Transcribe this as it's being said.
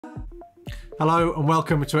Hello and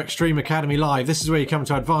welcome to Extreme Academy Live. This is where you come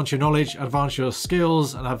to advance your knowledge, advance your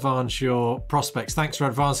skills and advance your prospects. Thanks for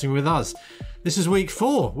advancing with us. This is week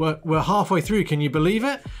 4. We're halfway through. Can you believe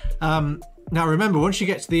it? Now remember, once you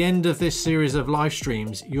get to the end of this series of live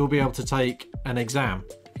streams, you'll be able to take an exam.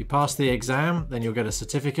 If you pass the exam, then you'll get a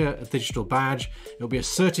certificate, a digital badge. It'll be a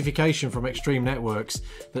certification from Extreme Networks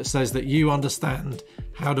that says that you understand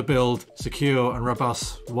how to build secure and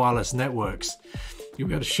robust wireless networks. You'll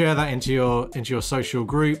be able to share that into your social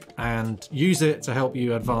group and use it to help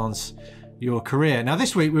you advance your career. Now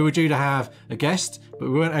this week we were due to have a guest, but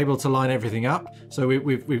we weren't able to line everything up. So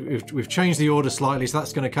we've changed the order slightly, so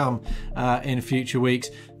that's going to come in future weeks.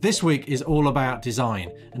 This week is all about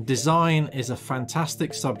design, and design is a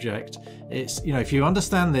fantastic subject. It's, you know, if you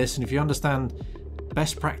understand this and if you understand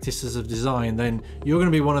best practices of design, then you're going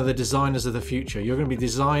to be one of the designers of the future. You're going to be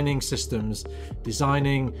designing systems,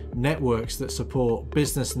 designing networks that support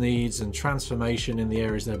business needs and transformation in the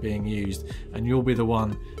areas they're being used, and you'll be the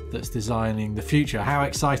one that's designing the future. How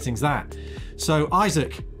exciting is that? So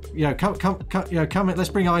Isaac, come in, let's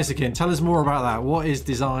bring Isaac in. Tell us more about that. What is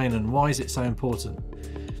design and why is it so important?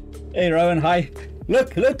 Hey Rowan, hi.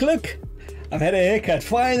 Look. I've had a haircut,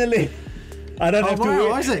 finally. I don't have to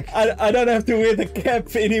wear, Isaac. I don't have to wear the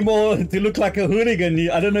cap anymore to look like a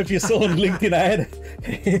hooligan. I don't know if you saw on LinkedIn, I had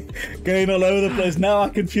going all over the place. Now I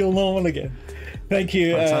can feel normal again. Thank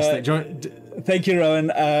you. Fantastic. Thank you,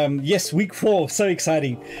 Rowan. Yes, week 4, so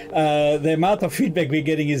exciting. The amount of feedback we're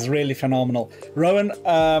getting is really phenomenal. Rowan,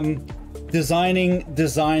 designing,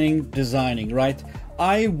 right?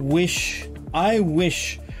 I wish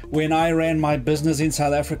when I ran my business in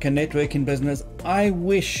South Africa, networking business, I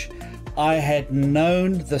wish I had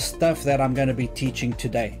known the stuff that I'm going to be teaching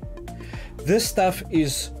today. This stuff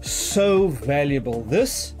is so valuable.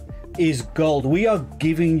 This is gold. We are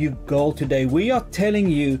giving you gold today. We are telling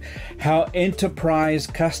you how enterprise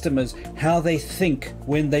customers, how they think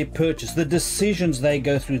when they purchase, the decisions they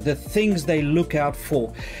go through, the things they look out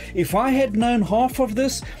for. If I had known half of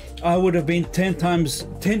this, I would have been 10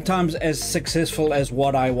 times as successful as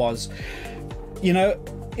what I was. You know,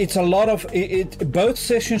 it's a lot of it. Both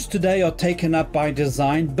sessions today are taken up by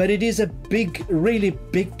design, but it is a big, really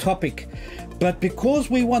big topic. But because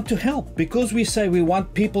we want to help, because we say we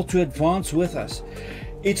want people to advance with us,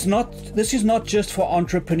 this is not just for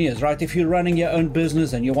entrepreneurs, right? If you're running your own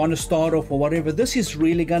business and you want to start off or whatever, this is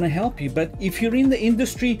really going to help you. But if you're in the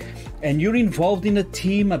industry and you're involved in a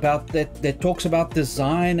team about that talks about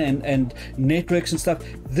design and networks and stuff,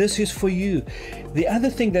 this is for you. The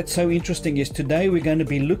other thing that's so interesting is today we're going to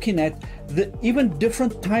be looking at the even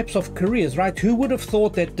different types of careers, right? Who would have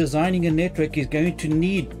thought that designing a network is going to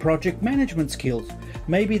need project management skills?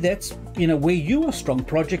 Maybe that's, you know, where you are strong,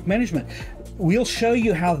 project management. We'll show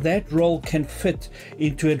you how that role can fit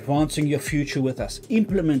into advancing your future with us.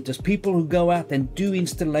 Implementers, people who go out and do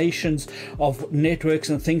installations of networks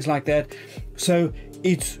and things like that. So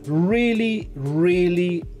it's really,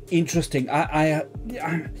 really interesting.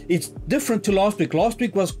 It's different to last week. Last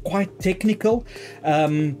week was quite technical,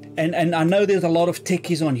 and I know there's a lot of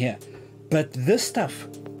techies on here, but this stuff,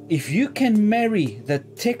 if you can marry the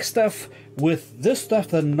tech stuff with this stuff,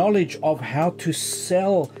 the knowledge of how to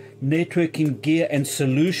sell networking gear and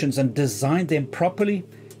solutions and design them properly,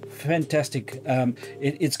 fantastic.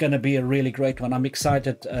 It's going to be a really great one. I'm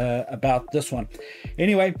excited about this one.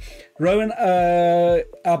 Anyway, Rowan,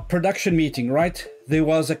 our production meeting, right? There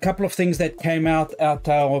was a couple of things that came out at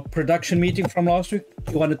our production meeting from last week.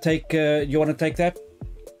 You want to take that?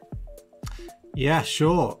 Yeah,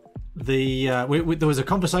 sure. There was a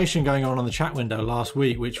conversation going on the chat window last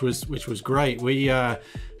week, which was great.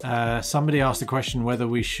 Somebody asked the question whether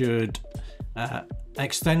we should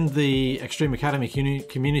extend the Extreme Academy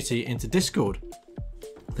community into Discord.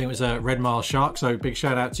 I think it was Red Mile Shark, so big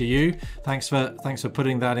shout out to you. Thanks for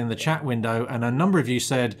putting that in the chat window. And a number of you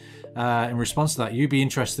said in response to that, you'd be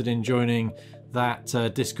interested in joining that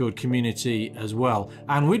Discord community as well.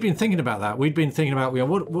 And we'd been thinking about that. We'd been thinking about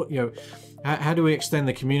how do we extend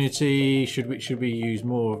the community? Should we use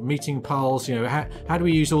more meeting polls? How do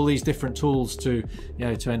we use all these different tools to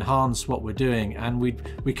enhance what we're doing? And we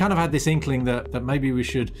kind of had this inkling that maybe we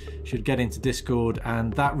should get into Discord,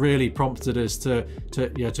 and that really prompted us to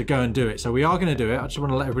go and do it. So we are going to do it. I just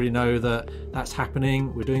want to let everybody know that that's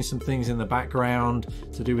happening. We're doing some things in the background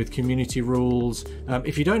to do with community rules.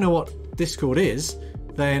 If you don't know what Discord is,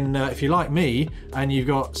 then if you're like me and you've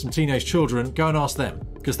got some teenage children, go and ask them.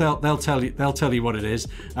 because they'll tell you what it is.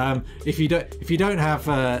 If you don't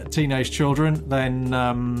have teenage children, then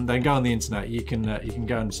go on the internet. You can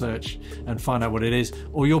go and search and find out what it is.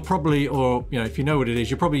 Or you'll probably, if you know what it is,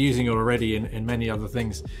 you're probably using it already in many other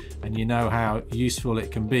things, and you know how useful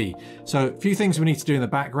it can be. So a few things we need to do in the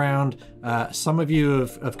background. Some of you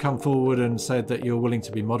have come forward and said that you're willing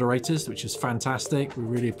to be moderators, which is fantastic. We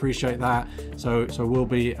really appreciate that. So we'll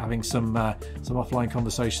be having some offline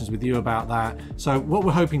conversations with you about that. So what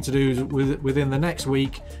we're hoping to do is within the next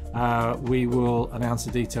week, we will announce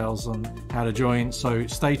the details on how to join. So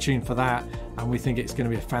stay tuned for that. And we think it's going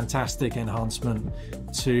to be a fantastic enhancement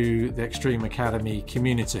to the Extreme Academy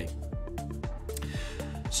community.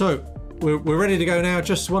 So we're ready to go now.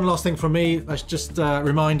 Just one last thing from me. That's just a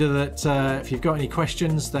reminder that if you've got any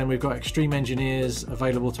questions, then we've got Extreme engineers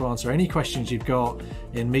available to answer any questions you've got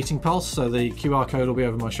in Meeting Pulse. So the QR code will be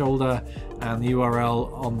over my shoulder and the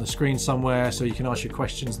URL on the screen somewhere, so you can ask your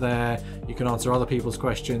questions there. You can answer other people's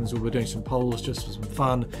questions. We'll be doing some polls just for some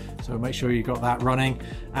fun, so make sure you've got that running.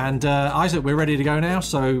 And Isaac, we're ready to go now,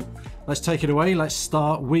 so let's take it away. Let's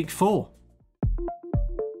start week 4.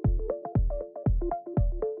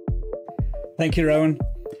 Thank you, Rowan.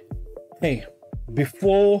 Hey,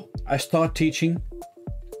 before I start teaching,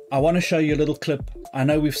 I want to show you a little clip. I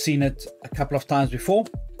know we've seen it a couple of times before,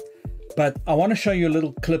 but I want to show you a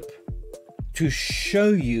little clip to show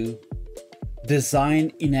you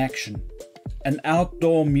design in action, an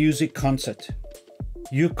outdoor music concert.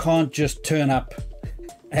 You can't just turn up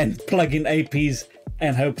and plug in APs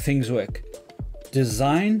and hope things work.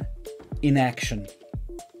 Design in action.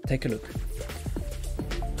 Take a look.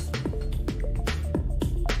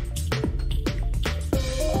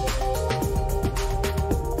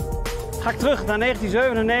 Ga ik terug naar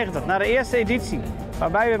 1997, naar de eerste editie,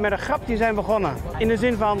 waarbij we met een grapje zijn begonnen. In de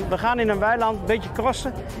zin van, we gaan in een weiland een beetje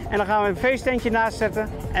crossen en dan gaan we een feesttentje naast zetten.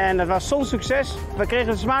 En dat was zo'n succes. We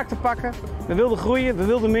kregen de smaak te pakken, we wilden groeien, we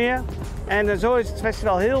wilden meer. En zo is het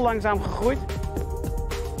festival heel langzaam gegroeid.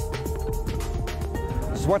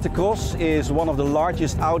 Zwarte Cross is one of the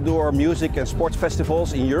largest outdoor music and sports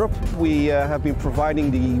festivals in Europe. We have been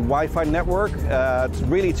providing the Wi-Fi network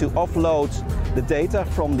really to offload the data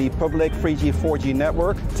from the public 3G, 4G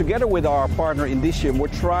network. Together with our partner Indicium,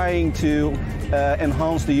 we're trying to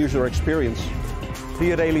enhance the user experience.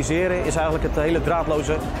 Hier realiseren is eigenlijk het hele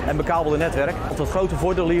draadloze en bekabelde netwerk. Het grote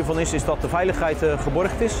voordeel hiervan is dat de veiligheid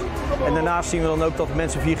geborgd is. En daarnaast zien we dan ook dat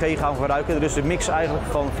mensen 4G gaan gebruiken. Dus de mix eigenlijk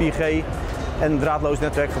van 4G en draadloos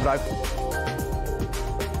netwerk gebruikt.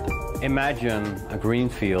 Imagine a green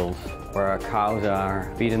field where cows are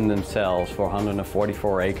feeding themselves for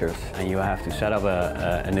 144 acres, and you have to set up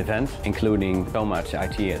an event including so much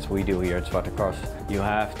IT as we do here at Zwarte Cross. You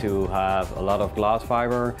have to have a lot of glass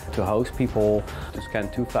fiber to host people, to scan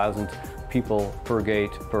 2,000 people per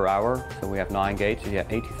gate per hour. So we have 9 gates, so yeah,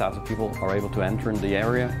 80,000 people are able to enter in the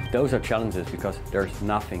area. Those are challenges because there's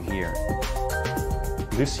nothing here.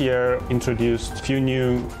 This year introduced a few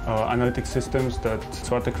new analytic systems that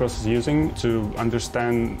Zwarte Cross is using to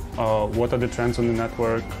understand what are the trends on the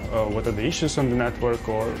network, what are the issues on the network,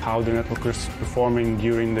 or how the network is performing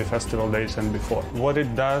during the festival days and before. What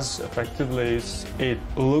it does effectively is it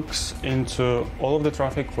looks into all of the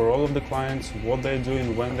traffic for all of the clients, what they're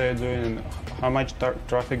doing, when they're doing, and how much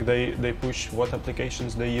traffic they push, what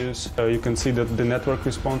applications they use. You can see that the network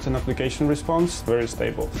response and application response very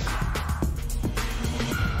stable.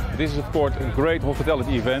 This is of course a great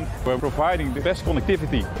hospitality event. We're providing the best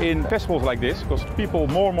connectivity in festivals like this because people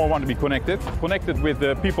more and more want to be connected with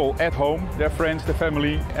the people at home, their friends, their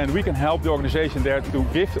family, and we can help the organization there to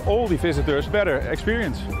give all the visitors better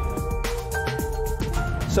experience.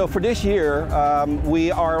 So for this year,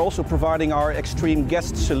 we are also providing our Extreme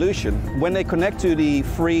Guest solution. When they connect to the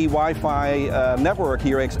free Wi-Fi network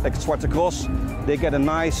here at Zwarte Cross, they get a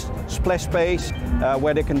nice splash space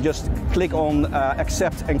where they can just click on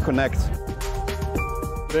accept and connect.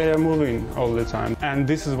 They are moving all the time, and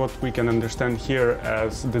this is what we can understand here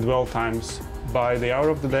as the dwell times. By the hour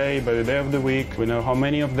of the day, by the day of the week, we know how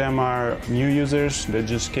many of them are new users that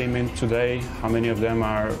just came in today, how many of them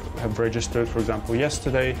have registered, for example,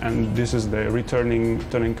 yesterday, and this is the returning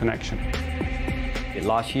connection.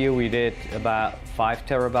 Last year we did about 5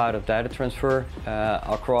 terabyte of data transfer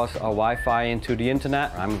across our Wi-Fi into the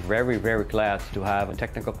internet. I'm very, very glad to have a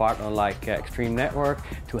technical partner like Extreme Network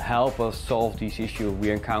to help us solve these issues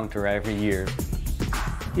we encounter every year.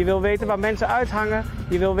 Je wil weten waar mensen uithangen,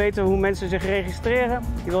 je wil weten hoe mensen zich registreren,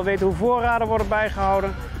 je wil weten hoe voorraden worden bijgehouden.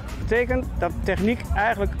 Dat betekent dat techniek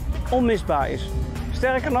eigenlijk onmisbaar is.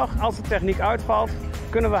 Sterker nog, als de techniek uitvalt,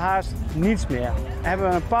 kunnen we haast niets meer. Hebben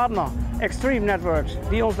we een partner, Extreme Networks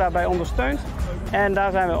die ons daarbij ondersteunt. En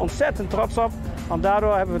daar zijn we ontzettend trots op, want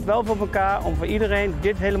daardoor hebben we het wel voor elkaar om voor iedereen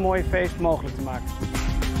dit hele mooie feest mogelijk te maken.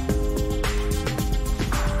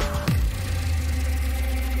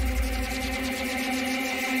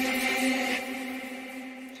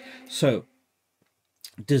 So,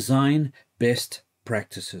 design best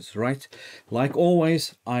practices, right? Like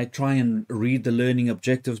always, I try and read the learning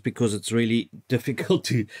objectives because it's really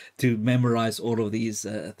difficult to memorize all of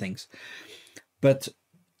these things. But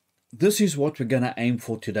this is what we're going to aim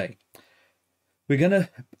for today. We're going to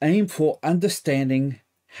aim for understanding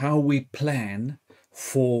how we plan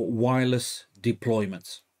for wireless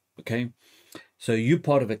deployments, okay? So you're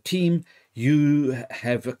part of a team, you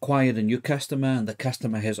have acquired a new customer and the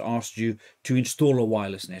customer has asked you to install a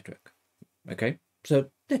wireless network, okay?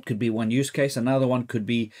 So that could be one use case. Another one could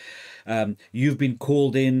be you've been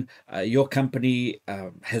called in, your company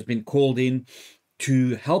has been called in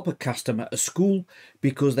to help a customer, a school,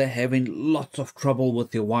 because they're having lots of trouble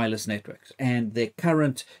with their wireless networks and their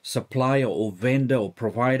current supplier or vendor or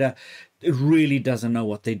provider really doesn't know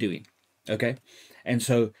what they're doing, okay? And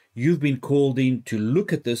so you've been called in to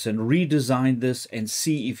look at this and redesign this and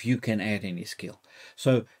see if you can add any skill.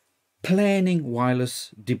 So planning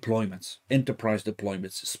wireless deployments, enterprise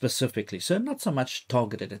deployments specifically, so not so much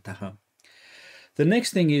targeted at the home. The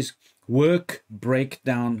next thing is work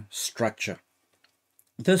breakdown structure.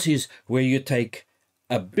 This is where you take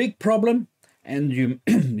a big problem and you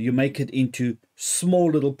you make it into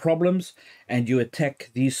small little problems and you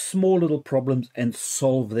attack these small little problems and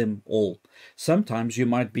solve them all. Sometimes you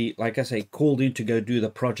might be, like I say, called in to go do the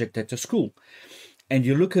project at a school and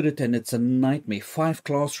you look at it and it's a nightmare. 5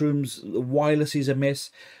 classrooms, wireless is a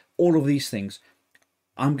mess, all of these things.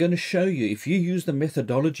 I'm going to show you, if you use the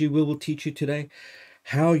methodology we will teach you today,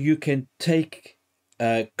 how you can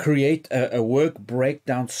create a work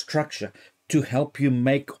breakdown structure to help you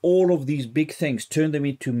make all of these big things, turn them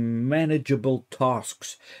into manageable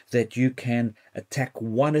tasks that you can attack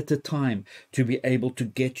one at a time to be able to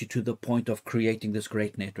get you to the point of creating this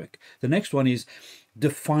great network. The next one is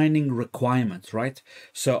defining requirements, right?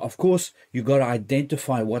 So of course you got to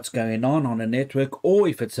identify what's going on a network, or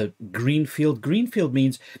if it's a greenfield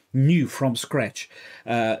means new from scratch,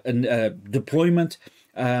 deployment.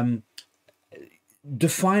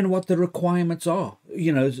 Define what the requirements are.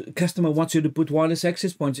 You know, customer wants you to put wireless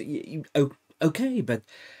access points. Okay, but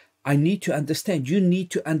I need to understand. You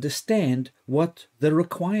need to understand what the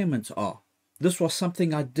requirements are. This was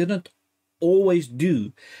something I didn't always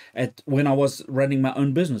do when I was running my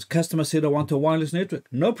own business. Customer said, I want a wireless network.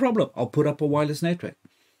 No problem. I'll put up a wireless network.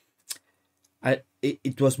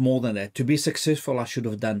 It was more than that. To be successful, I should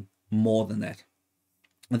have done more than that.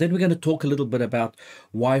 And then we're going to talk a little bit about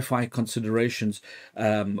Wi-Fi considerations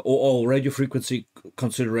or radio frequency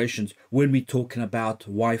considerations when we're talking about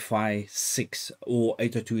Wi-Fi 6 or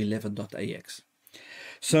 802.11.ax.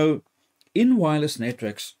 So in wireless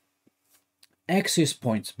networks, access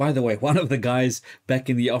points, by the way, one of the guys back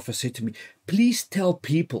in the office said to me, please tell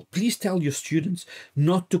people, please tell your students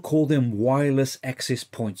not to call them wireless access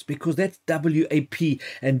points, because that's WAP,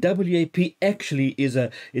 and WAP actually is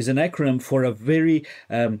an acronym for a very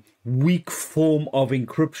weak form of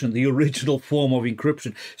encryption, the original form of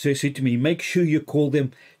encryption. So he said to me, make sure you call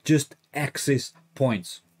them just access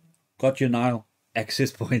points. Got you, Niall?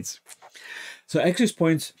 Access points. So access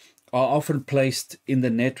points are often placed in the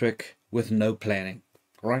network with no planning,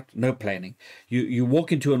 right? No planning. You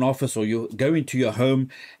walk into an office or you go into your home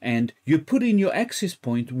and you put in your access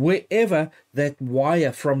point wherever that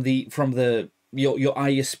wire from your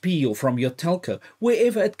ISP or from your telco,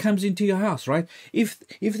 wherever it comes into your house, right? If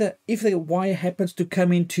the wire happens to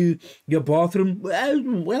come into your bathroom,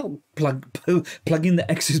 well, plug in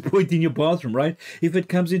the access point in your bathroom, right? If it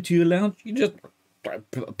comes into your lounge, you just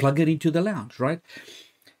plug it into the lounge, right?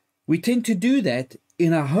 We tend to do that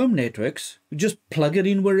in our home networks. We just plug it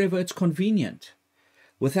in wherever it's convenient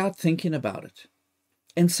without thinking about it.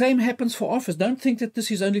 And same happens for office. Don't think that this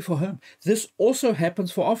is only for home. This also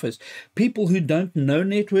happens for office. People who don't know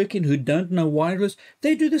networking, who don't know wireless,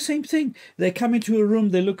 they do the same thing. They come into a room,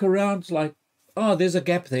 they look around, it's like, oh, there's a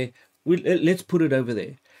gap there. Let's put it over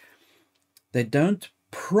there. They don't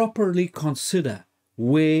properly consider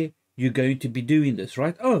where you're going to be doing this,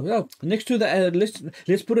 right? Oh, well, next to the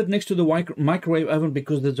let's put it next to the microwave oven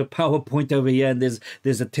because there's a power point over here and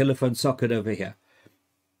there's a telephone socket over here.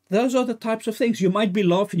 Those are the types of things. You might be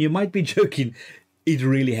laughing, you might be joking. It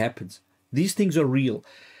really happens. These things are real.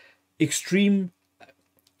 Extreme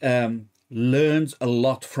learns a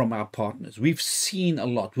lot from our partners. We've seen a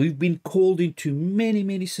lot. We've been called into many,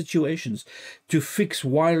 many situations to fix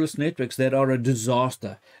wireless networks that are a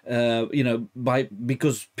disaster,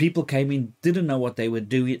 because people came in, didn't know what they were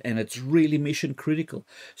doing, and it's really mission critical.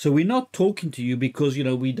 So we're not talking to you because,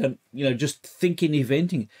 we don't, just think in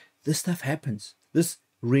eventing. This stuff happens. This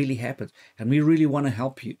really happens. And we really want to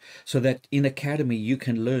help you so that in Academy, you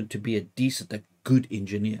can learn to be a good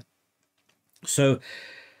engineer. So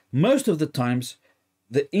most of the times,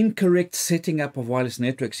 the incorrect setting up of wireless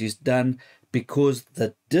networks is done because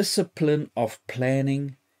the discipline of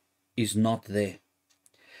planning is not there.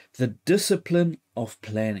 The discipline of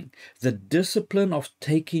planning, the discipline of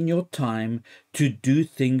taking your time to do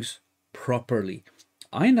things properly.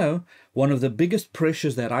 I know one of the biggest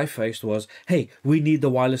pressures that I faced was, hey, we need the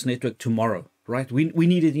wireless network tomorrow, right? We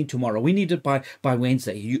need it in tomorrow. We need it by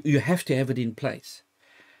Wednesday. You have to have it in place.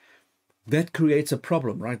 That creates a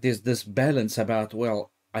problem, right? There's this balance about,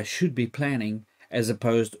 well, I should be planning as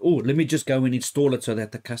opposed, oh, let me just go and install it so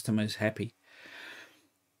that the customer is happy.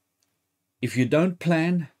 If you don't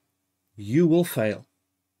plan, you will fail.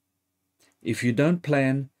 If you don't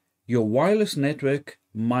plan, your wireless network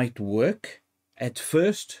might work at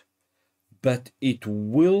first, but it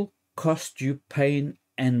will cost you pain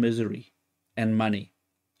and misery and money.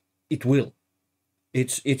 It will.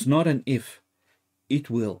 It's not an if. It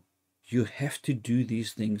will. You have to do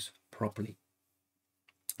these things properly.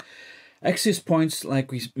 Access points,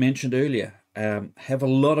 like we mentioned earlier, have a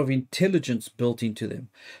lot of intelligence built into them.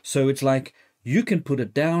 So it's like you can put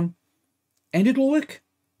it down and it'll work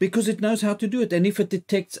because it knows how to do it. And if it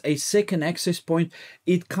detects a second access point,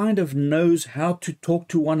 it kind of knows how to talk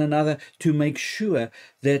to one another to make sure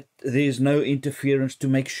that there's no interference, to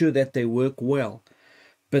make sure that they work well.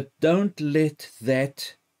 But don't let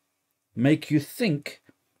that make you think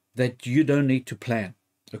that you don't need to plan,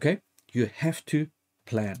 okay? You have to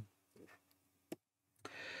plan.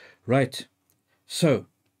 Right, so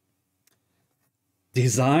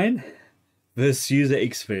design versus user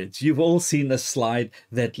experience. You've all seen a slide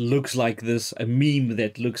that looks like this, a meme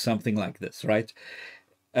that looks something like this, right?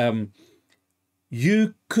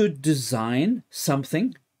 You could design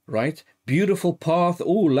something, right? Beautiful path.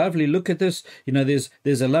 Oh, lovely, look at this.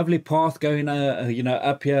 There's a lovely path going,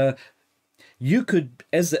 up here. You could,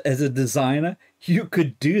 as a designer, you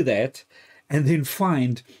could do that and then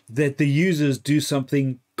find that the users do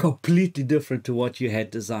something completely different to what you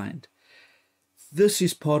had designed. This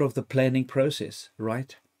is part of the planning process,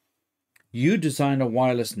 right? You design a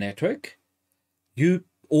wireless network,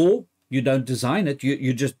 or you don't design it,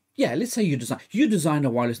 you just, let's say you design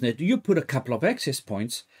a wireless network, you put a couple of access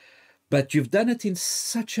points, but you've done it in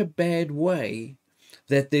such a bad way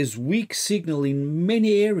that there's weak signal in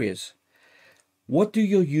many areas. What do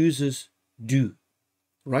your users do,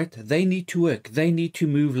 right? They need to work. They need to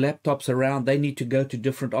move laptops around. They need to go to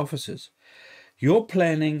different offices. Your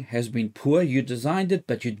planning has been poor. You designed it,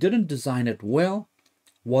 but you didn't design it well.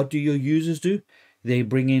 What do your users do? They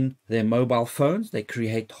bring in their mobile phones. They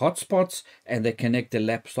create hotspots, and they connect their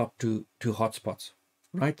laptop to hotspots,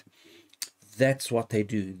 right? That's what they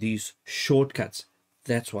do. These shortcuts,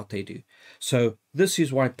 that's what they do. So this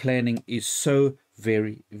is why planning is so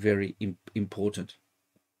very, very important.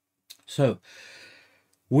 So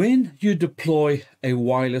when you deploy a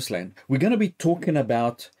wireless LAN, we're going to be talking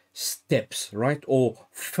about steps, right? Or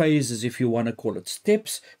phases, if you want to call it.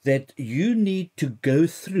 Steps that you need to go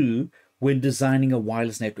through when designing a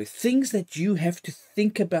wireless network. Things that you have to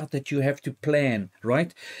think about, that you have to plan,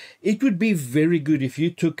 right? It would be very good if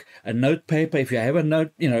you took a note paper, if you have a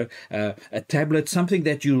note, a tablet, something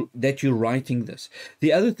that you're writing this.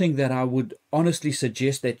 The other thing that I would honestly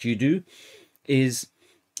suggest that you do is,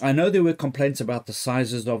 I know there were complaints about the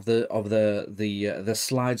sizes of the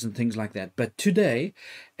slides and things like that, but today,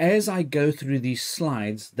 as I go through these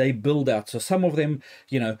slides, they build out. So some of them,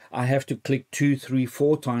 I have to click 2, 3,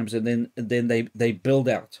 4 times, and then they build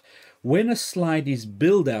out. When a slide is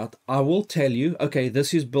built out, I will tell you, okay,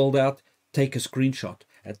 this is built out, take a screenshot.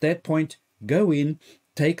 At that point, go in,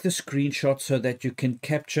 take the screenshot so that you can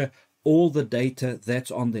capture all the data that's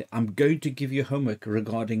on there. I'm going to give you homework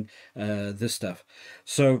regarding this stuff.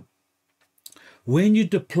 So when you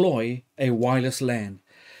deploy a wireless LAN,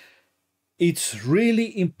 it's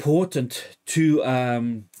really important to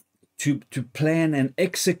plan and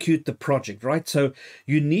execute the project, right? So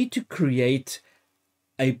you need to create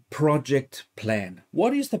a project plan.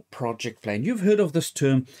 What is the project plan? You've heard of this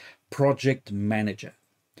term, project manager.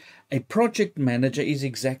 A project manager is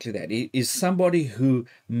exactly that. It is somebody who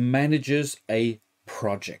manages a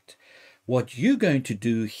project. What you're going to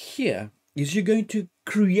do here is you're going to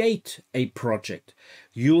create a project.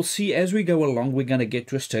 You'll see as we go along, we're going to get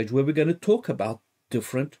to a stage where we're going to talk about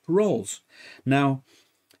different roles. Now,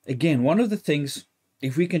 again, one of the things,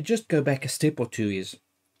 if we can just go back a step or two, is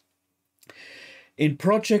in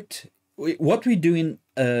project, what we're doing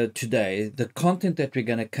today, the content that we're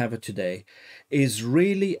going to cover today is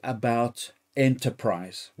really about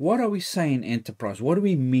enterprise. What are we saying enterprise? What do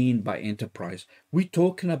we mean by enterprise? We're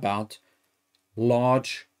talking about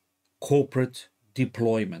large corporate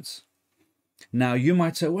deployments. Now you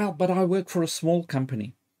might say, well, but I work for a small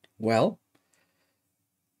company. Well,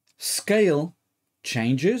 scale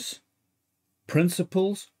changes,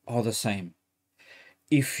 principles are the same.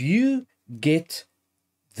 If you get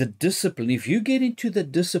the discipline, if you get into the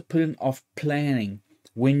discipline of planning,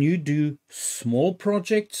 when you do small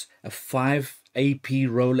projects, a 5 AP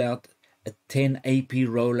rollout, a 10 AP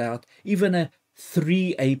rollout, even a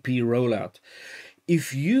 3 AP rollout,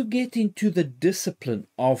 if you get into the discipline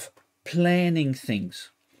of planning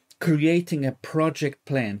things, creating a project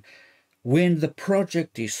plan, when the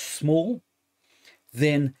project is small,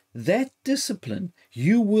 then that discipline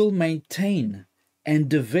you will maintain and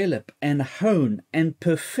develop and hone and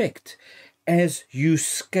perfect as you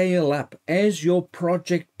scale up, as your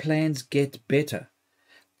project plans get better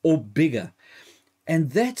or bigger.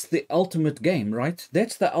 And that's the ultimate game, right?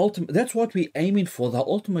 That's the ultimate, that's what we're aiming for. The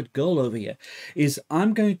ultimate goal over here is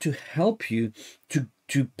I'm going to help you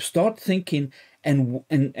to start thinking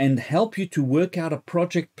and help you to work out a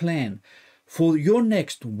project plan for your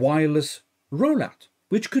next wireless rollout,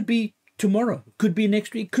 which could be tomorrow, could be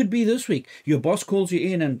next week, could be this week. Your boss calls you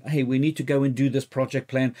in and, hey, we need to go and do this project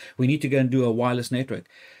plan. We need to go and do a wireless network.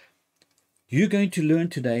 You're going to learn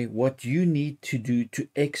today what you need to do to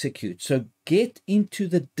execute. So get into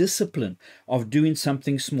the discipline of doing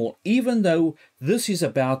something small, even though this is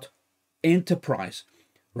about enterprise,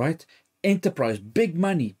 right? Enterprise, big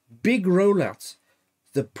money, big rollouts.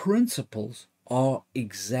 The principles are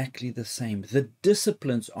exactly the same. The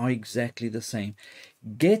disciplines are exactly the same.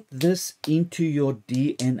 Get this into your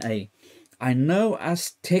DNA. I know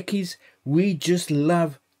us techies, we just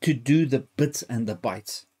love to do the bits and the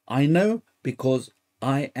bytes. I know, because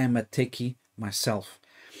I am a techie myself.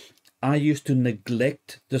 I used to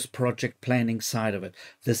neglect this project planning side of it,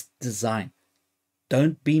 this design.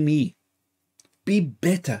 Don't be me. Be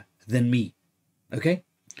better than me. Okay?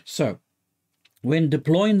 So, when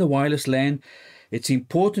deploying the wireless LAN, it's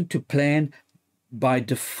important to plan by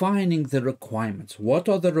defining the requirements. What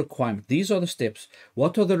are the requirements? These are the steps.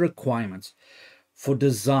 What are the requirements for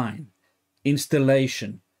design,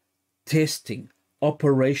 installation, testing,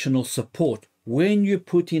 operational support? When you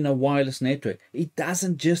put in a wireless network, it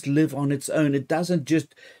doesn't just live on its own. It doesn't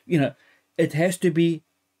just, it has to be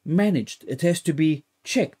managed. It has to be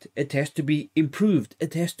checked. It has to be improved.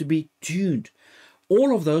 It has to be tuned.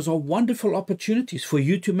 All of those are wonderful opportunities for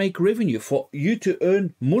you to make revenue, for you to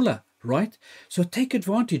earn mullah, right? So take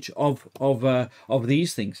advantage of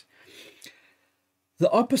these things. The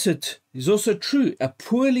opposite is also true. A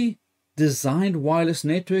poorly designed wireless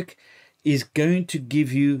network is going to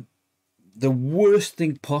give you the worst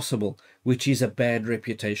thing possible, which is a bad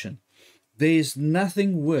reputation. There's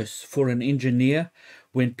nothing worse for an engineer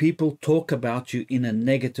when people talk about you in a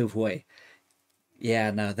negative way.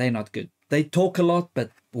 Yeah, no, they're not good. They talk a lot,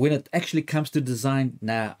 but when it actually comes to design,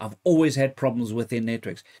 nah, I've always had problems with their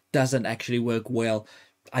networks. Doesn't actually work well.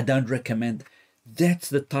 I don't recommend. That's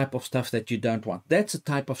the type of stuff that you don't want. That's the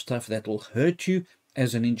type of stuff that will hurt you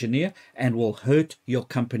as an engineer and will hurt your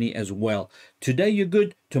company as well. Today you're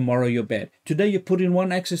good, tomorrow you're bad. Today you put in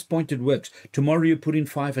one access point, it works. Tomorrow you put in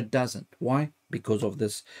 5, it doesn't. Why? Because of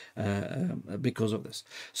this.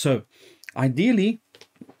 So ideally,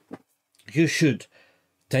 you should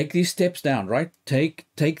take these steps down, right? Take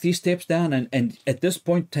these steps down and at this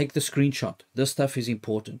point, take the screenshot. This stuff is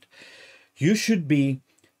important. You should be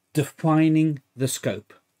defining the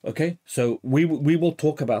scope. Okay, so we will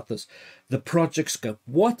talk about this. The project scope.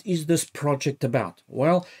 What is this project about?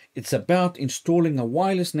 Well, it's about installing a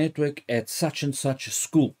wireless network at such and such a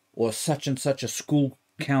school, or such and such a school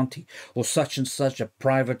county, or such and such a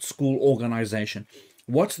private school organization.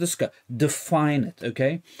 What's the scope? Define it,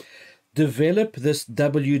 okay? Develop this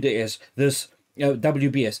WBS,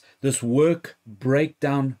 this work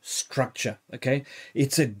breakdown structure, okay?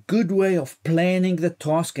 It's a good way of planning the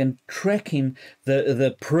task and tracking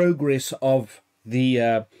the progress of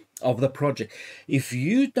the project. If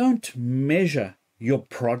you don't measure your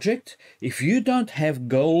project, if you don't have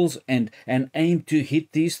goals and aim to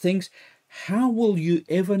hit these things, how will you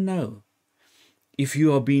ever know if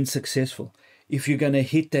you are being successful? If you're going to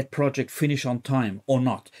hit that project finish on time or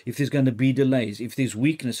not, if there's going to be delays, if there's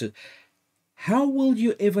weaknesses, How will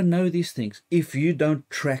you ever know these things if you don't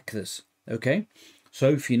track this? Okay, so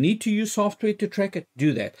if you need to use software to track it,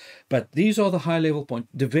 do that. But these are the high level points.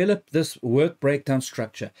 Develop this work breakdown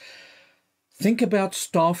structure. Think about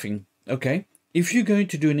staffing. Okay, if you're going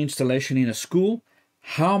to do an installation in a school,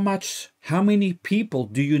 how many people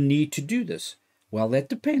do you need to do this? Well, that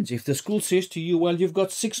depends. If the school says to you, well, you've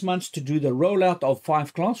got 6 months to do the rollout of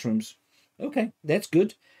 5 classrooms, okay, that's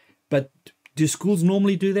good. But do schools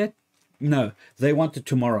normally do that? No, they want it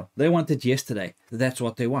tomorrow. They want it yesterday. That's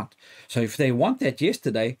what they want. So if they want that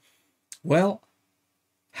yesterday, well,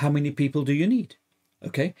 how many people do you need?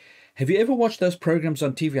 Okay. Have you ever watched those programs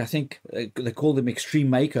on TV? I think they call them Extreme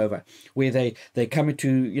Makeover, where they come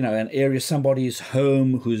into, you know, an area, somebody's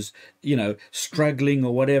home who's, you know, struggling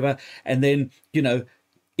or whatever, and then, you know,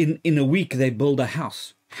 in a week they build a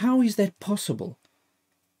house. How is that possible?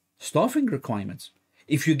 Staffing requirements.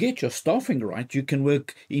 If you get your staffing right, you can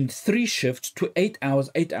work in 3 shifts to 8 hours,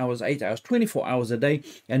 8 hours, 8 hours, 24 hours a day.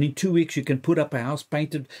 And in 2 weeks, you can put up a house,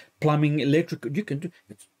 painted, plumbing, electrical. You can do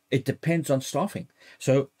it. It depends on staffing.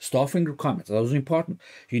 So staffing requirements, those are important.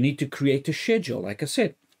 You need to create a schedule. Like I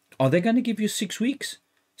said, are they going to give you 6 weeks,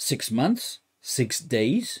 6 months, 6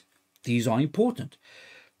 days? These are important.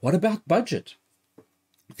 What about budget?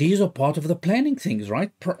 These are part of the planning things,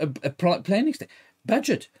 right? Planning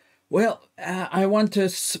budget. Well, I want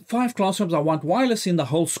 5 classrooms. I want wireless in the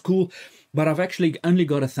whole school, but I've actually only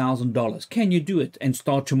got $1,000. Can you do it and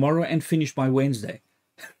start tomorrow and finish by Wednesday?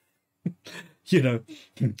 You know,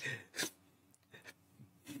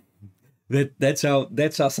 that's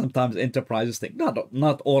how sometimes enterprises think.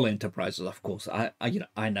 Not all enterprises, of course.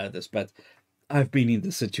 I know this, but I've been in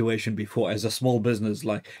this situation before as a small business.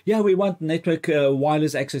 Like, yeah, we want network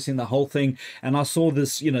wireless access in the whole thing, and I saw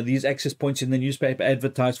this, you know, these access points in the newspaper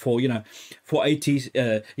advertised for, you know, for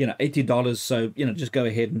 $80. So, you know, just go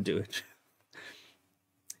ahead and do it.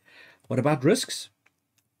 What about risks?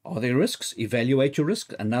 Are there risks? Evaluate your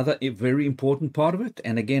risk. Another very important part of it.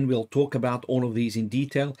 And again, we'll talk about all of these in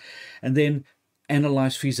detail. And then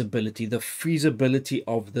analyze feasibility, the feasibility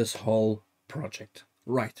of this whole project.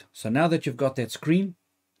 Right, so now that you've got that screen,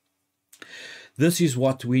 this is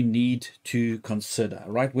what we need to consider,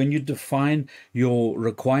 right? When you define your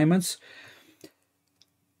requirements,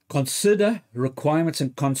 consider requirements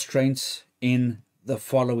and constraints in the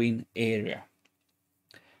following area.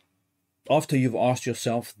 After you've asked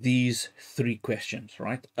yourself these 3 questions,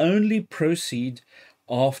 right? Only proceed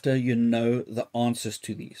after you know the answers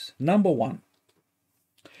to these. Number 1,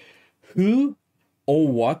 who or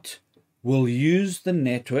what will use the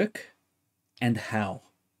network and how?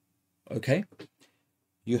 Okay,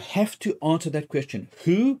 you have to answer that question.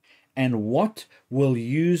 Who and what will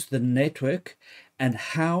use the network and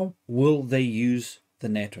how will they use the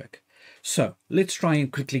network? So let's try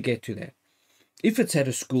and quickly get to that. If it's at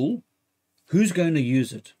a school, who's going to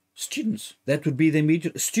use it? Students. That would be the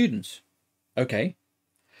immediate students. Okay,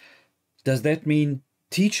 does that mean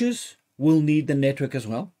teachers will need the network as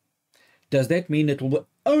well? Does that mean it will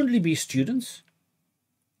only be students?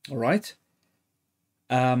 All right.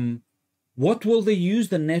 What will they use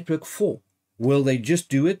the network for? Will they just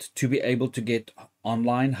do it to be able to get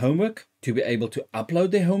online homework, to be able to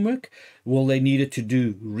upload their homework? Will they need it to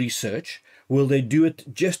do research? Will they do it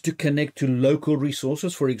just to connect to local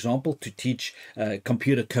resources, for example, to teach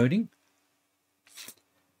computer coding?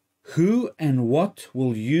 Who and what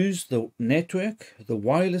will use the network, the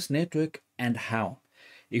wireless network, and how?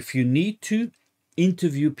 If you need to,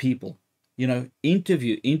 interview people, you know,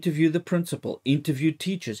 interview the principal, interview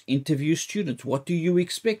teachers, interview students. What do you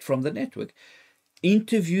expect from the network?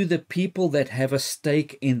 Interview the people that have a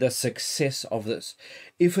stake in the success of this.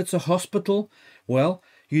 If it's a hospital, well,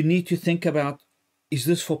 you need to think about, is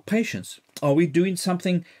this for patients? Are we doing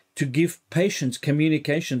something to give patients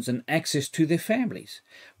communications and access to their families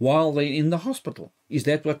while they're in the hospital? Is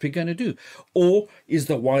that what we're going to do? Or is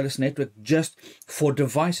the wireless network just for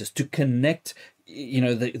devices to connect, you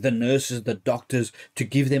know, the nurses, the doctors, to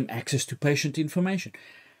give them access to patient information?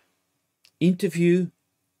 Interview,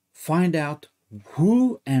 find out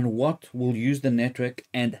who and what will use the network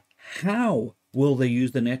and how will they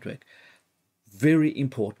use the network. Very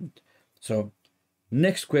important. So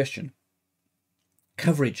next question,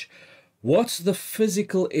 coverage. What's the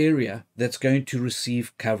physical area that's going to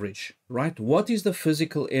receive coverage, right? What is the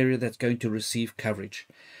physical area that's going to receive coverage?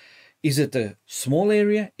 Is it a small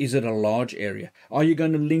area? Is it a large area? Are you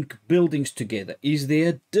going to link buildings together? Is there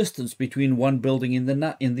a distance between one building and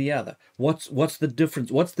the other? What's the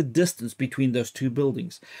difference? What's the distance between those 2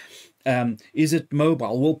 buildings? Is it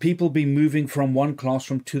mobile? Will people be moving from one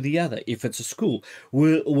classroom to the other? If it's a school,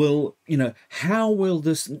 will you know, how will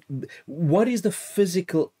this, what is the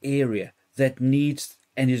physical area that needs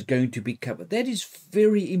and is going to be covered? That is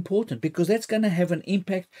very important, because that's going to have an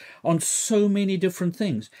impact on so many different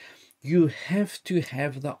things. You have to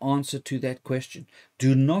have the answer to that question.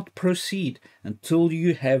 Do not proceed until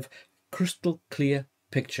you have crystal clear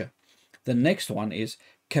picture. The next one is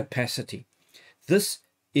capacity. This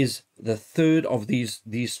is the third of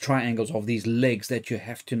these triangles, of these legs that you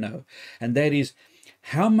have to know, and that is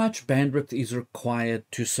how much bandwidth is required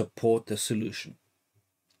to support the solution.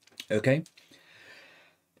 Okay,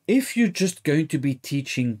 if you're just going to be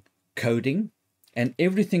teaching coding and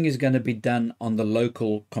everything is going to be done on the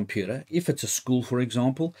local computer, if it's a school, for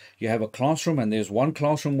example, you have a classroom and there's one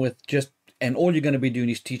classroom with just, and all you're going to be doing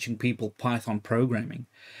is teaching people Python programming,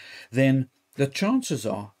 then the chances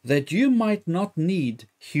are that you might not need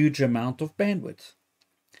huge amount of bandwidth.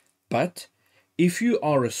 But if you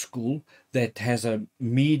are a school that has a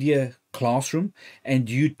media classroom and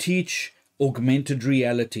you teach augmented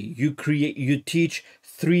reality, you teach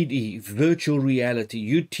 3D, virtual reality,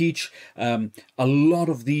 you teach a lot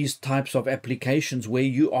of these types of applications where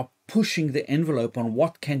you are pushing the envelope on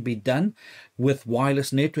what can be done with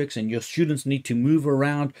wireless networks, and your students need to move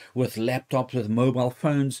around with laptops, with mobile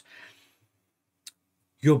phones,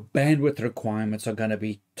 your bandwidth requirements are going to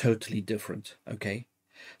be totally different. Okay,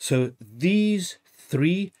 so these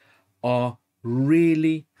three are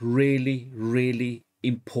really, really, really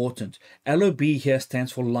important. LOB here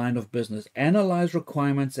stands for line of business. Analyze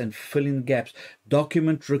requirements and fill in gaps.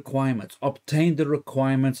 Document requirements. Obtain the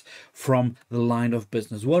requirements from the line of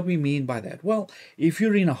business. What do we mean by that? Well, if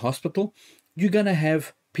you're in a hospital, you're going to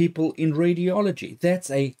have people in radiology. That's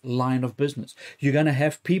a line of business. You're going to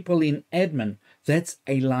have people in admin. That's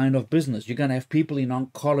a line of business. You're going to have people in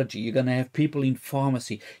oncology. You're going to have people in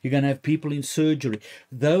pharmacy. You're going to have people in surgery.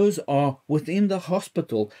 Those are within the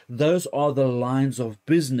hospital. Those are the lines of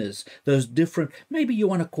business. Those different, maybe you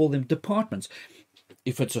want to call them departments.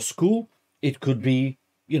 If it's a school, it could be,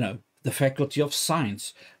 you know, the faculty of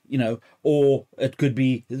science, you know, or it could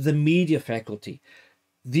be the media faculty.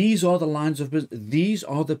 These are the lines of business. These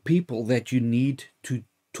are the people that you need to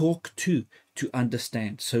talk to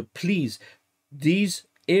understand. So please, these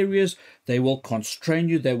areas, they will constrain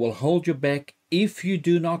you, they will hold you back if you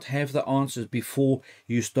do not have the answers before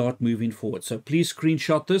you start moving forward. So please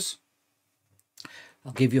screenshot this.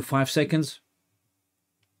 I'll give you 5 seconds.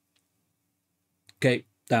 Okay,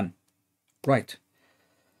 done. Right.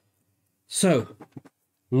 So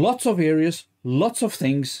lots of areas, lots of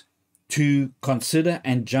things to consider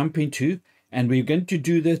and jump into, and we're going to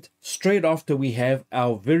do that straight after we have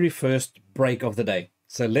our very first break of the day.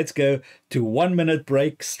 So let's go to 1 minute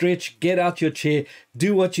break, stretch, get out your chair,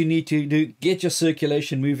 do what you need to do, get your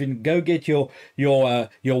circulation moving, go get your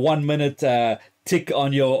 1 minute tick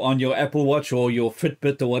on your Apple Watch or your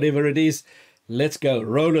Fitbit or whatever it is. Let's go,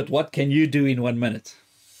 roll it. What can you do in 1 minute?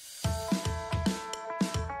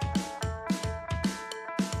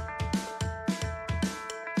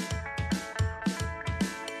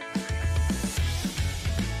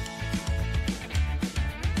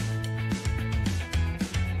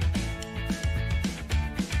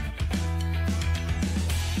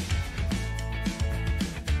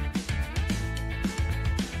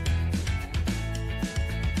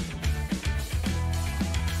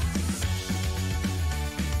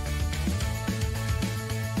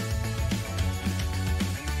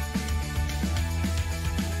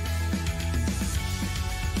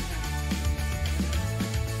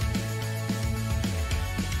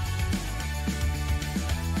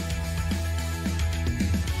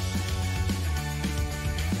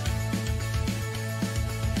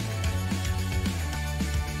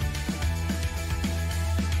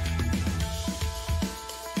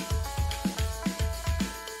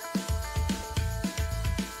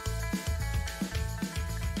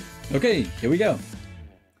 Okay, here we go.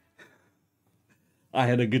 I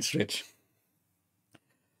had a good stretch.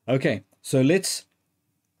 Okay, so let's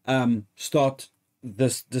start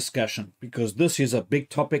this discussion, because this is a big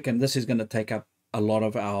topic and this is going to take up a lot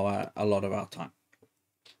of our time.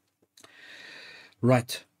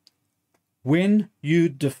 Right. When you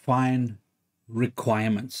define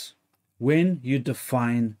requirements,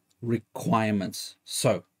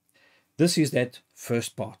 so this is that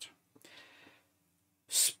first part.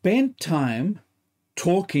 Spend time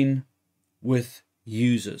talking with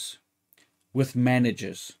users, with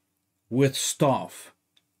managers, with staff,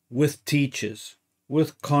 with teachers,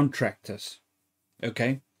 with contractors,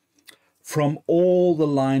 okay, from all the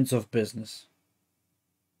lines of business.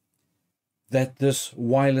 that this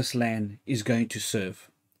wireless LAN is going to serve.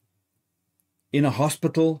 In a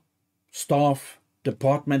hospital, staff,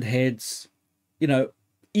 department heads, you know,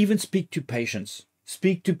 even speak to patients.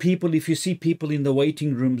 Speak to people. If you see people in the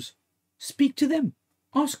waiting rooms, speak to them.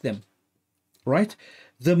 Ask them, right?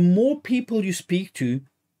 The more people you speak to,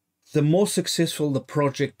 the more successful the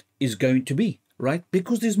project is going to be, right?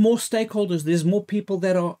 Because there's more stakeholders, there's more people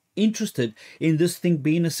that are interested in this thing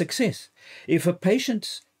being a success. If a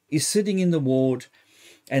patient is sitting in the ward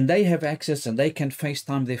and they have access and they can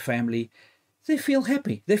FaceTime their family, they feel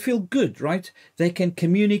happy, they feel good, right? They can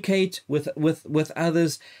communicate with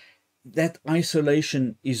others. That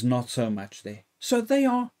isolation is not so much there. So they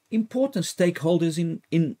are important stakeholders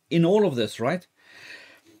in all of this, right?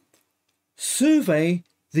 Survey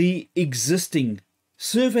the existing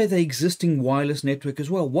wireless network as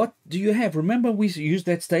well. What do you have? Remember, we used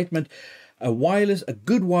that statement, a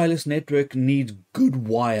good wireless network needs good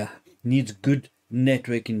wire, needs good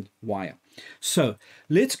networking wire. So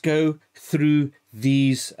let's go through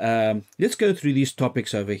these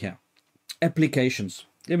topics over here. Applications.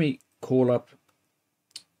 Let me call up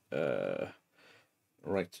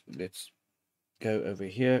right, let's go over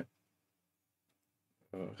here.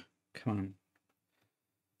 Oh, come on.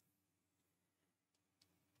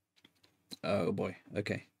 Oh boy.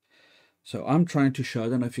 Okay, so I'm trying to show, I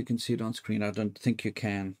don't know if you can see it on screen. I don't think you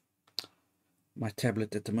can. My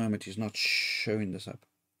tablet at the moment is not showing this up.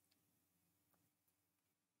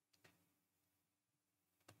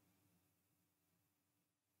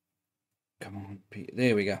 Come on,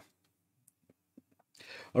 there we go.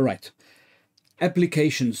 All right,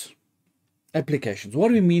 applications. Applications. What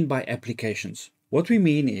do we mean by applications? What we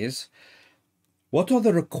mean is, what are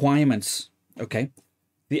the requirements? Okay,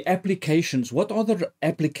 the applications. What are the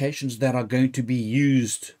applications that are going to be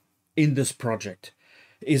used in this project?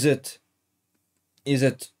 Is it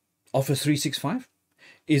Office 365?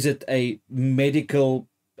 Is it a medical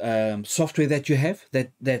software that you have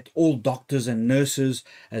that all doctors and nurses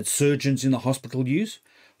and surgeons in the hospital use?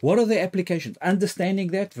 What are the applications? Understanding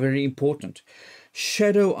that, very important.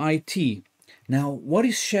 Shadow IT. Now, what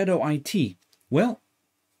is shadow IT? Well,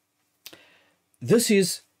 this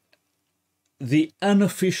is the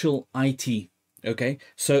unofficial IT. Okay,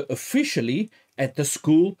 so officially at the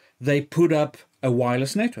school they put up a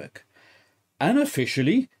wireless network.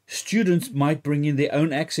 Unofficially, students might bring in their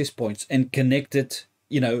own access points and connect it,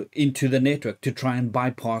 you know, into the network to try and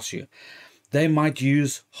bypass you. They might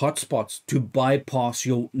use hotspots to bypass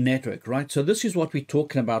your network, right? So this is what we're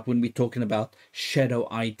talking about when we're talking about shadow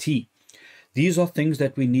IT. These are things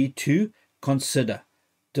that we need to consider.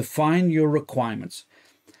 Define your requirements.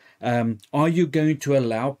 Are you going to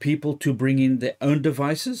allow people to bring in their own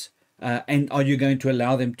devices? And are you going to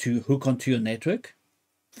allow them to hook onto your network,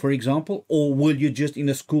 for example? Or will you just, in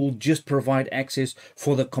a school, just provide access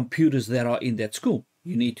for the computers that are in that school?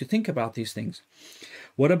 You need to think about these things.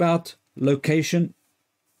 What about location,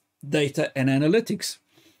 data, and analytics?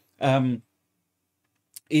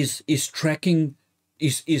 Is tracking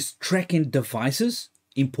devices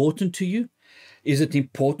important to you? Is it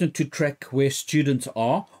important to track where students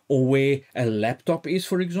are or where a laptop is,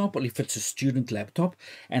 for example? If it's a student laptop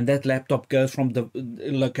and that laptop goes from the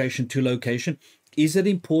location to location, is it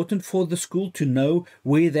important for the school to know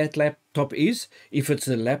where that laptop is? If it's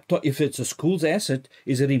a school's asset,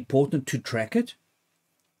 is it important to track it?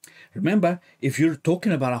 Remember, if you're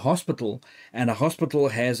talking about a hospital and a hospital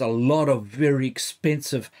has a lot of very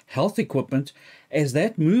expensive health equipment, as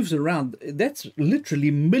that moves around, that's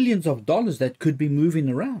literally millions of dollars that could be moving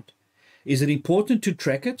around. Is it important to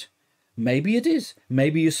track it? Maybe it is.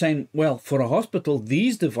 Maybe you're saying, well, for a hospital,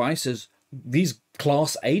 these devices, these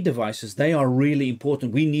Class A devices, they are really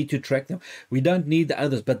important. We need to track them. We don't need the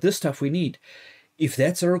others, but this stuff we need. If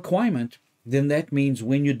that's a requirement, then that means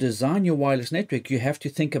when you design your wireless network, you have to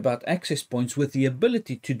think about access points with the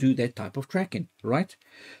ability to do that type of tracking, right?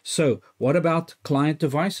 So what about client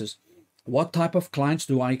devices? What type of clients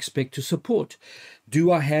do I expect to support?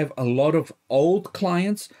 Do I have a lot of old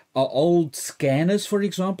clients, or old scanners, for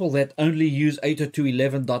example, that only use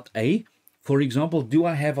 802.11.a? For example, do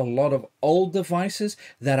I have a lot of old devices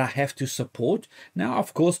that I have to support? Now,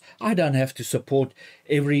 of course, I don't have to support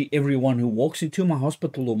everyone who walks into my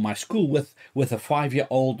hospital or my school with a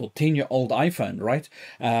 5-year-old or 10-year-old iPhone, right?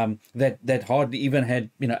 That hardly even had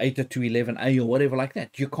 802.11a or whatever like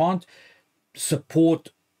that. You can't support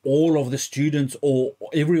all of the students or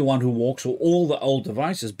everyone who walks or all the old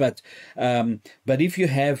devices, but if you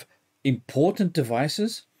have important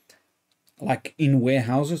devices, like in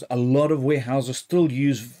warehouses, a lot of warehouses still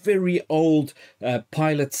use very old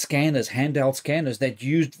pilot scanners, handheld scanners that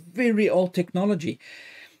used very old technology.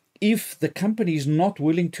 if the company is not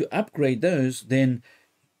willing to upgrade those, then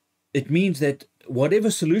it means that whatever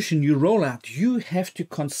solution you roll out, you have to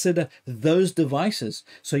consider those devices.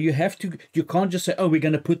 So you can't just say, oh, we're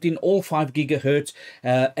going to put in all 5 gigahertz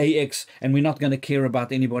AX and we're not going to care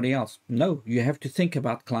about anybody else. No, you have to think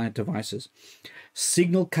about client devices.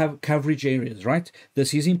 Signal coverage areas, right?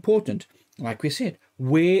 This is important. Like we said,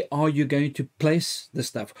 where are you going to place the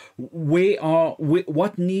stuff?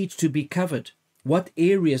 What needs to be covered? What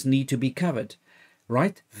areas need to be covered?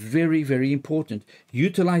 Right? Very, very important.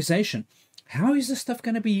 Utilization. How is this stuff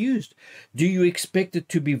going to be used? Do you expect it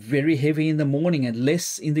to be very heavy in the morning and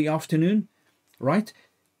less in the afternoon? Right?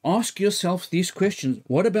 Ask yourself these questions.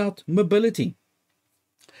 What about mobility?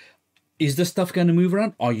 Is this stuff going to move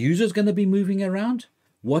around? Are users going to be moving around?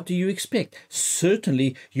 What do you expect?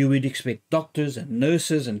 Certainly, you would expect doctors and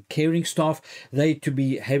nurses and caring staff, they to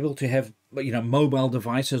be able to have mobile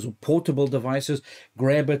devices or portable devices,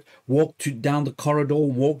 grab it, walk down the corridor,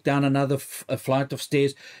 walk down another flight of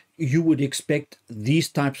stairs. You would expect these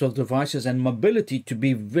types of devices and mobility to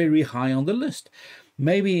be very high on the list.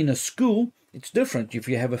 Maybe in a school, it's different. If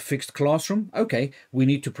you have a fixed classroom, okay, we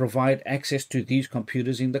need to provide access to these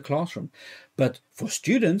computers in the classroom. But for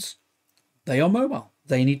students, they are mobile.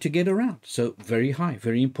 They need to get around. So very high,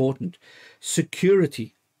 very important.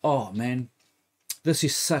 Security. Oh, man. This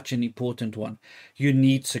is such an important one. You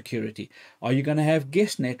need security. Are you going to have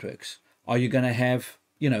guest networks? Are you going to have,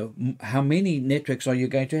 how many networks are you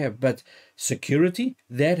going to have? But security,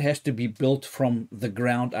 that has to be built from the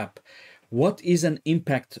ground up. What is an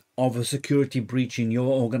impact of a security breach in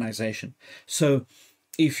your organization? So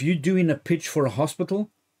if you're doing a pitch for a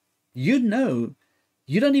hospital, you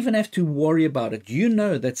don't even have to worry about it. You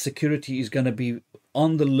know that security is going to be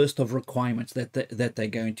on the list of requirements that they're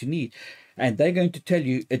going to need. And they're going to tell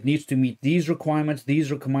you it needs to meet these requirements,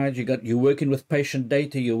 you're working with patient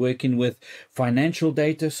data, you're working with financial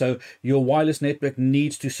data. So your wireless network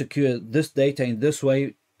needs to secure this data in this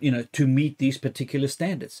way, to meet these particular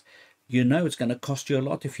standards. It's going to cost you a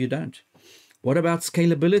lot if you don't. What about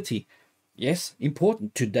scalability? Yes,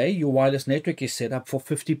 important. Today, your wireless network is set up for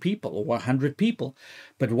 50 people or 100 people.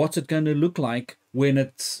 But what's it going to look like when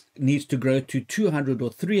it needs to grow to 200 or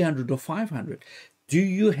 300 or 500? Do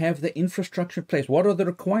you have the infrastructure in place? What are the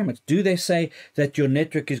requirements? Do they say that your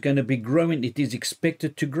network is going to be growing? It is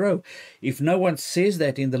expected to grow. If no one says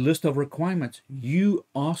that in the list of requirements, you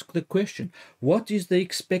ask the question, what is the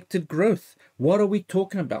expected growth? What are we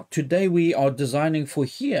talking about? Today we are designing for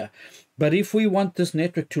here. But if we want this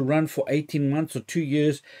network to run for 18 months or 2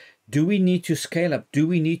 years, do we need to scale up? Do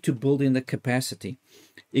we need to build in the capacity?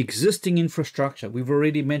 Existing infrastructure, we've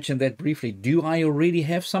already mentioned that briefly. Do I already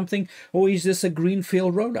have something, or is this a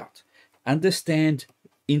greenfield rollout? Understand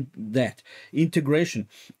in that. Integration.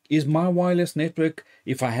 Is my wireless network,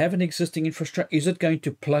 if I have an existing infrastructure, is it going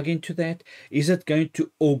to plug into that? Is it going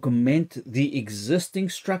to augment the existing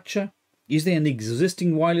structure? Is there an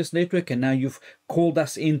existing wireless network and now you've called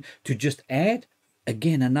us in to just add?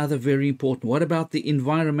 Again, another very important. What about the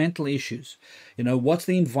environmental issues? What's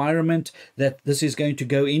the environment that this is going to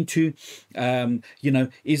go into?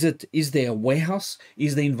 Is there a warehouse?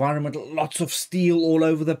 Is the environment lots of steel all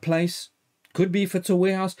over the place? Could be if it's a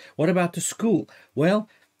warehouse. What about the school? Well,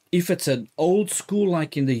 if it's an old school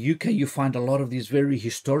like in the UK, you find a lot of these very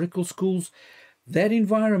historical schools. That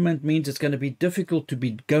environment means it's going to be difficult to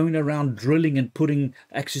be going around drilling and putting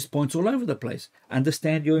access points all over the place.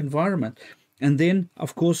 Understand your environment. And then,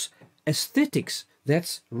 of course, aesthetics.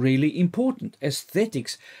 That's really important.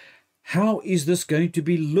 Aesthetics. How is this going to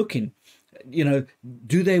be looking? Do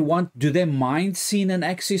they mind seeing an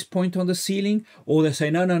access point on the ceiling? Or they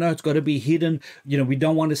say, no, it's got to be hidden. We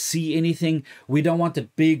don't want to see anything. We don't want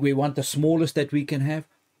it big. We want the smallest that we can have.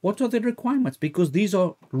 What are the requirements? Because these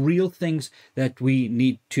are real things that we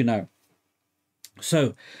need to know.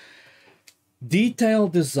 So,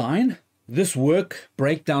 detailed design. This work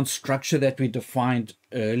breakdown structure that we defined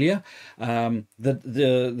earlier,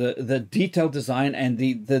 the detailed design and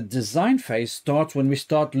the design phase starts when we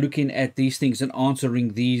start looking at these things and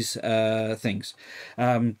answering these things.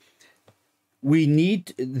 We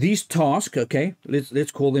need these tasks. Okay,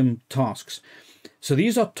 let's call them tasks. So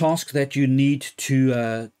these are tasks that you need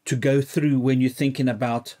to go through when you're thinking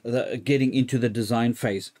about getting into the design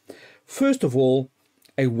phase. First of all,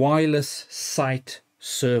 a wireless site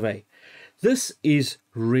survey. This is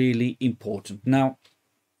really important. Now,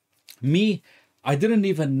 I didn't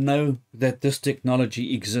even know that this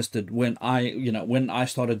technology existed when I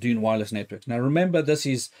started doing wireless networks. Now, remember, this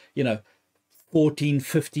is, 14,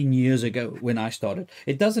 15 years ago when I started.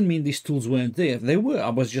 It doesn't mean these tools weren't there. They were. I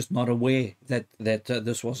was just not aware that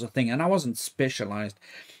this was a thing, and I wasn't specialized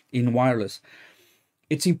in wireless,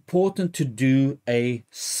 it's important to do a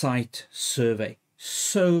site survey.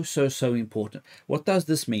 So important. What does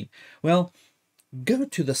this mean? Well, go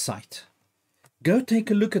to the site. Go take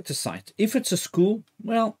a look at the site. If it's a school,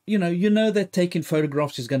 well, you know that taking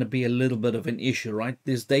photographs is going to be a little bit of an issue, right?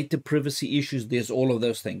 There's data privacy issues. There's all of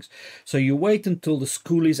those things. So you wait until the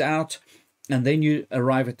school is out, and then you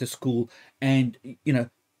arrive at the school and,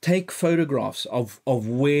 take photographs of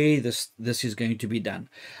where this is going to be done,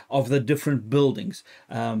 of the different buildings,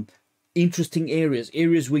 interesting areas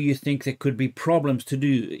where you think there could be problems to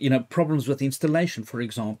do, problems with installation, for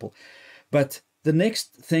example. But the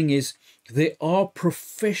next thing is, there are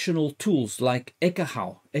professional tools like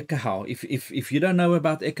Ekahau. If you don't know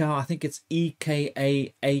about Ekahau, I think it's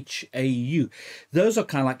Ekahau. Those are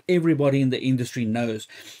kind of like everybody in the industry knows.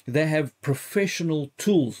 They have professional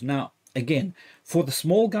tools. Now, again, for the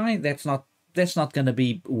small guy, that's not going to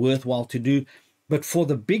be worthwhile to do. But for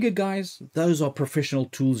the bigger guys, those are professional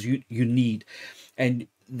tools you need. And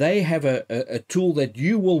they have a tool that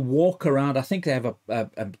you will walk around. I think they have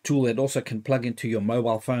a tool that also can plug into your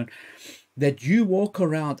mobile phone, that you walk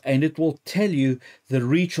around and it will tell you the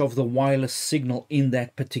reach of the wireless signal in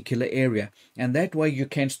that particular area. And that way you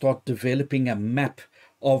can start developing a map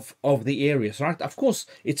of the areas, right? Of course,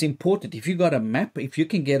 it's important. If you got a map, if you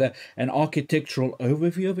can get an architectural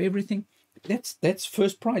overview of everything, that's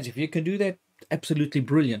first prize. If you can do that, absolutely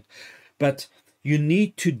brilliant. But you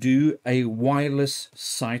need to do a wireless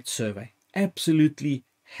site survey. Absolutely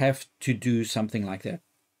have to do something like that.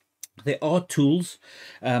 There are tools,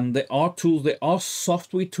 there are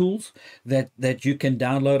software tools that you can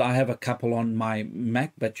download. I have a couple on my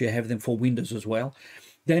Mac, but you have them for Windows as well.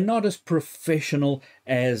 They're not as professional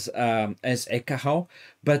as Ekahau,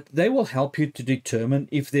 but they will help you to determine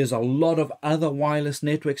if there's a lot of other wireless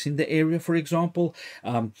networks in the area, for example,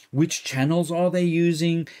 which channels are they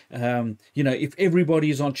using. If everybody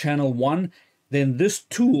is on channel 1, then this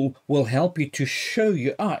tool will help you to show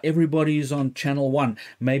you, everybody is on channel 1.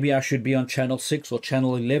 Maybe I should be on channel 6 or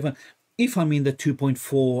channel 11 if I'm in the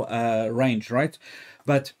 2.4 range, right?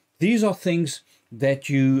 But these are things that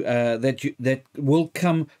that will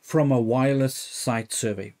come from a wireless site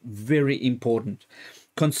survey. Very important.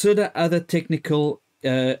 Consider other technical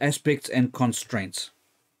aspects and constraints.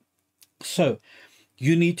 So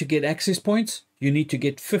you need to get access points. You need to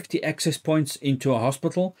get 50 access points into a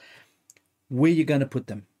hospital. Where are you going to put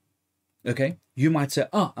them? Okay, you might say,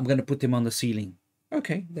 I'm going to put them on the ceiling.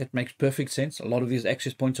 Okay, that makes perfect sense. A lot of these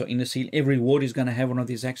access points are in the ceiling. Every ward is going to have one of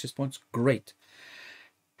these access points. Great.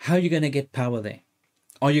 How are you going to get power there?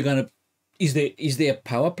 Is there a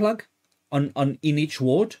power plug in each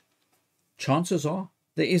ward? Chances are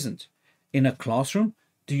there isn't. In a classroom,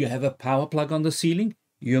 do you have a power plug on the ceiling?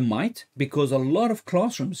 You might, because a lot of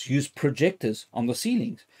classrooms use projectors on the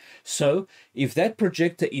ceilings. So if that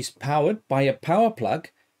projector is powered by a power plug,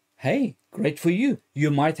 hey, great for you. You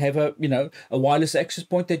might have a wireless access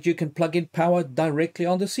point that you can plug in power directly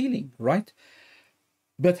on the ceiling, right?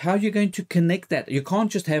 But how are you going to connect that? You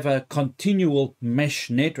can't just have a continual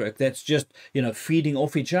mesh network that's just, feeding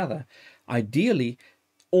off each other. Ideally,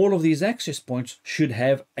 all of these access points should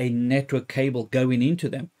have a network cable going into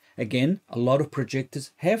them. Again, a lot of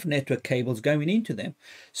projectors have network cables going into them.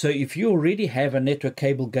 So if you already have a network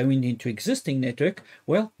cable going into existing network,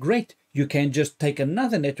 well, great. You can just take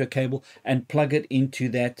another network cable and plug it into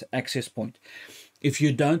that access point. If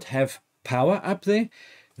you don't have power up there,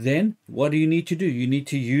 then what do you need to do? You need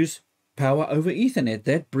to use power over Ethernet.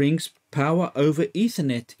 That brings power over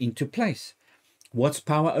Ethernet into place. What's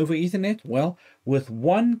power over Ethernet? Well, with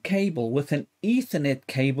one cable, with an Ethernet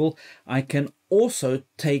cable, I can also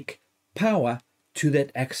take power to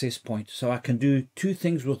that access point. So I can do two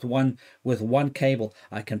things with one cable.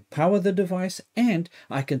 I can power the device and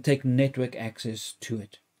I can take network access to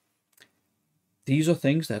it. These are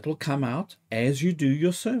things that will come out as you do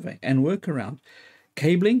your survey and work around.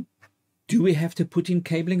 Cabling, do we have to put in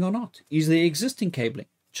cabling or not? Is there existing cabling?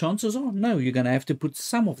 Chances are no, you're going to have to put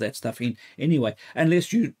some of that stuff in anyway,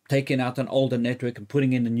 unless you're taking out an older network and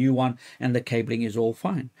putting in a new one and the cabling is all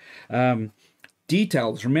fine.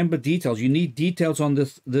 Details, remember details. You need details on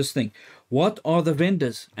this thing. What are the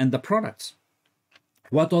vendors and the products?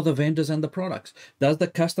 What are the vendors and the products? Has the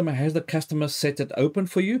customer set it open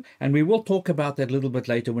for you? And we will talk about that a little bit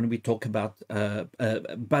later when we talk about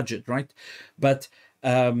budget, right? But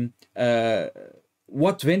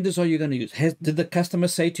what vendors are you going to use? Did the customer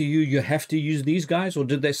say to you, you have to use these guys? Or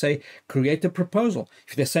did they say, create a proposal?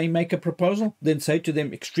 If they say make a proposal, then say to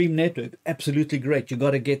them, Extreme Network, absolutely great. You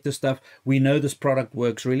got to get this stuff. We know this product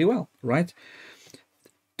works really well, right?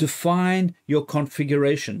 Define your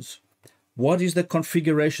configurations. What is the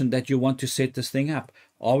configuration that you want to set this thing up?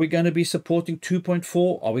 Are we going to be supporting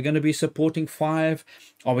 2.4? Are we going to be supporting 5?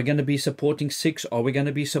 Are we going to be supporting 6? Are we going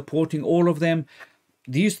to be supporting all of them?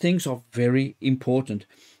 These things are very important.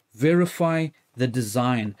 Verify the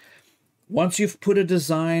design. Once you've put a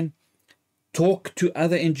design, talk to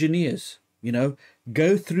other engineers, you know,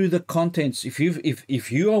 go through the contents. If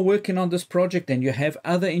you are working on this project and you have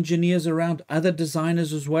other engineers around, other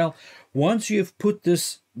designers as well, once you've put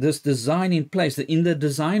this design in place, in the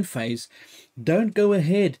design phase, don't go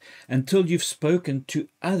ahead until you've spoken to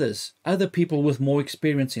other people with more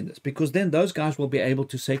experience in this, because then those guys will be able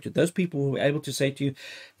to say to you, those people will be able to say to you,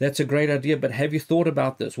 that's a great idea, but have you thought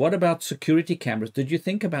about this? What about security cameras? Did you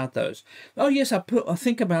think about those? Oh yes, I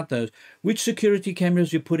think about those. Which security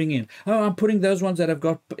cameras you're putting in? Oh, I'm putting those ones that have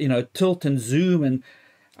got, you know, tilt and zoom. And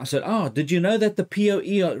I said, oh, did you know that the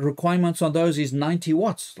PoE requirements on those is 90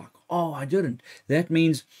 watts? Like, oh, I didn't. That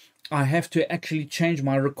means I have to actually change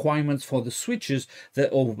my requirements for the switches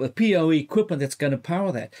or the PoE equipment that's going to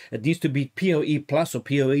power that. It needs to be PoE plus or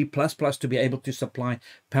PoE plus plus to be able to supply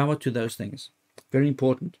power to those things. Very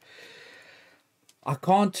important. I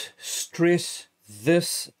can't stress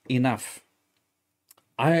this enough.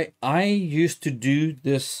 I used to do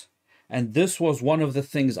this, and this was one of the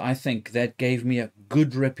things I think that gave me a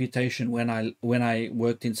good reputation when I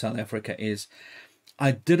worked in South Africa. Is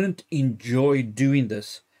I didn't enjoy doing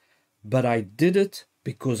this, but I did it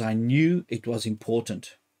because I knew it was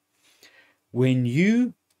important. When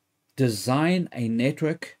you design a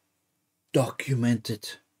network, document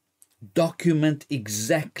it. Document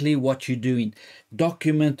exactly what you're doing.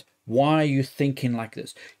 Document why you're thinking like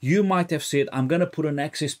this. You might have said, I'm going to put an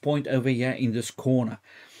access point over here in this corner.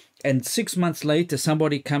 And 6 months later,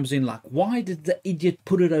 somebody comes in like, why did the idiot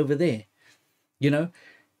put it over there? You know,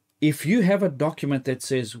 if you have a document that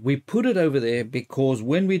says we put it over there because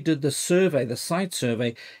when we did the survey, the site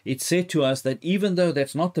survey, it said to us that even though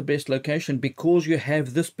that's not the best location, because you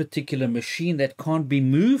have this particular machine that can't be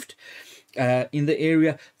moved in the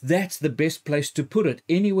area, that's the best place to put it.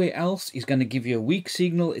 Anywhere else is going to give you a weak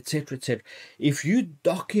signal, etc., etc. If you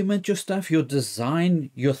document your stuff, your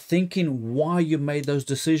design, your thinking, why you made those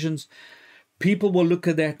decisions, people will look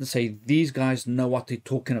at that and say, these guys know what they're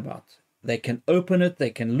talking about. They can open it,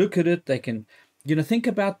 they can look at it, they can, you know, think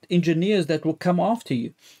about engineers that will come after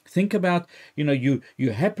you. Think about, you know, you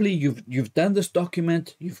happily, you've done this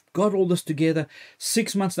document, you've got all this together.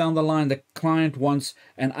 6 months down the line, the client wants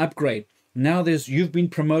an upgrade. Now you've been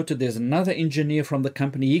promoted, there's another engineer from the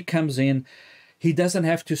company, he comes in, he doesn't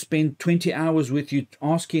have to spend 20 hours with you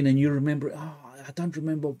asking, and you remember, oh, I don't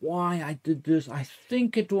remember why I did this, I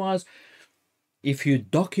think it was. If you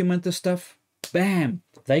document the stuff, bam,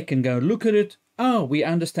 they can go look at it. Oh, we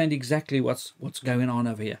understand exactly what's going on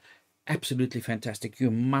over here. Absolutely fantastic. You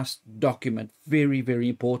must document. Very, very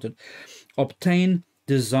important. Obtain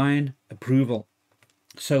design approval.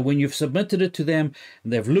 So when you've submitted it to them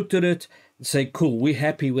and they've looked at it, say, cool, we're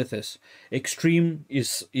happy with this. Extreme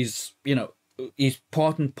is you know, is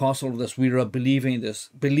part and parcel of this. We are believing in this.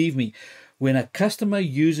 Believe me, when a customer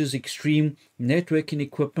uses Extreme networking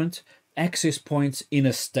equipment, access points in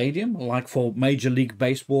a stadium, like for Major League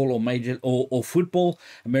Baseball or football,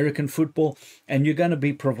 American football, and you're going to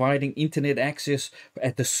be providing internet access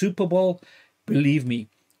at the Super Bowl, believe me,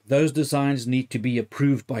 those designs need to be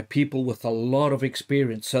approved by people with a lot of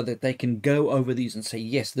experience so that they can go over these and say,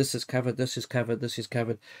 yes, this is covered, this is covered, this is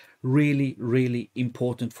covered. Really, really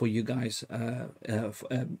important for you guys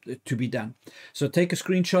to be done. So take a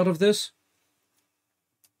screenshot of this.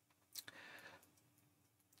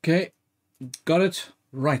 Okay. Got it?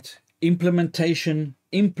 Right. Implementation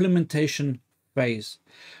phase.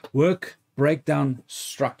 Work breakdown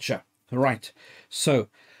structure. Right. So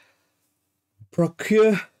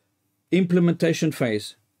procure implementation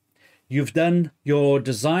phase. You've done your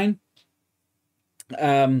design.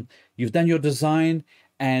 And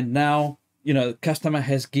now, you know, customer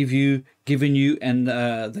has given you and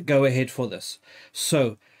the go ahead for this.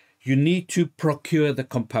 So you need to procure the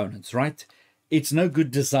components, right? It's no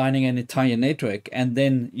good designing an entire network and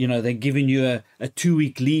then, you know, they're giving you a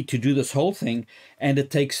 2-week lead to do this whole thing, and it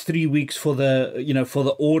takes 3 weeks for the, you know, for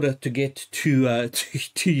the order to get to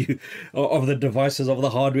you, of the devices, of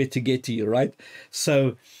the hardware to get to you, right?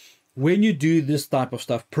 So when you do this type of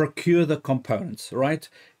stuff, procure the components, right?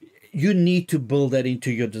 You need to build that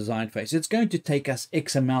into your design phase. It's going to take us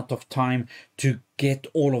X amount of time to get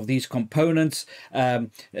all of these components, to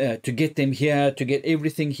get them here, to get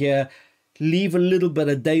everything here. Leave a little bit,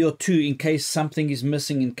 a day or two, in case something is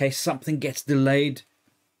missing, in case something gets delayed.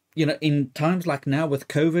 You know, in times like now with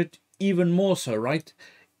COVID, even more so, right?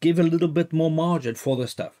 Give a little bit more margin for the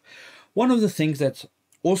stuff. One of the things that's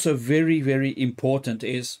also very, very important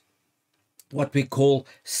is what we call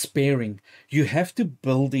sparing. You have to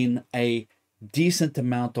build in a decent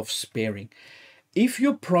amount of sparing. If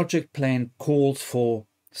your project plan calls for,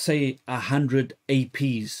 say, 100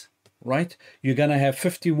 APs, right? You're going to have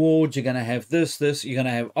 50 wards, you're going to have this, you're going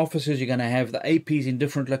to have offices, you're going to have the APs in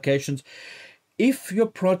different locations. If your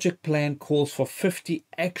project plan calls for 50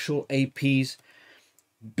 actual APs,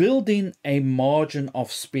 build in a margin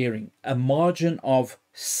of sparing, a margin of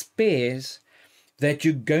spares that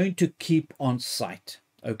you're going to keep on site,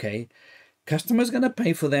 okay? Customer's going to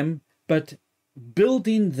pay for them, but build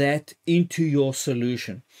in that into your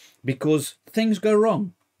solution, because things go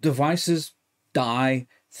wrong, devices die,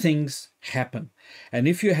 things happen. And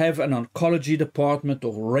if you have an oncology department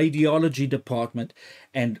or radiology department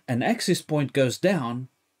and an access point goes down,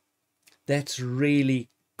 that's really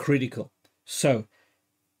critical. So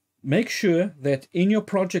make sure that in your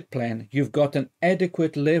project plan you've got an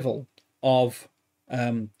adequate level of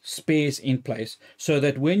spares in place, so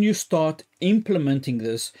that when you start implementing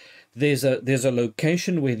this, there's a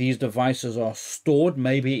location where these devices are stored,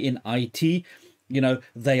 maybe in IT. You know,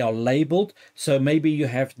 they are labeled, so maybe you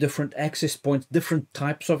have different access points, different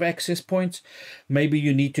types of access points. Maybe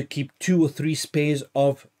you need to keep 2 or 3 spares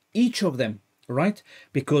of each of them, right?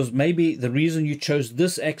 Because maybe the reason you chose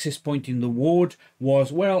this access point in the ward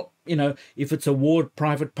was, well, you know, if it's a ward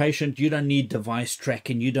private patient, you don't need device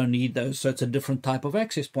tracking, you don't need those, so it's a different type of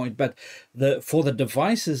access point. But for the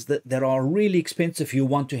devices that are really expensive, you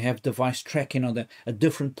want to have device tracking on a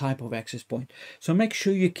different type of access point. So make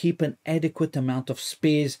sure you keep an adequate amount of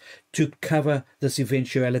spares to cover this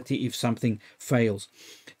eventuality if something fails.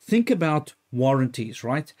 Think about warranties,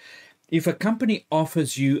 right? If a company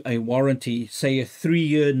offers you a warranty, say a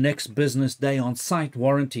 3-year next business day on site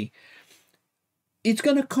warranty, it's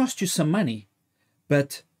going to cost you some money.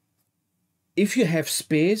 But if you have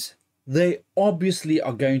spares, they obviously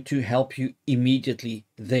are going to help you immediately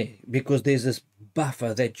there, because there's this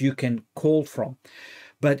buffer that you can call from.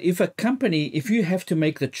 But if a company, if you have to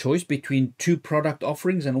make the choice between 2 product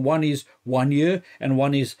offerings, and one is 1 year and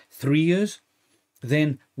one is 3 years,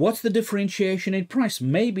 then what's the differentiation in price?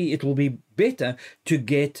 Maybe it will be better to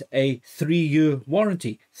get a 3-year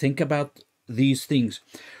warranty. Think about these things.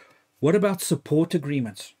 What about support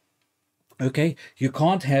agreements? Okay, you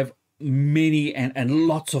can't have many and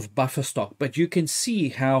lots of buffer stock, but you can see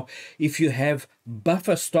how if you have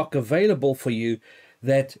buffer stock available for you,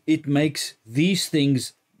 that it makes these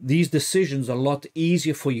things, these decisions a lot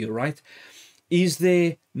easier for you, right? Is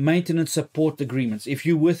there maintenance support agreements? If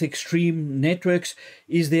you're with Extreme Networks,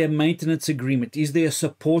 is there a maintenance agreement? Is there a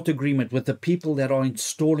support agreement with the people that are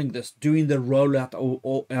installing this, doing the rollout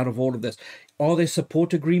out of all of this? Are there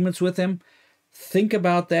support agreements with them? Think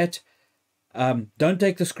about that. Don't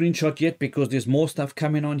take the screenshot yet, because there's more stuff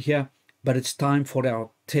coming on here, but it's time for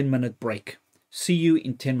our 10-minute break. See you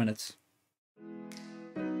in 10 minutes.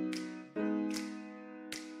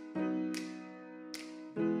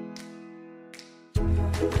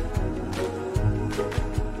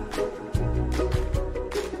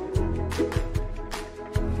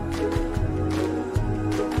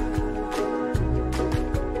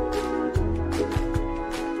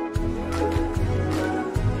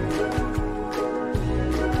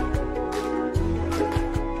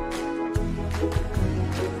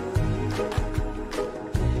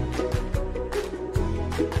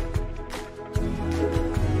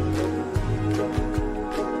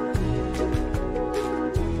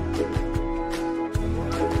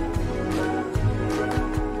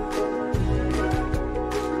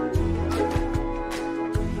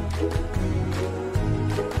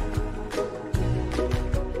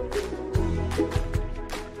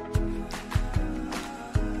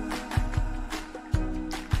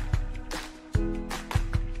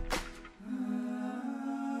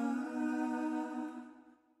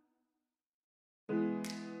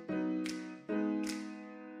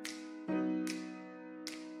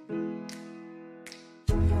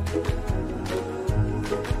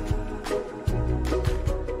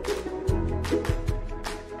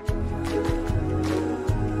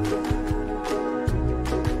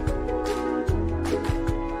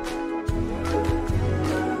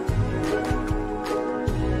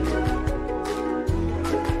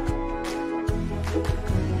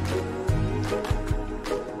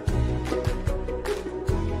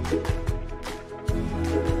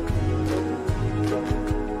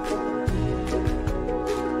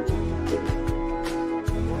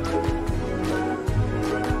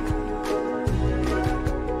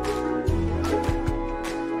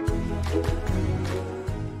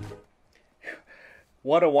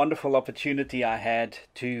 what a wonderful opportunity I had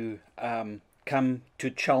to come to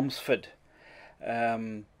Chelmsford.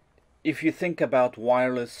 If you think about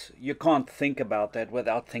wireless, you can't think about that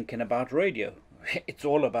without thinking about radio. It's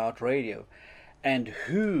all about radio. And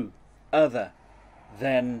who other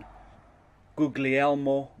than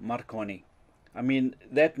Guglielmo Marconi? I mean,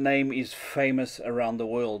 that name is famous around the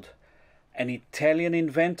world. An Italian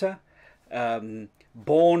inventor,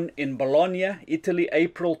 born in Bologna, Italy,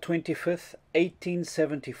 April 25th,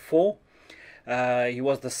 1874. He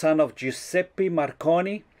was the son of Giuseppe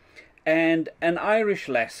Marconi and an Irish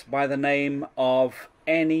lass by the name of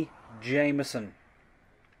Annie Jameson.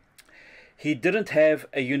 He didn't have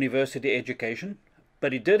a university education,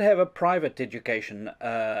 but he did have a private education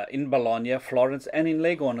in Bologna, Florence, and in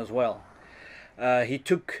Leghorn as well. He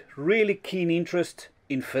took really keen interest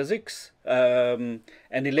in physics and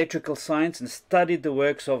electrical science and studied the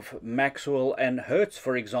works of Maxwell and Hertz,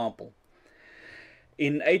 for example.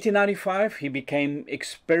 In 1895, he began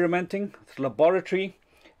experimenting with laboratory.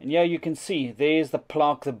 And yeah, you can see there's the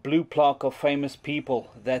plaque, the blue plaque of famous people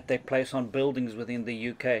that they place on buildings within the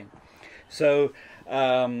UK. So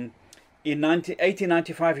in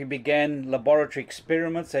 1895, he began laboratory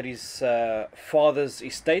experiments at his father's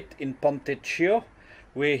estate in Pontecchio,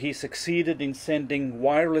 where he succeeded in sending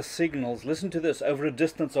wireless signals, listen to this, over a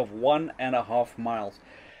distance of 1.5 miles.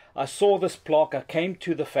 I saw this plaque. I came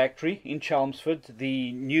to the factory in Chelmsford,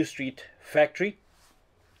 the New Street factory,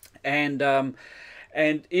 and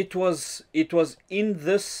it was in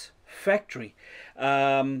this factory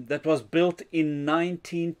that was built in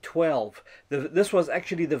 1912. This was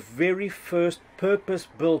actually the very first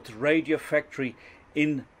purpose-built radio factory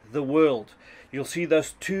in the world. You'll see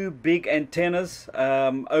those two big antennas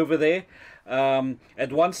over there.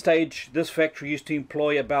 At one stage, this factory used to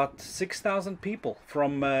employ about 6,000 people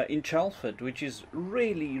from in Chelmsford, which is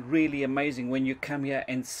really, really amazing when you come here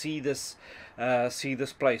and see this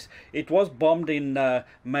place. It was bombed in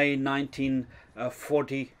May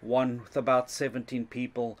 1941, with about 17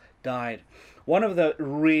 people died. One of the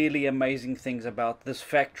really amazing things about this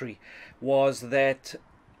factory was that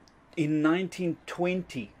in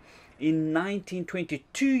 1920,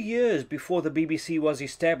 2 years before the BBC was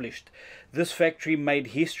established, this factory made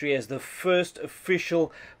history as the first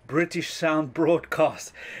official British sound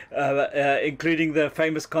broadcast, including the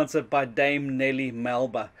famous concert by Dame Nellie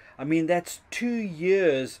Melba. I mean, that's 2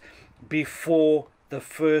 years before the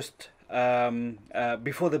first,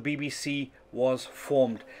 before the BBC was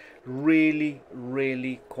formed. Really,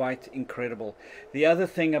 really quite incredible. The other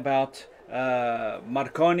thing about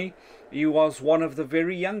Marconi, he was one of the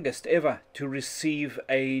very youngest ever to receive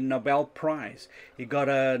a Nobel Prize. He got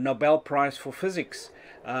a Nobel Prize for physics.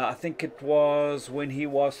 I think it was when he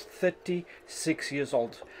was 36 years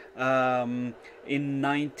old, in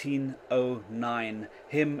 1909.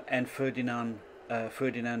 Him and Ferdinand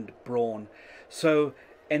Braun. So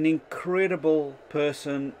an incredible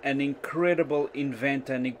person, an incredible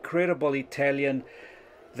inventor, an incredible Italian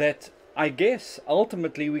that I guess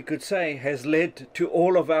ultimately we could say has led to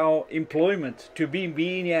all of our employment, to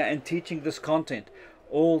being here and teaching this content,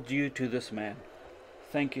 all due to this man.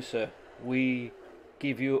 Thank you, sir. We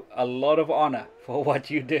give you a lot of honor for what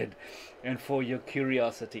you did and for your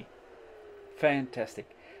curiosity.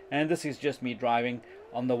 Fantastic. And this is just me driving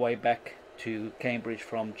on the way back to Cambridge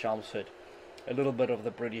from Chelmsford. A little bit of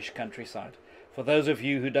the British countryside. For those of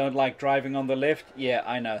you who don't like driving on the left, yeah,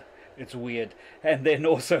 I know. It's weird. And then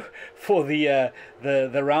also for the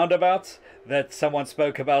roundabouts that someone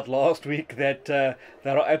spoke about last week that are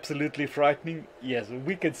absolutely frightening. Yes,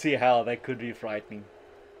 we can see how they could be frightening.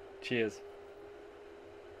 Cheers.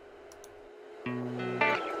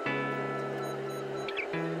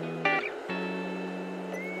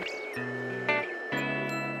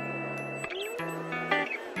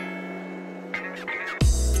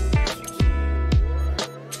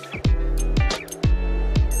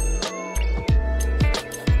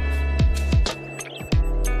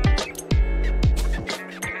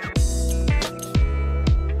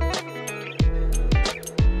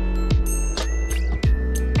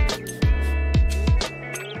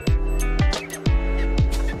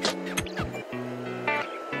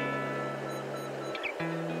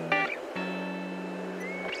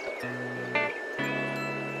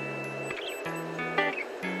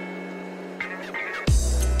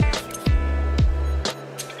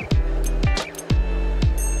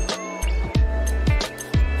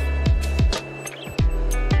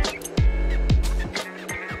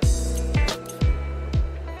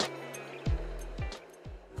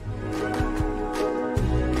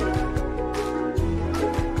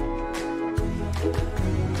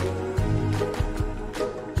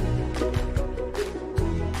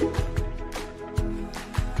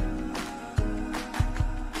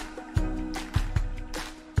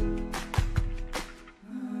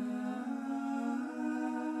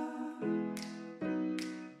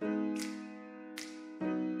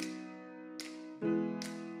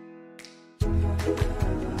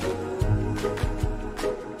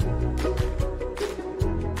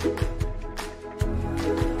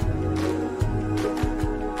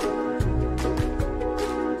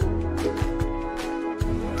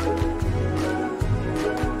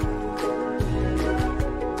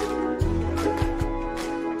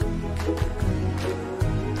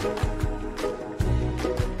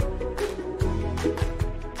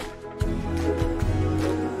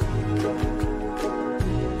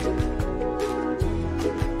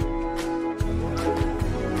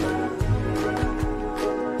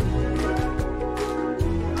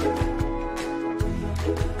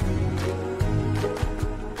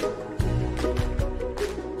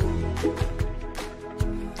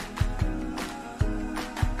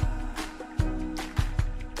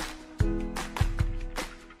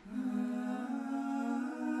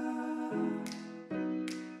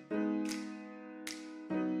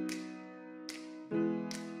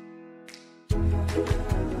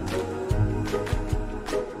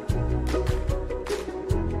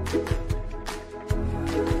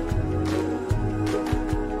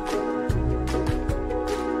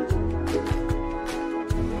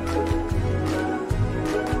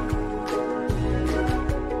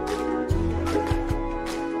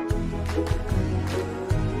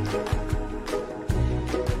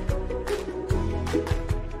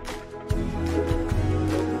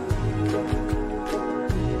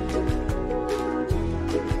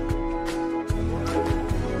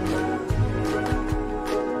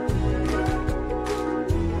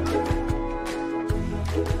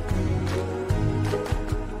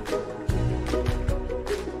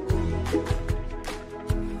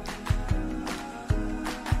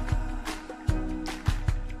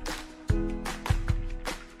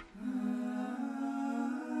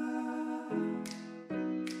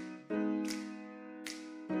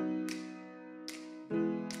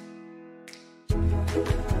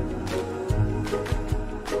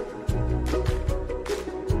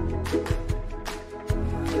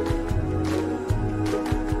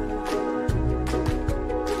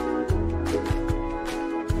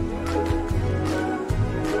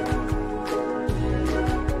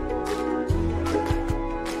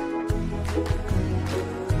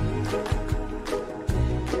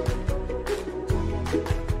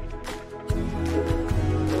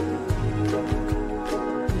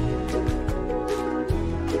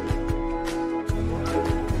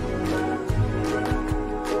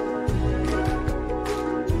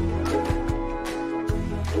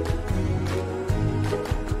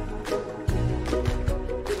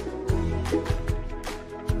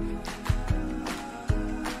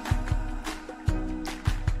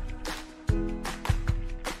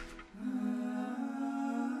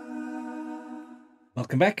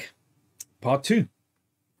 Welcome back. Part 2.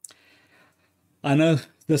 I know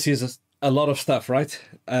this is a lot of stuff, right?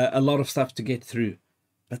 A lot of stuff to get through,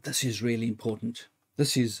 but this is really important.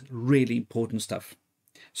 This is really important stuff.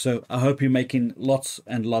 So I hope you're making lots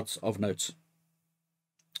and lots of notes.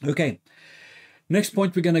 Okay. Next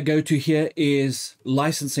point we're going to go to here is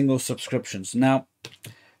licensing or subscriptions. Now,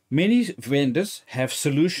 many vendors have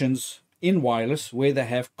solutions in wireless where they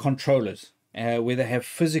have controllers, where they have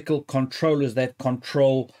physical controllers that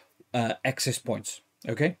control access points.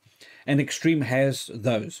 Okay, and Extreme has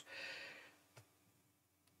those.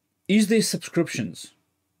 Is there subscriptions?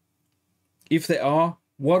 If there are,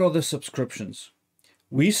 what are the subscriptions?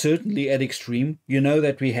 We certainly at Extreme, you know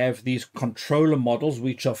that we have these controller models,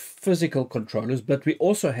 which are physical controllers, but we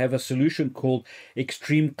also have a solution called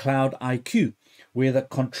Extreme Cloud IQ, where the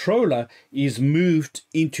controller is moved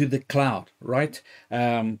into the cloud, right?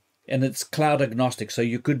 And it's cloud agnostic. So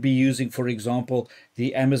you could be using, for example,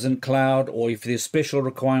 the Amazon cloud, or if there's special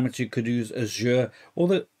requirements, you could use Azure or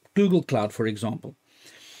the Google Cloud, for example.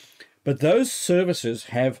 But those services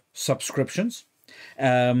have subscriptions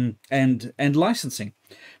and licensing.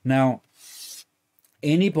 Now,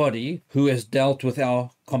 anybody who has dealt with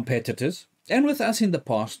our competitors and with us in the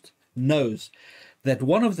past knows that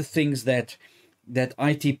one of the things that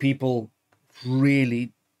IT people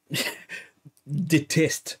really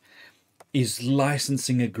detest is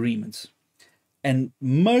licensing agreements. And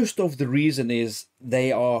most of the reason is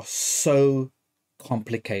they are so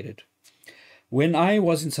complicated. When I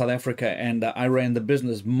was in South Africa and I ran the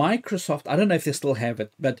business, Microsoft, I don't know if they still have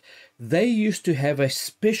it, but they used to have a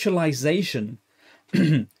specialization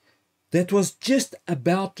that was just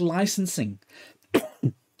about licensing.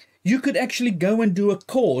 You could actually go and do a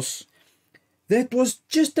course that was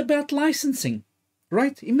just about licensing,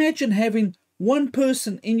 right? Imagine having one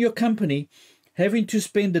person in your company having to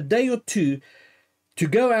spend a day or two to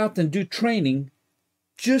go out and do training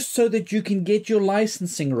just so that you can get your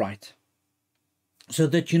licensing right. so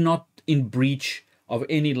that you're not in breach of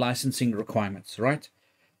any licensing requirements, right?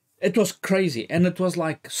 It was crazy, and it was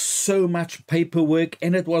like so much paperwork,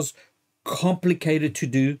 and it was complicated to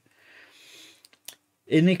do.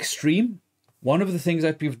 In Extreme, one of the things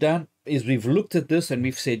that we've done is we've looked at this and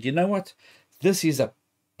we've said, you know what, this is a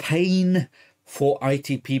pain for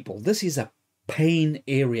IT people. This is a pain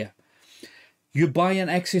area. You buy an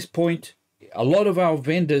access point. A lot of our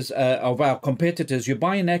vendors, of our competitors, you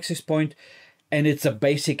buy an access point and it's a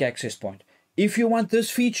basic access point. If you want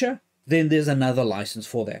this feature, then there's another license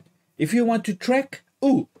for that. If you want to track,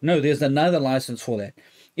 oh, no, there's another license for that.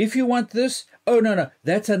 If you want this, oh, no,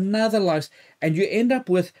 that's another license. And you end up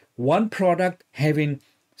with one product having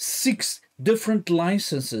 6 different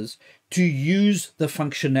licenses to use the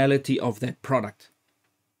functionality of that product.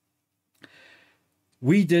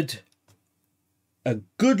 We did a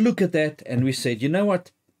good look at that and we said, you know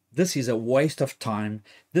what? This is a waste of time.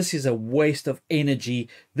 This is a waste of energy.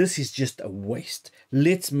 This is just a waste.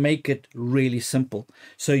 Let's make it really simple.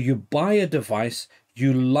 So you buy a device,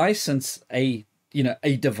 you license a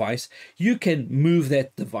device, you can move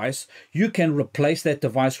that device, you can replace that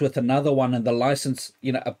device with another one, and the license,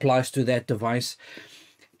 applies to that device.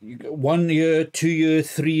 1 year, 2 year,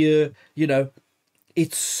 3 year,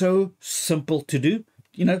 it's so simple to do.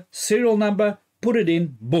 Serial number, put it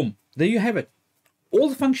in, boom, there you have it. All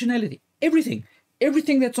the functionality, everything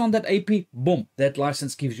that's on that AP, boom, that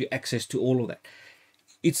license gives you access to all of that.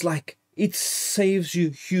 It's like, it saves you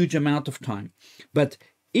huge amount of time. But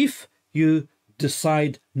if you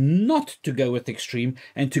decide not to go with Extreme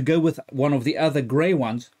and to go with one of the other gray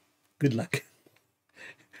ones, good luck.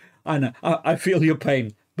 I know, I feel your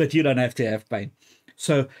pain, but you don't have to have pain.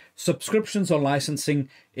 So subscriptions or licensing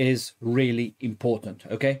is really important,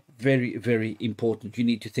 okay? Very, very important. You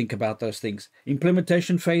need to think about those things.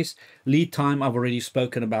 Implementation phase, lead time, I've already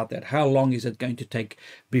spoken about that. How long is it going to take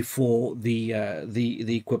before the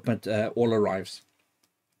equipment all arrives?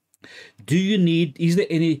 Do you need, is there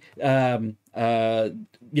any,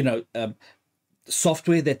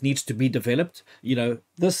 software that needs to be developed?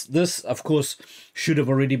 This of course should have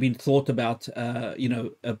already been thought about,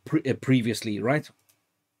 previously, right?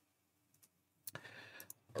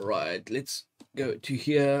 Right, let's go to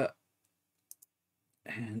here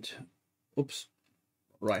and oops,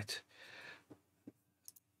 right.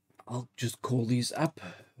 I'll just call these up,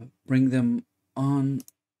 bring them on,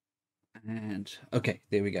 and okay,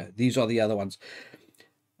 there we go. These are the other ones.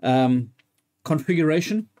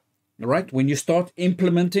 Configuration. All right, when you start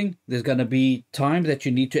implementing, there's going to be time that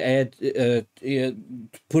you need to add,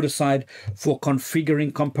 put aside for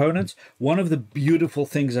configuring components. One of the beautiful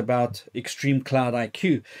things about Extreme Cloud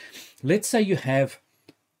IQ, let's say you have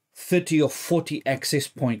 30 or 40 access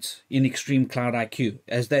points in Extreme Cloud IQ,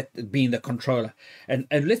 as that being the controller. And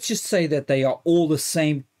let's just say that they are all the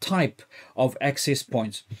same type of access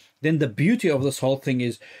points. Then the beauty of this whole thing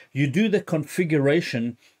is you do the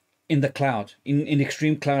configuration in the cloud, in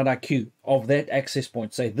Extreme Cloud IQ of that access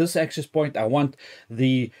point. Say this access point, I want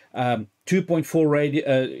the 2.4 radio,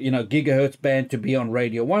 gigahertz band to be on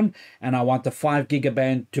radio 1, and I want the 5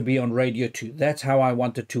 gigaband to be on radio 2. That's how I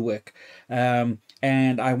want it to work. And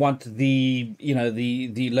I want the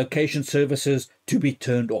location services to be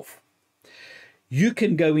turned off. You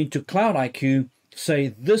can go into Cloud IQ,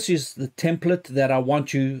 say this is the template that I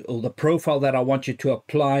want you, or the profile that I want you to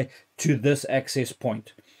apply to this access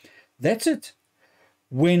point. That's it.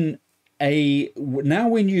 When you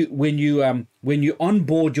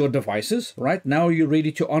onboard your devices, right? Now you're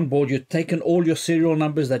ready to onboard. You've taken all your serial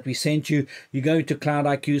numbers that we sent you. You go into Cloud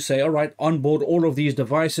IQ, say, all right, onboard all of these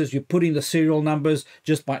devices. You put in the serial numbers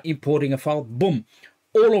just by importing a file. Boom.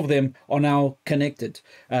 All of them are now connected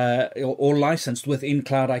or licensed within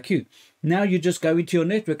Cloud IQ. Now you just go into your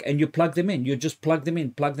network and you plug them in. You just plug them in,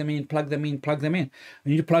 plug them in, plug them in, plug them in.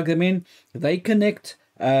 And you plug them in, they connect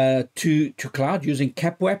to cloud using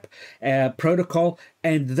CapWap protocol,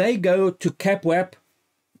 and they go to CapWap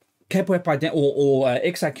or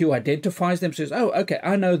XIQ identifies them, says, oh, okay,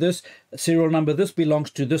 I know this serial number, this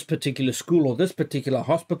belongs to this particular school or this particular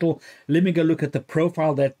hospital. Let me go look at the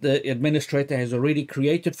profile that the administrator has already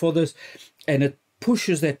created for this, and it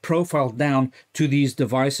pushes that profile down to these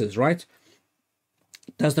devices, right?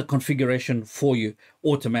 Does the configuration for you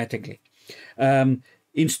automatically.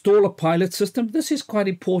 Install a pilot system. This is quite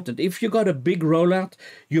important. If you got a big rollout,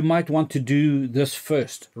 you might want to do this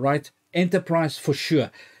first, right? Enterprise for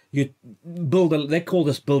sure. You build they call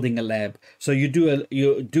this building a lab. So you do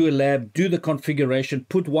a lab, do the configuration,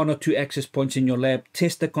 put 1 or 2 access points in your lab,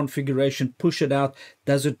 test the configuration, push it out.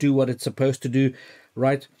 Does it do what it's supposed to do,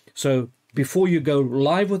 right? So before you go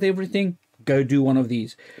live with everything, go do one of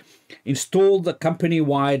these. Install the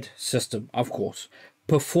company-wide system, of course.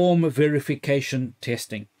 Perform verification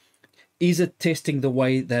testing. Is it testing the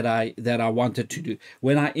way that I want it to do?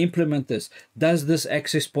 When I implement this, does this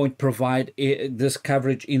access point provide this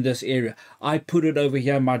coverage in this area? I put it over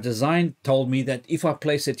here. My design told me that if I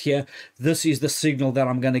place it here, this is the signal that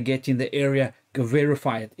I'm going to get in the area. Go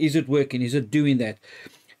verify it. Is it working? Is it doing that?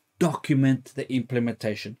 Document the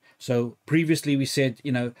implementation. So previously we said,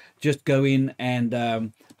 you know, just go in and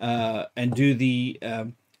do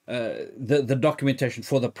the documentation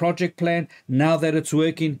for the project plan. Now that it's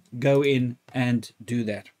working, go in and do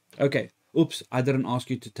that. Okay. Oops, I didn't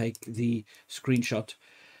ask you to take the screenshot.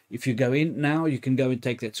 If you go in now, you can go and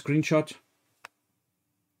take that screenshot.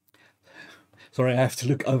 Sorry, I have to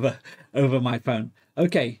look over my phone.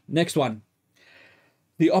 Okay, next one.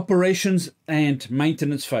 The operations and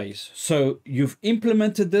maintenance phase. So you've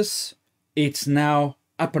implemented this. It's now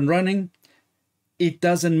up and running. It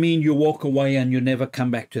doesn't mean you walk away and you never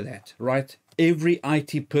come back to that, right? Every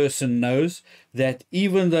IT person knows that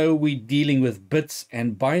even though we're dealing with bits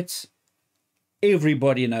and bytes,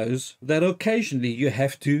 everybody knows that occasionally you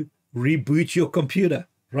have to reboot your computer,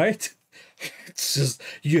 right? It's just,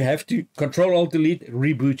 you have to Control-Alt-Delete,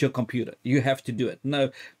 reboot your computer. You have to do it.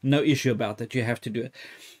 No issue about that. You have to do it.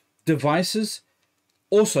 Devices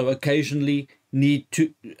also occasionally need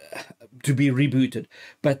to be rebooted,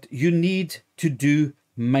 but you need to do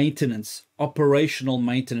maintenance, operational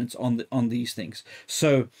maintenance on these things.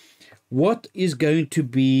 So what is going to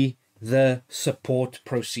be the support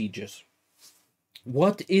procedures?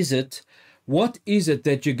 What is it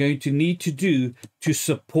that you're going to need to do to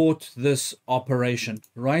support this operation,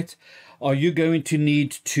 right? Are you going to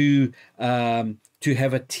need to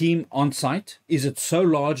have a team on site? Is it so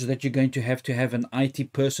large that you're going to have an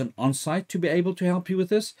IT person on site to be able to help you with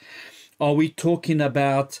this? Are we talking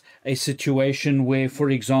about a situation where,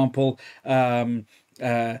 for example, the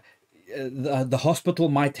hospital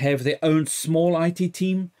might have their own small IT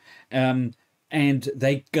team, and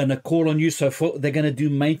they're gonna call on you, so they're gonna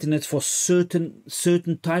do maintenance for certain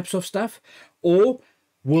types of stuff? Or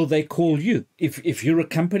will they call you? If you're a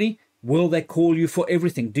company, will they call you for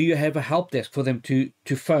everything? Do you have a help desk for them to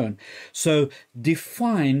phone? So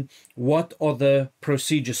define what are the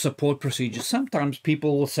procedures, support procedures. Sometimes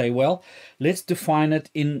people will say, well, let's define it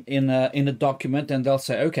in a document, and they'll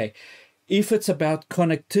say, okay, if it's about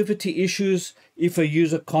connectivity issues, if a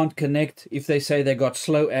user can't connect, if they say they got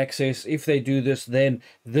slow access, if they do this, then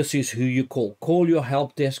this is who you call. Call your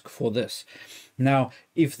help desk for this. Now,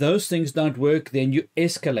 if those things don't work, then you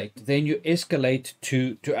escalate. Then you escalate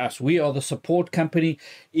to us. We are the support company.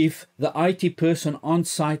 If the IT person on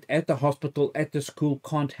site at the hospital, at the school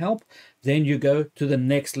can't help, then you go to the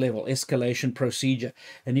next level, escalation procedure.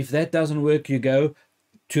 And if that doesn't work, you go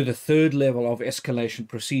to the third level of escalation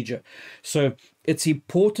procedure. So it's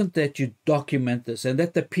important that you document this, and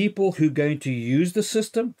that the people who are going to use the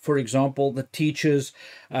system, for example, the teachers,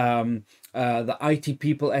 the IT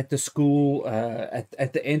people at the school,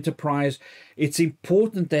 at the enterprise, it's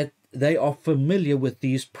important that they are familiar with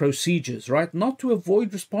these procedures, right? Not to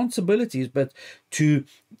avoid responsibilities, but to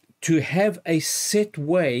have a set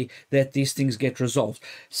way that these things get resolved.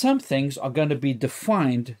 Some things are going to be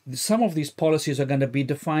defined. Some of these policies are going to be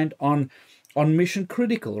defined on mission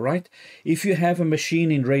critical, right? If you have a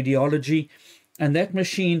machine in radiology and that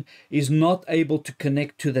machine is not able to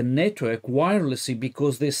connect to the network wirelessly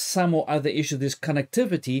because there's some or other issue, there's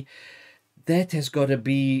connectivity, that has got to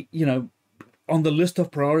be, you know, on the list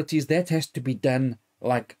of priorities. That has to be done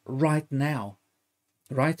like right now,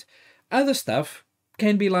 right? Other stuff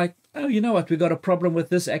can be like, oh, you know what, we got a problem with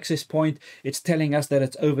this access point. It's telling us that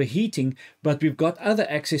it's overheating, but we've got other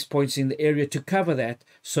access points in the area to cover that.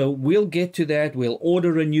 So we'll get to that. We'll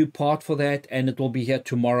order a new part for that, and it will be here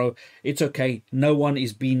tomorrow. It's okay. No one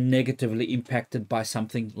is being negatively impacted by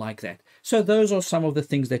something like that. So those are some of the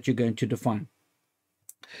things that you're going to define.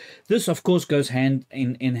 This, of course, goes hand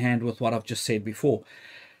in hand with what I've just said before.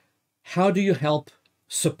 How do you help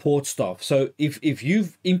support staff? So if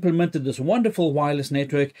you've implemented this wonderful wireless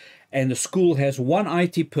network and the school has one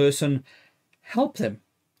IT person, help them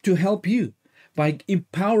to help you by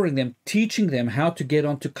empowering them, teaching them how to get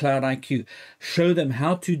onto Cloud IQ, show them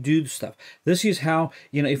how to do stuff. This is how,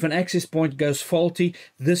 you know, if an access point goes faulty,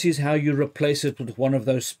 this is how you replace it with one of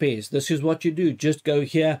those spares. This is what you do. Just go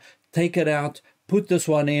here, take it out, put this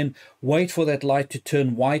one in, wait for that light to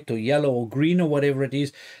turn white or yellow or green or whatever it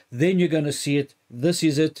is. Then you're going to see it. This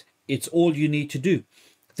is it. It's all you need to do.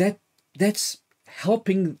 That's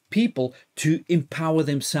helping people to empower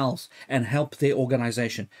themselves and help their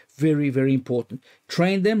organization. Very, very important.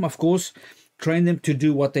 Train them, of course. Train them to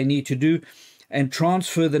do what they need to do. and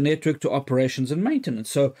transfer the network to operations and maintenance.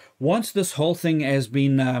 So once this whole thing has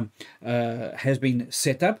been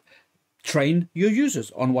set up, train your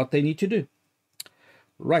users on what they need to do.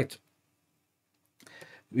 Right.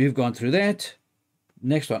 We've gone through that.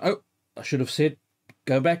 Next one. Oh, I should have said,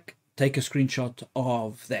 go back, take a screenshot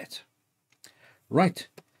of that. Right.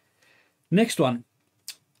 Next one.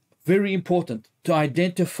 Very important, to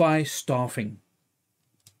identify staffing.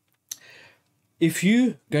 If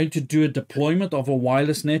you're going to do a deployment of a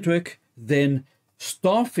wireless network, then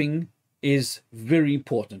staffing is very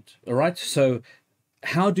important. All right. So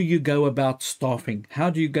how do you go about staffing? How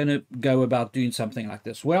do you going to go about doing something like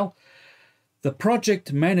this? Well, the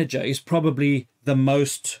project manager is probably the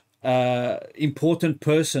most important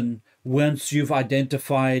person once you've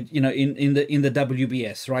identified, in the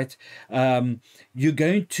WBS, right?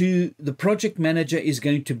 The project manager is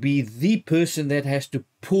going to be the person that has to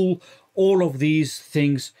pull all of these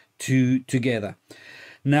things together.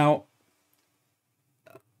 Now,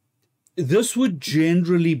 this would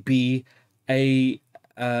generally be an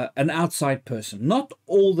outside person, not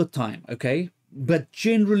all the time, okay? But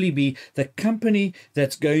generally be the company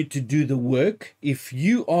that's going to do the work. If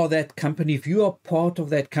you are that company, if you are part of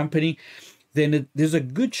that company, then there's a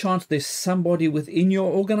good chance there's somebody within your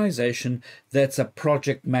organization that's a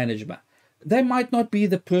project manager. They might not be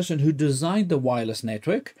the person who designed the wireless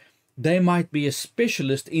network. They might be a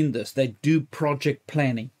specialist in this. They do project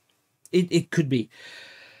planning. It could be.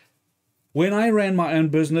 When I ran my own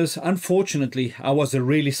business, unfortunately, I was a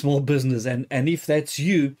really small business. And if that's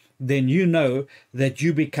you, then you know that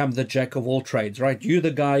you become the jack of all trades, right? You're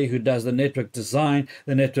the guy who does the network design,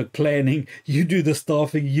 the network planning, you do the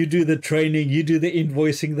staffing, you do the training, you do the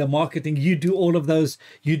invoicing, the marketing, you do all of those.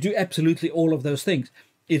 You do absolutely all of those things.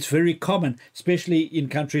 It's very common, especially in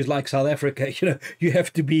countries like South Africa. You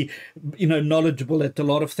have to be, knowledgeable at a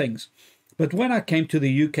lot of things. But when I came to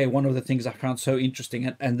the UK, one of the things I found so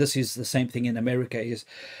interesting, and this is the same thing in America, is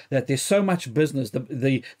that there's so much business.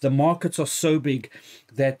 The markets are so big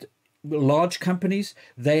that large companies,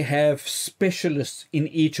 they have specialists in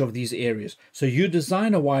each of these areas. So you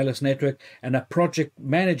design a wireless network and a project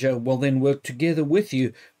manager will then work together with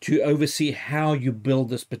you to oversee how you build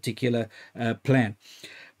this particular plan.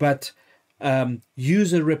 But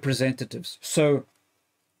user representatives. So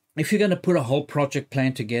if you're going to put a whole project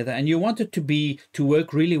plan together and you want it to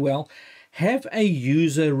work really well, have a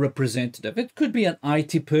user representative. It could be an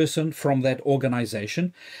IT person from that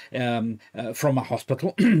organization, from a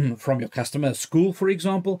hospital, from your customer school, for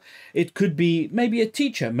example. It could be maybe a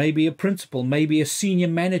teacher, maybe a principal, maybe a senior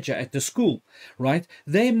manager at the school, right?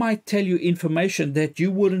 They might tell you information that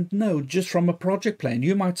you wouldn't know just from a project plan.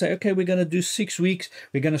 You might say, okay, we're going to do 6 weeks.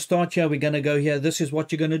 We're going to start here. We're going to go here. This is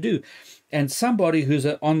what you're going to do. And somebody who's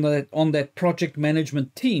on that project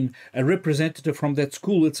management team, a representative from that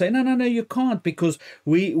school, would say, no, you can't, because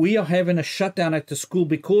we are having a shutdown at the school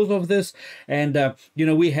because of this, and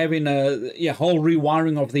we're having a whole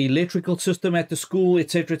rewiring of the electrical system at the school,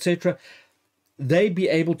 etc., etc. They'd be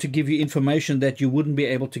able to give you information that you wouldn't be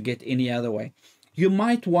able to get any other way. You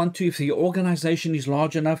might want to, if the organization is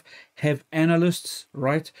large enough, have analysts,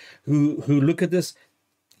 right, who look at this.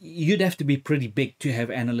 You'd have to be pretty big to have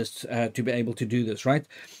analysts to be able to do this, right?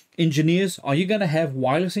 Engineers, are you going to have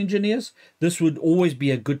wireless engineers? This would always be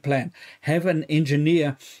a good plan. Have an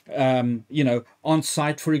engineer, on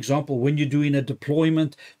site, for example, when you're doing a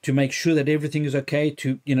deployment, to make sure that everything is okay,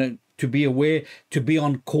 to be aware, to be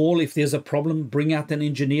on call. If there's a problem, bring out an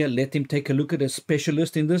engineer, let him take a look at a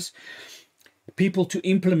specialist in this. People to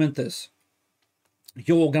implement this.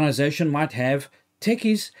 Your organization might have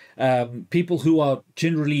techies, people who are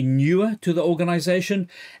generally newer to the organization,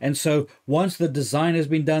 and so once the design has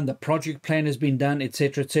been done, the project plan has been done,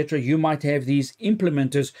 etc., etc., you might have these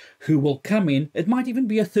implementers who will come in. It might even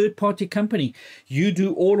be a third-party company. You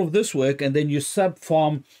do all of this work and then you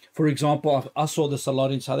sub-farm. For example, I saw this a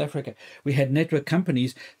lot in South Africa. We had network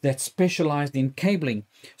companies that specialized in cabling.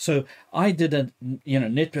 So I did a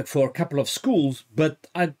network for a couple of schools, but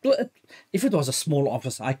if it was a small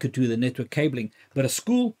office, I could do the network cabling. But a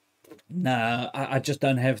school, no, I just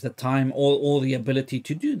don't have the time or the ability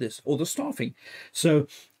to do this, or the staffing. So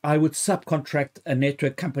I would subcontract a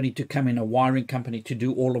network company to come in, a wiring company to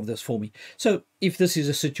do all of this for me. So if this is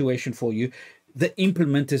a situation for you, the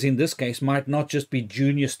implementers in this case might not just be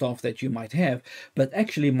junior staff that you might have, but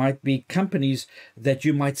actually might be companies that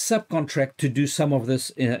you might subcontract to do some of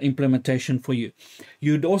this implementation for you.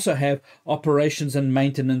 You'd also have operations and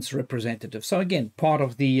maintenance representatives. So again, part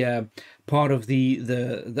of the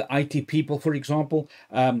IT people, for example,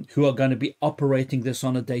 who are going to be operating this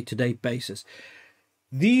on a day-to-day basis.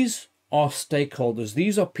 These are stakeholders.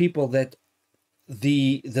 These are people that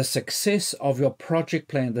the success of your project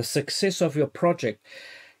plan, the success of your project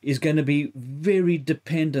is going to be very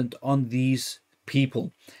dependent on these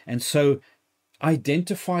people. And so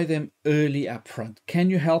identify them early up front. Can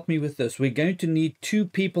you help me with this? We're going to need 2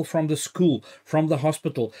 people from the school, from the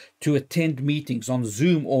hospital, to attend meetings on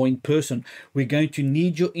Zoom or in person. We're going to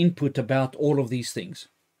need your input about all of these things.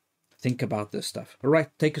 Think about this stuff. All right,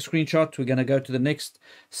 take a screenshot. We're going to go to the next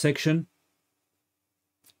section.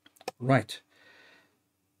 Right.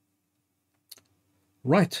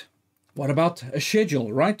 What about a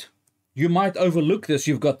schedule, right? You might overlook this.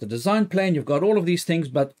 You've got the design plan, you've got all of these things,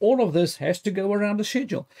 but all of this has to go around a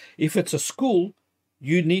schedule. If it's a school,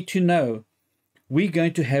 you need to know we're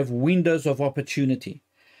going to have windows of opportunity.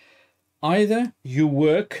 Either you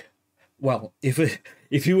work, well,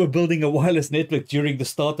 if you were building a wireless network during the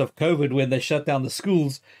start of COVID when they shut down the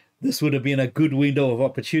schools, this would have been a good window of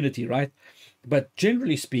opportunity, right? But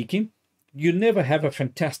generally speaking, you never have a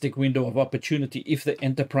fantastic window of opportunity if the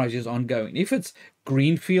enterprise is ongoing. If it's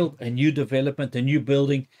greenfield, a new development, a new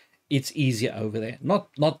building, it's easier over there.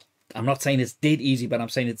 I'm not saying it's dead easy, but I'm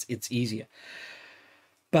saying it's easier.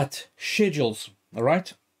 But schedules, all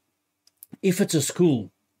right? If it's a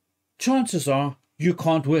school, chances are you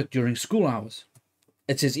can't work during school hours.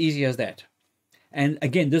 It's as easy as that. And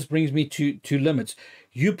again, this brings me to limits.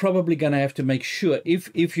 You're probably going to have to make sure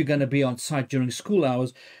if you're going to be on site during school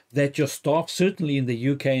hours that your staff, certainly in the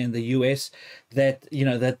UK and the US, that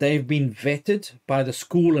that they've been vetted by the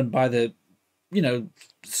school and by the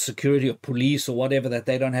security or police or whatever, that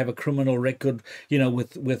they don't have a criminal record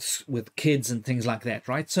with kids and things like that,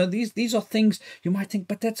 right? So these are things you might think,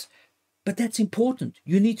 but that's important.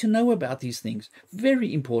 You need to know about these things.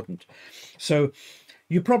 Very important. So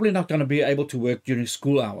you're probably not going to be able to work during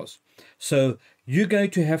school hours. So you're going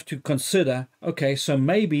to have to consider, okay, so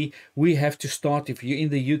maybe we have to start, if you're in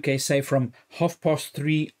the UK, say from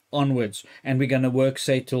 3:30 onwards, and we're going to work,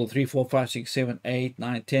 say, till 3, 4, 5, 6, 7, 8,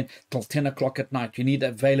 9, 10, till 10 o'clock at night. You need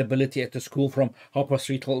availability at the school from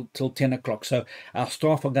 3:30 till 10 o'clock. So our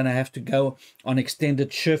staff are going to have to go on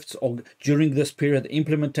extended shifts, or during this period of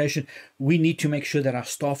implementation, we need to make sure that our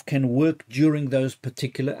staff can work during those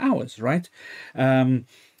particular hours, right?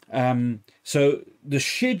 So the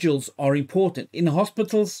schedules are important. In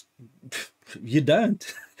hospitals, you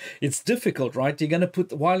don't. It's difficult, right? You're going to put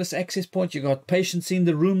the wireless access points. You've got patients in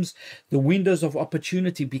the rooms. The windows of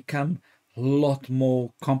opportunity become a lot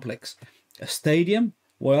more complex. A stadium,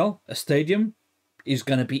 well, a stadium is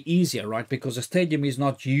going to be easier, right? Because a stadium is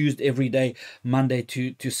not used every day, Monday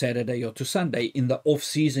to Saturday or to Sunday. In the off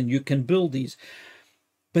season, you can build these.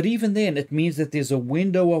 But even then, it means that there's a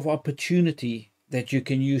window of opportunity that you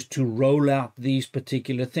can use to roll out these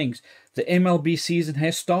particular things. The MLB season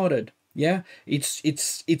has started. Yeah, it's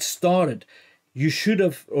started. You should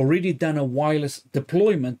have already done a wireless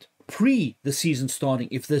deployment pre the season starting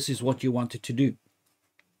if this is what you wanted to do.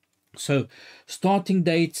 So starting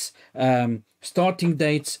dates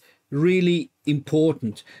really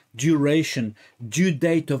important. Duration, due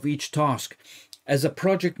date of each task. As a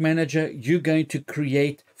project manager, you're going to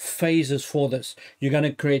create phases for this. You're going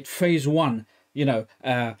to create phase 1,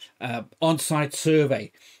 on-site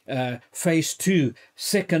survey, phase 2,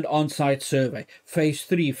 second on-site survey, phase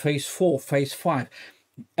 3, phase 4, phase 5.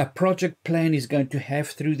 A project plan is going to have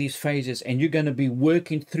through these phases, and you're going to be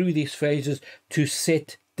working through these phases to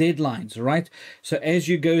set deadlines, right? So as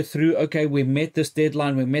you go through, okay, we met this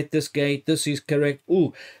deadline, we met this gate, this is correct.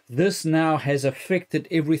 Oh, this now has affected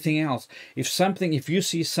everything else. If you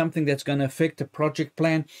see something that's going to affect a project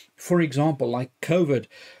plan, for example, like COVID,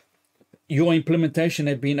 your implementation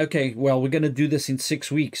had been, okay, well, we're going to do this in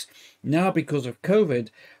 6 weeks. Now, because of COVID,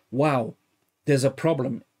 wow, there's a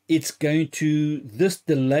problem. This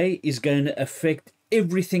delay is going to affect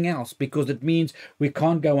everything else, because it means we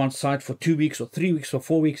can't go on site for 2 weeks or 3 weeks or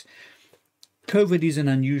 4 weeks. COVID is an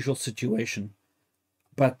unusual situation,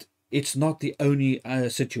 but it's not the only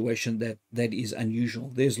situation that is unusual.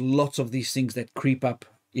 There's lots of these things that creep up,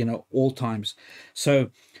 all times. So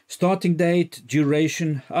starting date,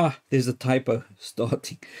 duration, there's a typo,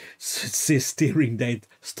 starting. It says steering date,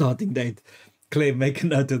 starting date. Claire, make a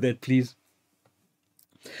note of that, please.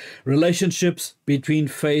 Relationships between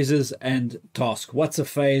phases and task. What's a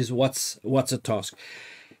phase? What's a task?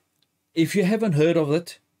 If you haven't heard of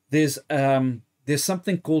it, there's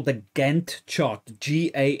something called a Gantt chart,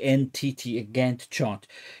 Gantt, a Gantt chart.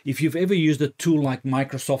 If you've ever used a tool like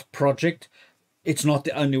Microsoft Project, It's not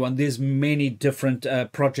the only one. There's many different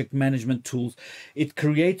project management tools. It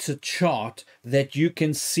creates a chart that you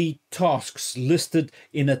can see tasks listed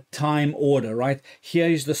in a time order, right? Here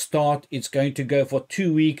is the start. It's going to go for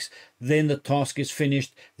 2 weeks. Then the task is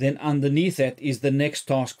finished. Then underneath that is the next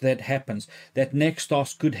task that happens. That next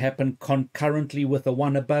task could happen concurrently with the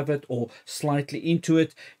one above it or slightly into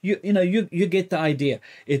it. You get the idea.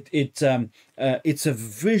 It's a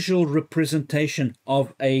visual representation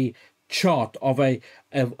of a chart, of a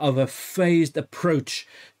phased approach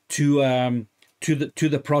to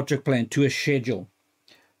the project plan, to a schedule.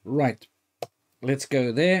 Right, let's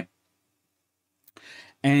go there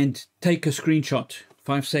and take a screenshot.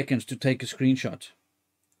 5 seconds to take a screenshot.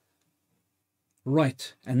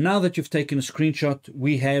 Right, and now that you've taken a screenshot,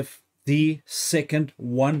 we have the second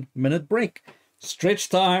 1 minute break. Stretch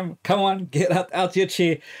time. Come on, get out your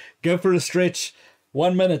chair, go for a stretch.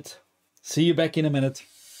 1 minute. See you back in a minute.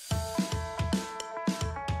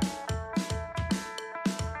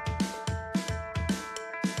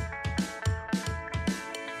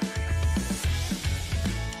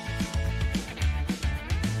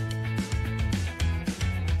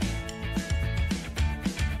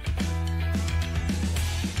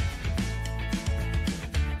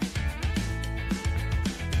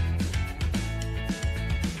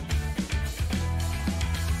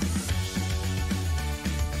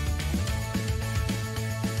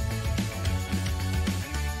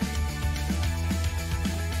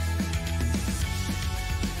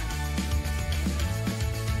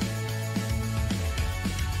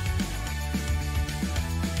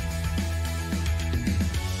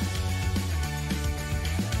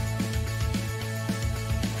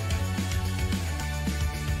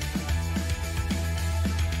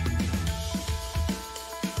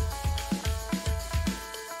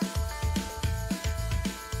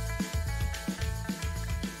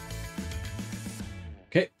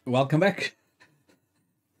 Okay, welcome back.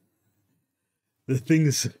 The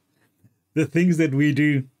things that we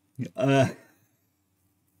do, the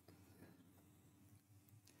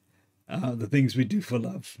things we do for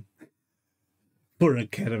love, for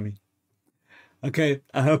Academy. Okay,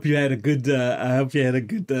 I hope you had a good.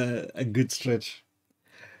 A good stretch.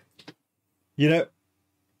 You know,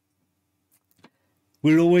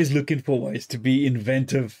 we're always looking for ways to be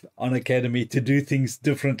inventive on Academy, to do things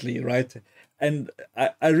differently, right? And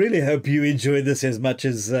I really hope you enjoy this as much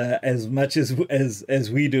as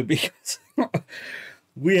we do, because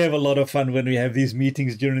we have a lot of fun when we have these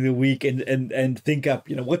meetings during the week and think up,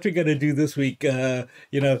 what we're going to do this week. What are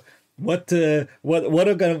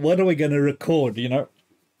we going to record?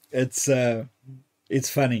 It's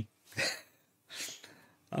funny.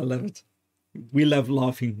 I love it. We love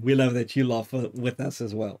laughing. We love that you laugh with us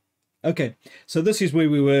as well. Okay, so this is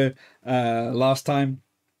where we were last time.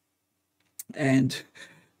 And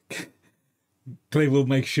Clay will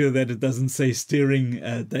make sure that it doesn't say steering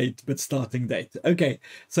date, but starting date. Okay,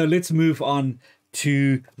 so let's move on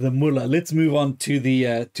to the mullah. Let's move on to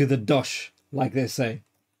the dosh, like they say.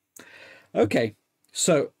 Okay,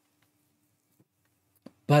 so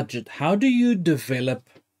budget. How do you develop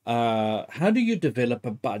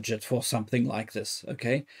a budget for something like this?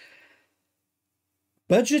 Okay,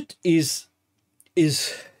 budget is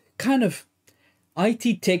kind of,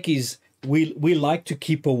 IT techies, we like to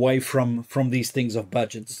keep away from these things of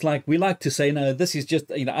budget. It's like we like to say, no, this is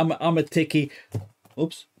just, I'm a techie.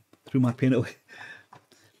 Oops, threw my pen away.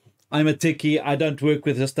 I'm a techie. I don't work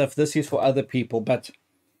with this stuff. This is for other people. But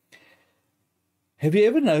have you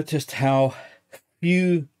ever noticed how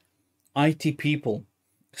few IT people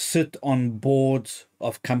sit on boards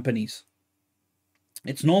of companies?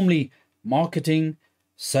 It's normally marketing,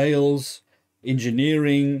 sales,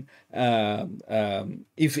 engineering,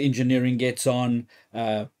 if engineering gets on,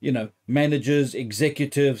 managers,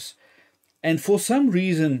 executives. And for some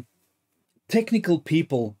reason, technical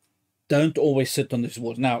people don't always sit on these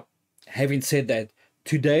boards. Now, having said that,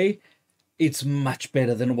 today it's much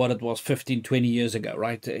better than what it was 15, 20 years ago,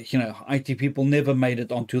 right? IT people never made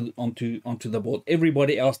it onto the board.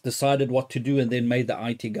 Everybody else decided what to do and then made the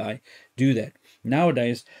IT guy do that.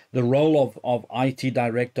 Nowadays, the role of IT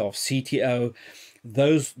director, of CTO,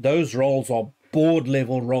 those roles are board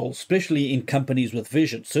level roles, especially in companies with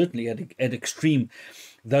vision. Certainly at Extreme,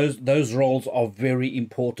 those roles are very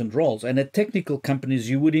important roles. And at technical companies,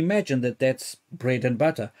 you would imagine that that's bread and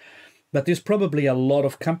butter. But there's probably a lot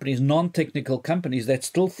of companies, non-technical companies, that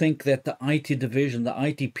still think that the IT division, the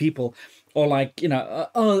IT people are like,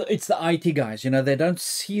 it's the IT guys. They don't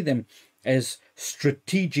see them as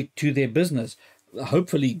strategic to their business.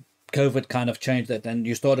 Hopefully, COVID kind of changed that, and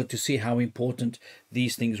you started to see how important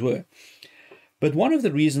these things were. But one of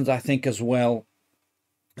the reasons I think as well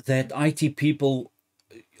that IT people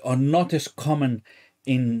are not as common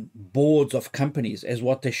in boards of companies as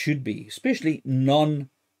what they should be, especially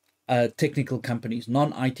non-technical companies,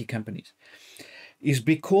 non-IT companies, is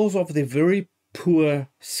because of the very poor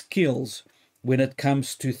skills when it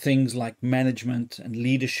comes to things like management and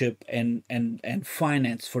leadership and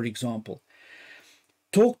finance, for example.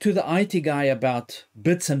 Talk to the IT guy about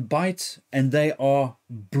bits and bytes and they are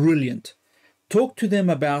brilliant. Talk to them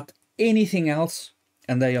about anything else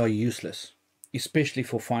and they are useless, especially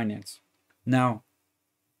for finance. Now,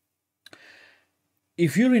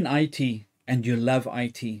 if you're in IT and you love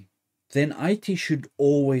IT, then IT should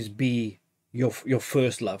always be your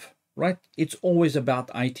first love, right? It's always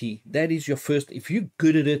about IT. That is your first. If you're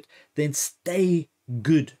good at it, then stay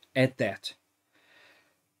good at that.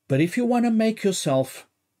 But if you want to make yourself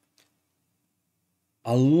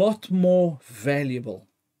a lot more valuable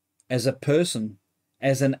as a person,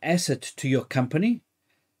 as an asset to your company,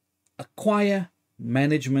 acquire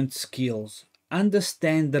management skills,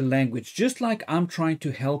 understand the language, just like I'm trying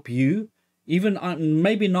to help you, even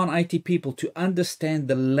maybe non-IT people, to understand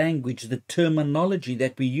the language, the terminology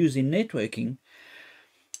that we use in networking.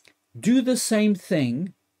 Do the same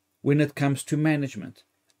thing when it comes to management.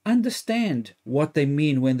 Understand what they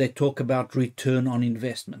mean when they talk about return on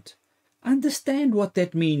investment. Understand what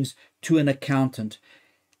that means to an accountant.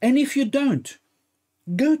 And if you don't,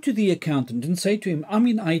 go to the accountant and say to him, I'm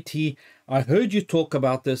in IT, I heard you talk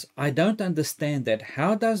about this, I don't understand that.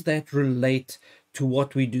 How does that relate to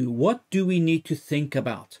what we do? What do we need to think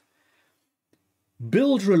about?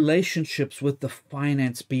 Build relationships with the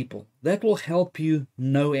finance people. That will help you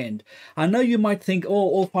no end. I know you might think, oh,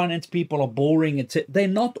 all finance people are boring. They're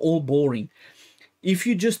not all boring. If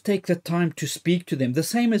you just take the time to speak to them, the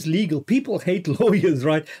same as legal. People hate lawyers,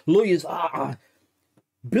 right? Lawyers,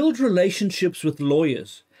 build relationships with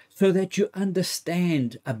lawyers so that you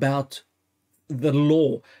understand about the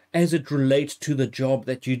law as it relates to the job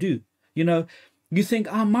that you do. You know, you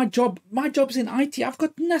think, my job's in IT. I've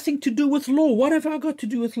got nothing to do with law. What have I got to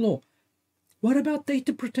do with law? What about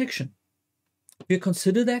data protection? You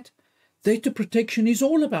consider that? Data protection is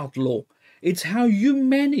all about law. It's how you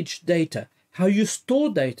manage data, how you store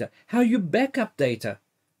data, how you back up data,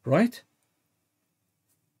 right?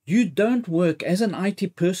 You don't work as an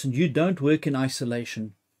IT person. You don't work in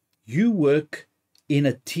isolation. You work in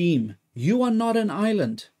a team. You are not an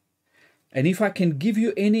island. And if I can give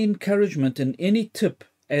you any encouragement and any tip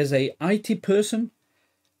as a IT person,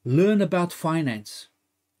 learn about finance.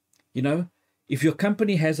 You know, if your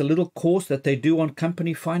company has a little course that they do on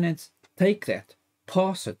company finance, take that,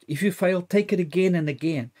 pass it. If you fail, take it again and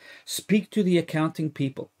again. Speak to the accounting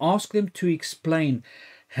people. Ask them to explain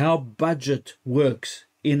how budget works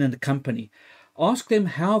in a company. Ask them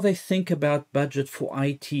how they think about budget for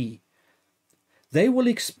IT. They will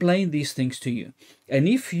explain these things to you. And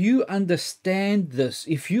if you understand this,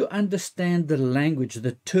 if you understand the language,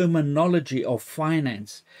 the terminology of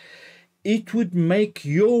finance, it would make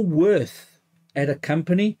your worth at a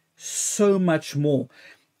company so much more.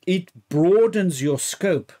 It broadens your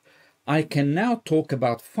scope. I can now talk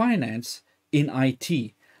about finance in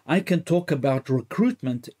IT. I can talk about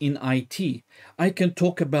recruitment in IT. I can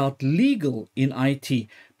talk about legal in IT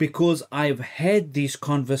because I've had these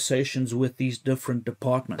conversations with these different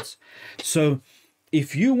departments. So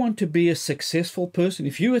if you want to be a successful person,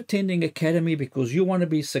 if you're attending academy because you want to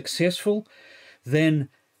be successful, then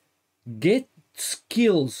get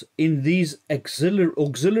skills in these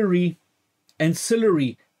ancillary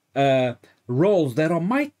roles that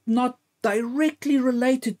might not directly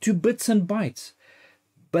related to bits and bytes,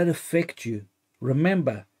 but affect you.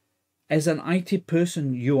 Remember, as an IT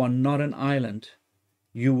person, you are not an island.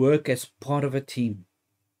 You work as part of a team.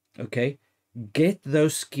 Okay? Get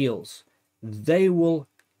those skills. They will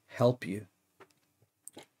help you.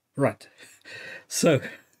 Right. So,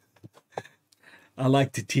 I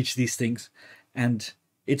like to teach these things. And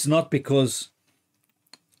it's not because,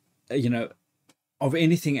 of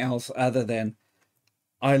anything else other than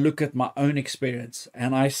I look at my own experience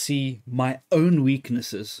and I see my own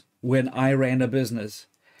weaknesses when I ran a business.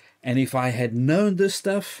 And if I had known this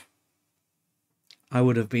stuff, I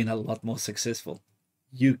would have been a lot more successful.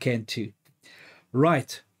 You can too.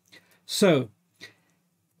 Right. So,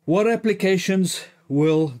 what applications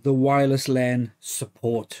will the wireless LAN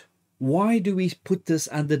support? Why do we put this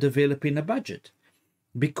under developing a budget?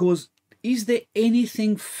 Because is there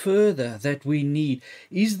anything further that we need?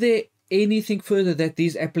 Is there anything further that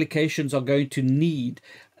these applications are going to need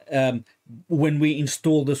when we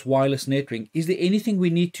install this wireless networking? Is there anything we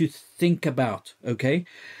need to think about? Okay.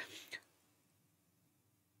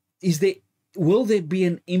 Will there be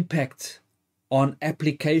an impact on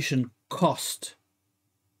application cost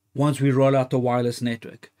once we roll out the wireless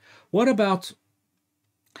network? What about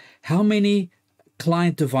how many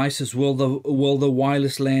client devices will the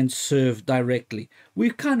wireless LAN serve directly?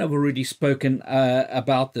 We've kind of already spoken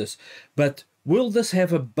about this, but will this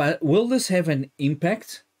have an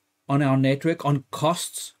impact on our network, on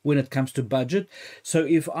costs when it comes to budget? So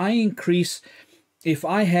if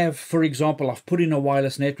I have, for example, I've put in a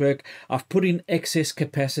wireless network, I've put in excess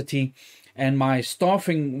capacity, and my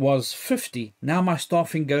staffing was 50. Now my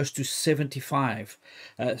staffing goes to 75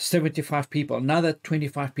 people, another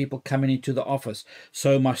 25 people coming into the office.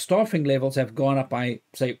 So my staffing levels have gone up by,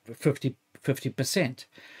 say, 50%.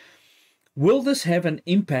 Will this have an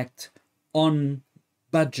impact on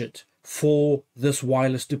budget for this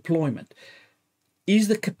wireless deployment? Is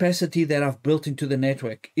the capacity that I've built into the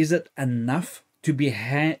network, is it enough to be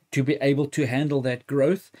able to handle that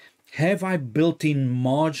growth? Have I built in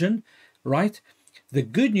margin? Right? The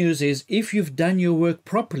good news is, if you've done your work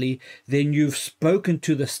properly, then you've spoken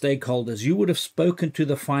to the stakeholders. You would have spoken to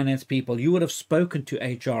the finance people. You would have spoken to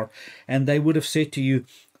HR, and they would have said to you,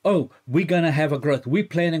 oh, we're going to have a growth. We're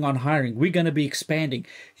planning on hiring. We're going to be expanding.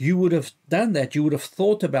 You would have done that. You would have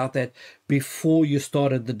thought about that before you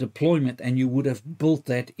started the deployment, and you would have built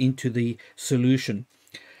that into the solution.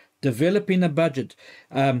 Developing a budget.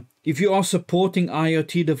 If you are supporting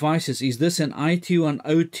IoT devices, is this an IT or an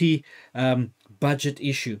OT budget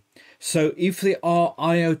issue? So if there are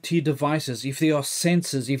IoT devices, if there are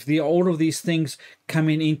sensors, if there are all of these things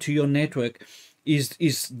coming into your network, is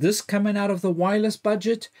this coming out of the wireless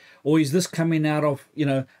budget, or is this coming out of,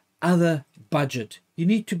 other budget? You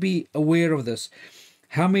need to be aware of this.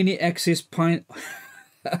 How many access points?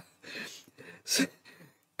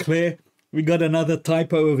 Claire, we got another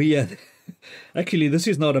typo over here. Actually, this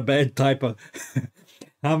is not a bad typo.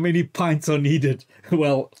 How many pints are needed?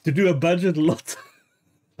 Well, to do a budget, lots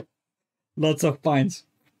of pints.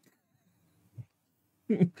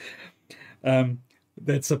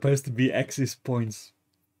 That's supposed to be access points.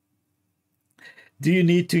 Do you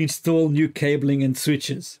need to install new cabling and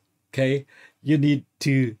switches? Okay, you need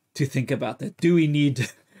to think about that. Do we need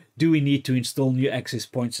to install new access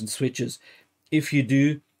points and switches? If you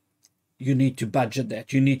do, you need to budget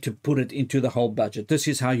that. You need to put it into the whole budget. This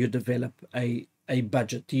is how you develop a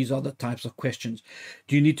budget. These are the types of questions.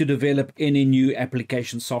 Do you need to develop any new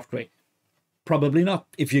application software? Probably not.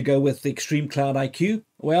 If you go with the Extreme Cloud IQ,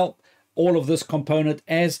 well, all of this component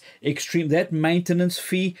as Extreme, that maintenance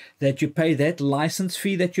fee that you pay, that license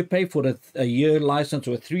fee that you pay for a year license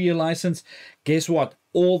or a 3-year license, guess what?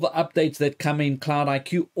 All the updates that come in Cloud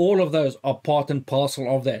IQ, all of those are part and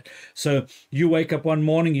parcel of that. So you wake up one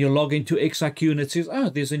morning, you log into XIQ, and it says, oh,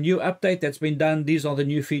 there's a new update that's been done. These are the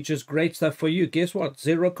new features. Great stuff for you. Guess what?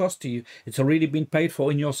 Zero cost to you. It's already been paid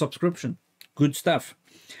for in your subscription. Good stuff.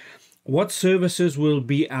 What services will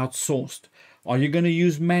be outsourced? Are you going to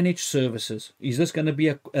use managed services? Is this going to be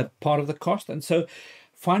a part of the cost? And so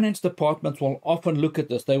finance departments will often look at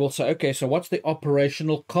this. They will say, okay, so what's the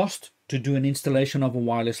operational cost to do an installation of a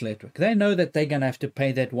wireless network? They know that they're going to have to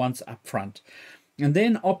pay that once up front. And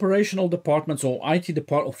then operational departments or IT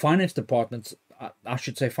department or finance departments, I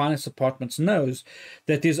should say finance departments, knows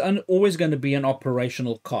that there's always going to be an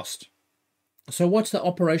operational cost. So what's the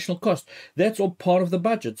operational cost? That's all part of the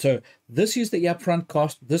budget. So this is the upfront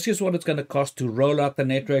cost. This is what it's going to cost to roll out the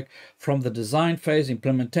network from the design phase,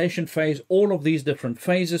 implementation phase, all of these different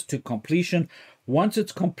phases to completion. Once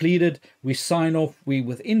it's completed, we sign off, we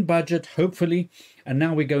within budget, hopefully, and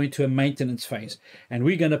now we go into a maintenance phase. And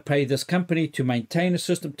we're going to pay this company to maintain a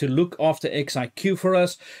system, to look after XIQ for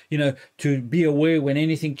us, to be aware when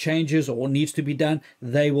anything changes or needs to be done.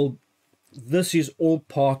 This is all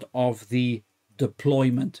part of the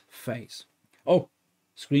deployment phase. Oh,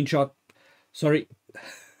 screenshot. Sorry.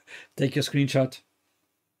 Take your screenshot.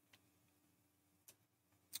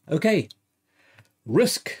 Okay.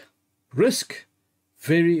 Risk.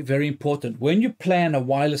 Very, very important. When you plan a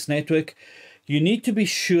wireless network, you need to be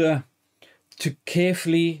sure to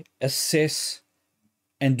carefully assess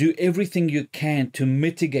and do everything you can to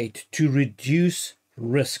mitigate, to reduce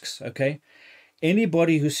risks. Okay.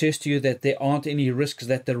 Anybody who says to you that there aren't any risks,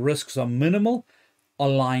 that the risks are minimal, are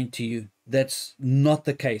lying to you. That's not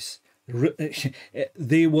the case.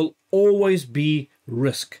 There will always be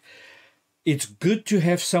risk. It's good to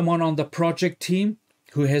have someone on the project team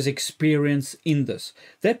who has experience in this.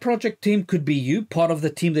 That project team could be you, part of the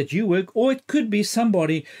team that you work, or it could be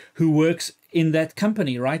somebody who works in that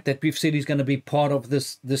company, right? That we've said is going to be part of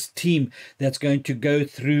this team that's going to go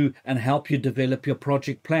through and help you develop your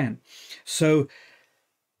project plan. So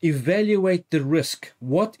evaluate the risk.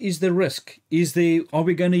 What is the risk? Are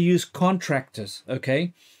we going to use contractors?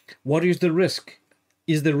 Okay. What is the risk?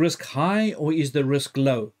 Is the risk high or is the risk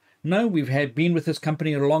low? No, we've been with this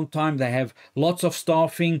company a long time. They have lots of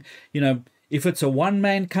staffing. You know, if it's a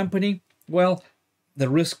one-man company, well, the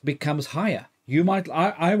risk becomes higher.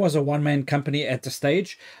 I was a one-man company at the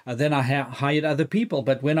stage, then I hired other people.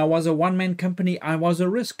 But when I was a one-man company, I was a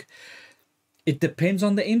risk. It depends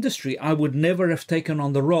on the industry. I would never have taken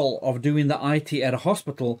on the role of doing the IT at a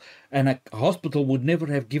hospital, and a hospital would never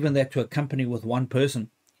have given that to a company with one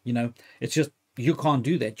person. You know, it's just, you can't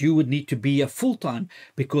do that. You would need to be a full-time,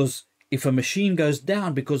 because if a machine goes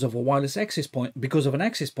down because of a wireless access point, because of an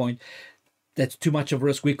access point, that's too much of a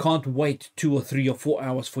risk. We can't wait 2 or 3 or 4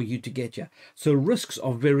 hours for you to get here. So risks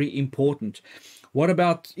are very important. What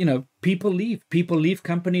about, you know, people leave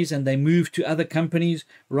companies and they move to other companies,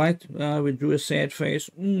 right? We drew a sad face.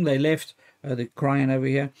 They left. They're crying over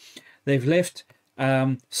here. They've left.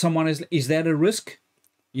 Is that a risk?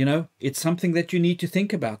 You know, it's something that you need to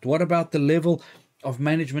think about. What about the level of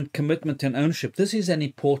management commitment and ownership? This is an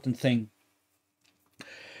important thing.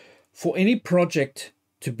 For any project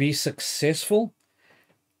to be successful,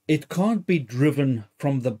 it can't be driven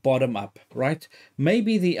from the bottom up, right?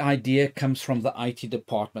 Maybe the idea comes from the IT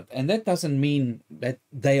department, and that doesn't mean that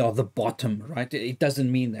they are the bottom, right? It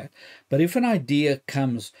doesn't mean that. But if an idea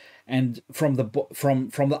comes and from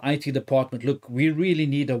the IT department, look, we really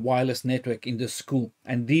need a wireless network in this school,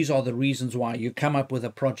 and these are the reasons why. You come up with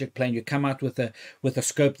a project plan, you come out with a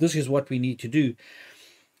scope. This is what we need to do.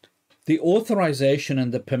 The authorization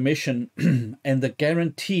and the permission and the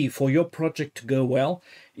guarantee for your project to go well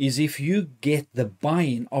is if you get the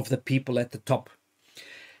buy-in of the people at the top.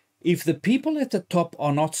 If the people at the top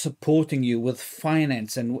are not supporting you with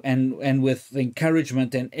finance and with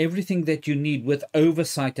encouragement and everything that you need, with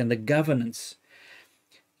oversight and the governance,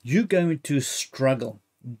 you're going to struggle.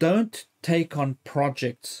 Don't take on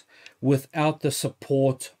projects without the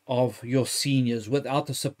support of your seniors, without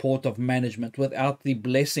the support of management, without the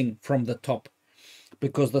blessing from the top.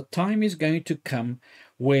 Because the time is going to come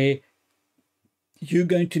where you're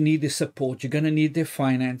going to need their support, you're going to need their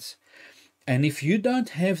finance. And if you don't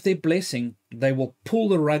have their blessing, they will pull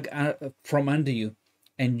the rug out from under you,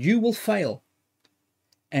 and you will fail.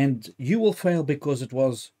 And you will fail because it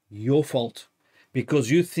was your fault, because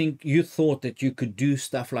you thought that you could do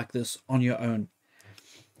stuff like this on your own.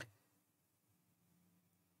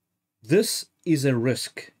 This is a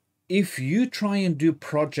risk. If you try and do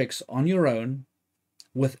projects on your own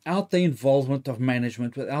without the involvement of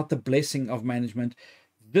management, without the blessing of management,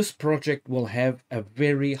 this project will have a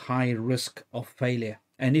very high risk of failure.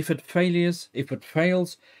 And if it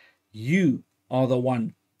fails, you are the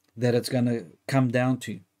one that it's going to come down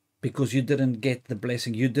to, because you didn't get the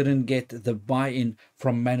blessing, you didn't get the buy-in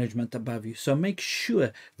from management above you. So make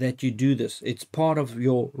sure that you do this. It's part of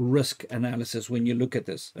your risk analysis when you look at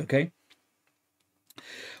this, okay?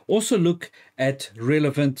 Also look at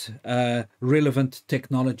relevant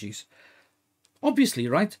technologies. Obviously,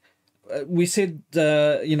 right? We said,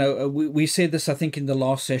 we said this, I think, in the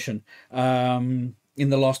last session, in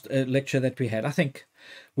the last lecture that we had, I think,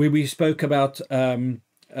 where we spoke about,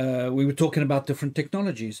 we were talking about different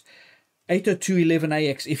technologies.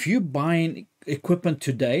 802.11ax, if you buy equipment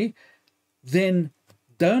today, then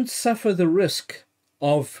don't suffer the risk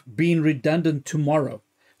of being redundant tomorrow.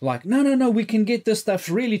 Like, no, we can get this stuff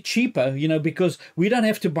really cheaper, because we don't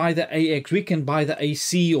have to buy the AX. We can buy the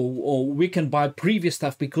AC or we can buy previous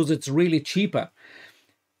stuff because it's really cheaper.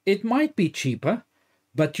 It might be cheaper,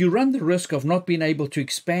 but you run the risk of not being able to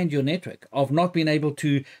expand your network, of not being able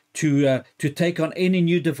to take on any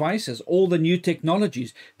new devices, all the new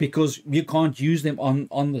technologies, because you can't use them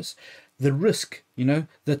on this. The risk,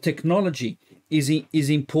 the technology is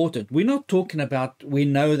important. We're not talking about, we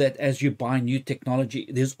know that as you buy new technology,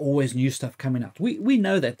 there's always new stuff coming out. We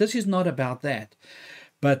know that. This is not about that.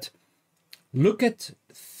 But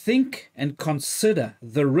think and consider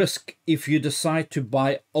the risk if you decide to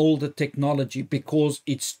buy older technology because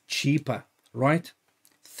it's cheaper, right?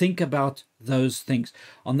 Think about those things.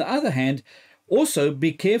 On the other hand, also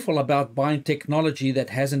be careful about buying technology that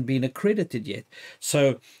hasn't been accredited yet.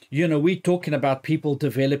 So, we're talking about people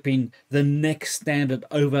developing the next standard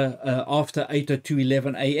over after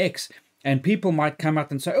 802.11ax, and people might come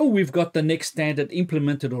out and say, oh, we've got the next standard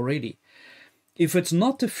implemented already. If it's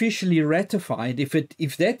not officially ratified,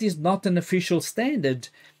 if that is not an official standard,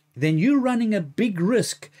 then you're running a big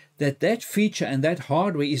risk that feature and that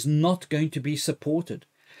hardware is not going to be supported.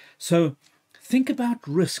 So think about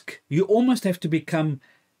risk. You almost have to become,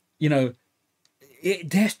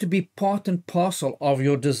 it has to be part and parcel of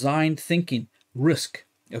your design thinking. Risk.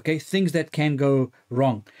 Okay, things that can go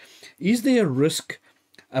wrong. Is there a risk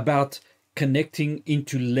about connecting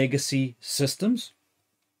into legacy systems?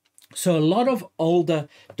 So a lot of older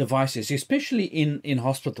devices, especially in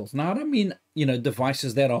hospitals. Now, I don't mean,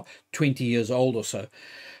 devices that are 20 years old or so,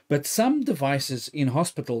 but some devices in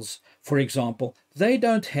hospitals, for example, they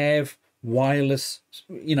don't have wireless,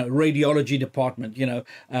 radiology department,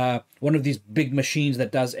 one of these big machines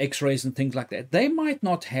that does x-rays and things like that. They might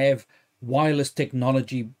not have wireless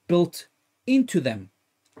technology built into them.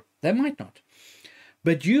 They might not.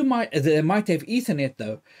 But they might have Ethernet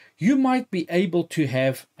though. You might be able to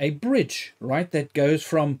have a bridge, right, that goes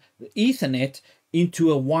from Ethernet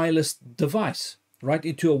into a wireless device, right,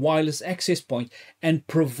 into a wireless access point, and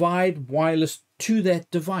provide wireless to that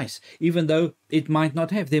device, even though it might not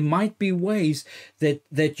have. There might be ways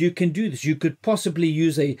that you can do this. You could possibly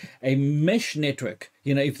use a mesh network,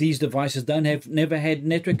 if these devices never had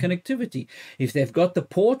network connectivity. If they've got the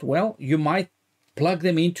port, well, you might plug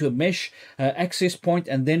them into a mesh access point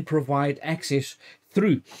and then provide access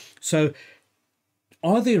through. So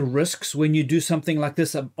are there risks when you do something like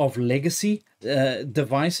this of legacy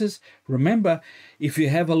devices? Remember, if you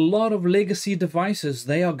have a lot of legacy devices,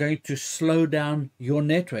 they are going to slow down your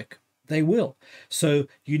network. They will. So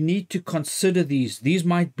you need to consider these. These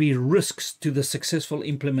might be risks to the successful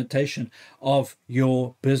implementation of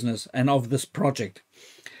your business and of this project.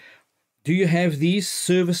 Do you have these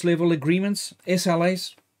service level agreements,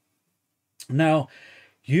 SLAs? Now,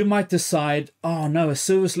 you might decide, oh no, a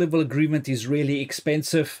service level agreement is really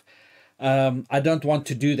expensive. I don't want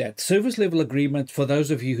to do that. Service level agreement, for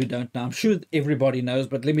those of you who don't know, I'm sure everybody knows,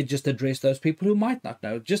 but let me just address those people who might not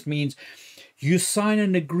know. It just means you sign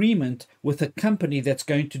an agreement with a company that's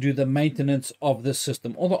going to do the maintenance of the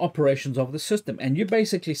system or the operations of the system. And you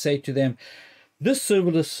basically say to them, this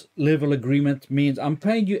service level agreement means I'm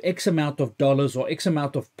paying you X amount of dollars or X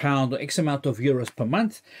amount of pounds or X amount of euros per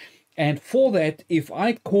month. And for that, if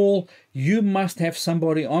I call, you must have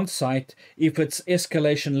somebody on site. If it's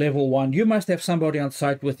escalation level 1, you must have somebody on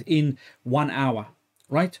site within 1 hour,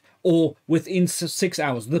 right? Or within 6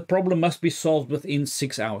 hours. The problem must be solved within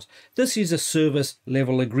 6 hours. This is a service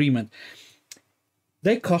level agreement.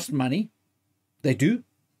 They cost money. They do.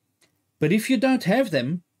 But if you don't have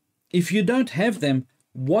them,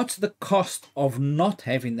 what's the cost of not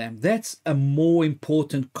having them? That's a more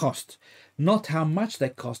important cost. Not how much they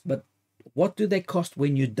cost, but what do they cost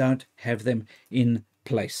when you don't have them in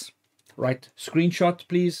place? Right? Screenshot,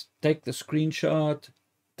 please. Take the screenshot.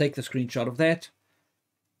 Take the screenshot of that.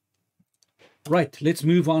 Right, let's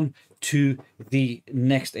move on to the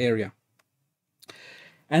next area.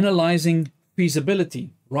 Analyzing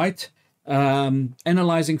feasibility, right?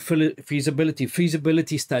 Analyzing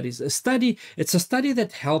feasibility studies. It's a study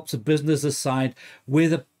that helps a business decide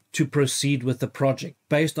whether to proceed with the project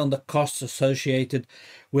based on the costs associated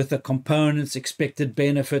with the components, expected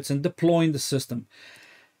benefits, and deploying the system.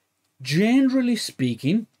 Generally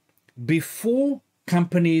speaking, before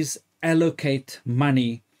companies allocate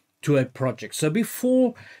money to a project, so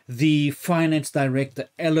before the finance director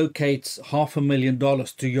allocates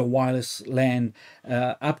 $500,000 to your wireless LAN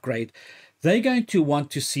upgrade, they're going to want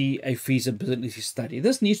to see a feasibility study.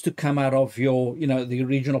 This needs to come out of your, the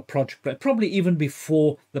original project plan, probably even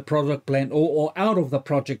before the product plan or out of the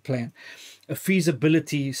project plan, a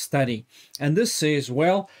feasibility study. And this says,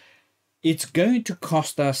 well, it's going to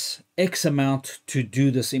cost us X amount to do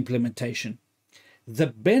this implementation. The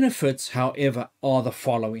benefits, however, are the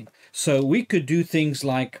following. So we could do things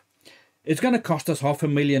like, it's going to cost us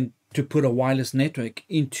 $500,000 to put a wireless network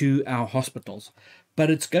into our hospitals. But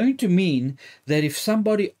it's going to mean that if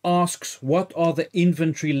somebody asks what are the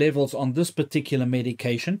inventory levels on this particular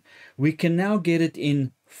medication, we can now get it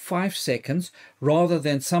in 5 seconds rather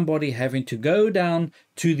than somebody having to go down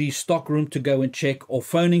to the stock room to go and check, or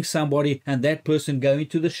phoning somebody and that person going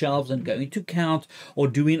to the shelves and going to count or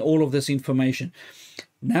doing all of this information.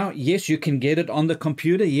 Now, yes, you can get it on the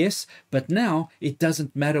computer, yes, but now it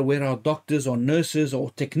doesn't matter where our doctors or nurses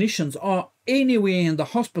or technicians are. Anywhere in the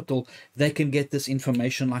hospital, they can get this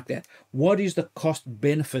information like that. What is the cost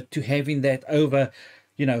benefit to having that over,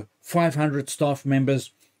 500 staff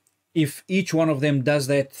members? If each one of them does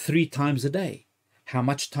that 3 times a day, how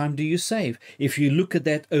much time do you save? If you look at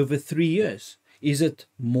that over 3 years, is it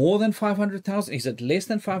more than 500,000? Is it less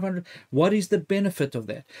than 500? What is the benefit of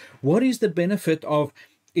that? What is the benefit of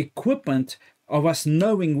equipment, of us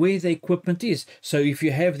knowing where the equipment is? So if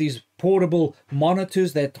you have these portable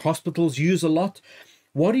monitors that hospitals use a lot,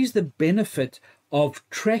 what is the benefit of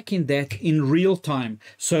tracking that in real time?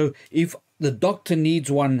 So if the doctor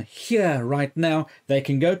needs one here right now, they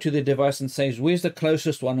can go to the device and says, where's the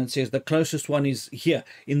closest one? And says the closest one is here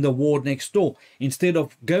in the ward next door. Instead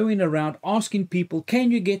of going around asking people, can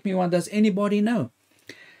you get me one? Does anybody know?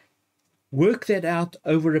 Work that out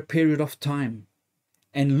over a period of time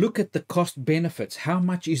and look at the cost benefits. How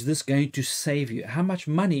much is this going to save you? How much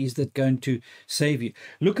money is that going to save you?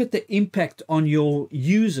 Look at the impact on your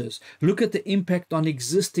users. Look at the impact on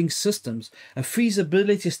existing systems. A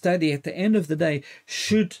feasibility study at the end of the day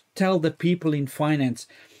should tell the people in finance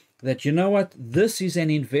that, you know what, this is an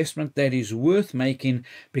investment that is worth making,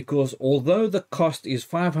 because although the cost is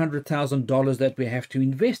 $500,000 that we have to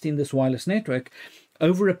invest in this wireless network,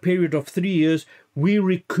 over a period of 3 years, we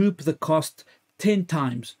recoup the cost 10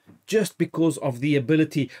 times, just because of the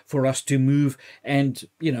ability for us to move and,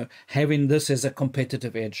 you know, having this as a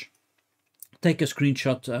competitive edge. Take a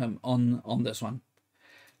screenshot on this one.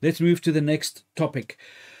 Let's move to the next topic.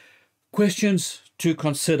 Questions to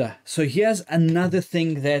consider. So here's another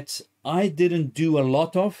thing that I didn't do a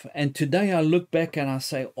lot of, and today I look back and I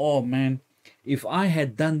say, oh man, if I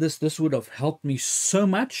had done this, this would have helped me so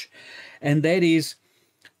much. And that is,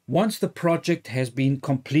 once the project has been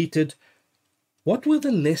completed, what were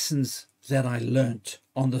the lessons that I learned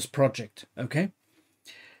on this project? Okay.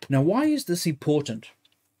 Now, why is this important?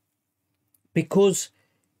 Because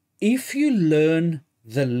if you learn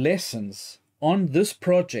the lessons on this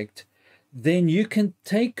project, then you can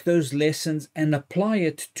take those lessons and apply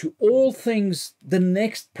it to all things, the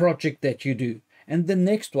next project that you do, and the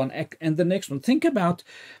next one, and the next one. Think about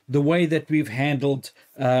the way that we've handled,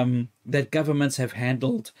 that governments have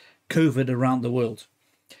handled COVID around the world.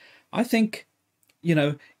 I think, you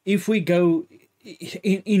know, if we go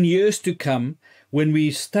in years to come, when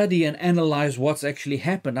we study and analyze what's actually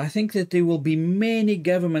happened, I think that there will be many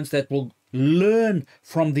governments that will learn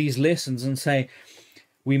from these lessons and say,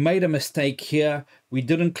 we made a mistake here, we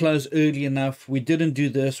didn't close early enough, we didn't do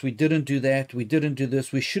this, we didn't do that, we didn't do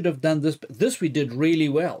this, we should have done this, but this we did really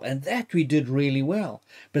well, and that we did really well,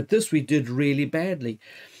 but this we did really badly.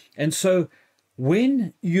 And so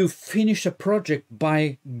when you finish a project,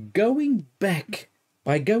 by going back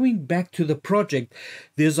to the project,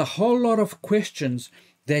 there's a whole lot of questions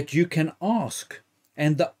that you can ask,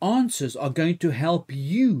 and the answers are going to help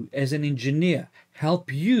you as an engineer,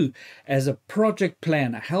 help you as a project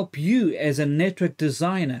planner, help you as a network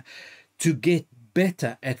designer to get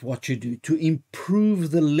better at what you do, to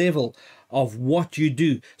improve the level of what you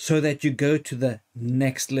do so that you go to the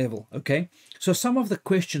next level. Okay, so some of the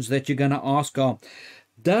questions that you're going to ask are,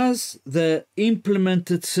 does the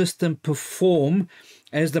implemented system perform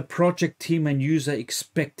as the project team and user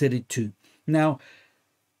expected it to? Now,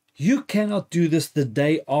 you cannot do this the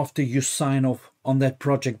day after you sign off on that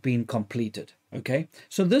project being completed. Okay,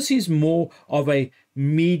 so this is more of a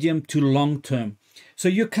medium to long term. So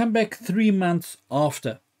you come back 3 months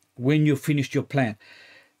after, when you finished your plan.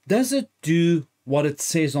 Does it do what it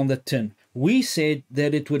says on the tin? We said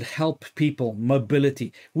that it would help people,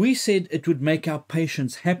 mobility. We said it would make our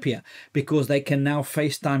patients happier because they can now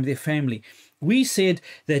FaceTime their family. We said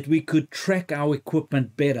that we could track our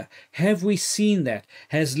equipment better. Have we seen that?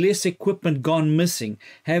 Has less equipment gone missing?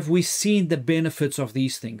 Have we seen the benefits of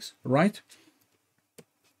these things, right?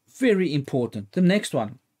 Very important. The next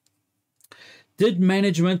one. Did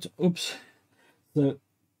management, so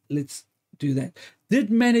let's do that.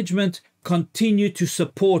 Did management continue to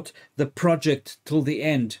support the project till the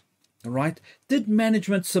end? All right. Did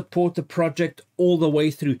management support the project all the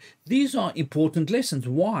way through? These are important lessons.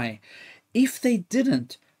 Why? If they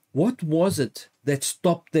didn't, what was it that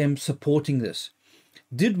stopped them supporting this?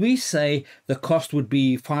 Did we say the cost would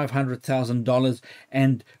be $500,000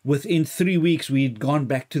 and within 3 weeks we'd gone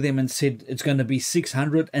back to them and said it's going to be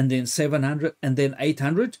 600 and then 700 and then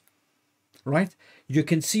 800? Right? You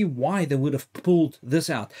can see why they would have pulled this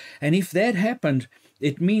out. And if that happened,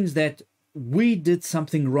 it means that we did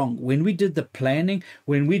something wrong. When we did the planning,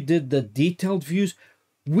 when we did the detailed views,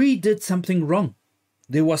 we did something wrong.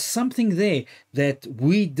 There was something there that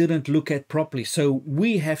we didn't look at properly. So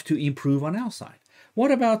we have to improve on our side.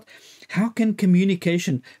 What about how can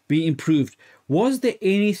communication be improved? Was there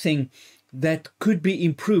anything that could be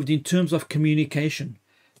improved in terms of communication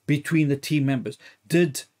between the team members?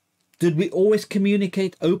 Did we always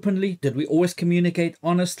communicate openly? Did we always communicate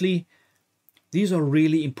honestly? These are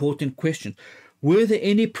really important questions. Were there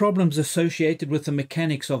any problems associated with the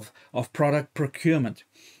mechanics of product procurement?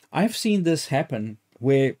 I've seen this happen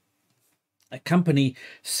where a company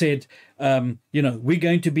said, you know, we're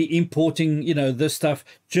going to be importing, you know, this stuff.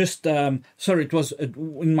 Just, sorry, it was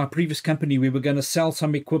in my previous company, we were going to sell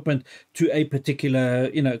some equipment to a particular,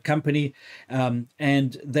 you know, company.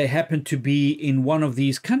 And they happened to be in one of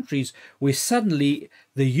these countries where suddenly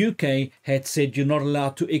the UK had said you're not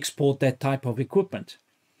allowed to export that type of equipment.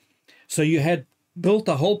 So you had built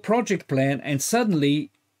a whole project plan and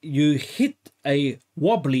suddenly you hit a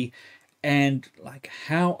wobbly. And like,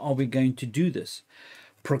 how are we going to do this?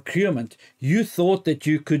 Procurement. You thought that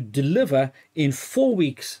you could deliver in 4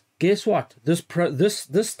 weeks. Guess what? This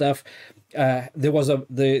stuff. There was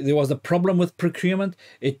a problem with procurement.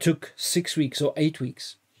 It took 6 weeks or 8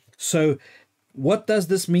 weeks. So, what does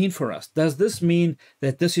this mean for us? Does this mean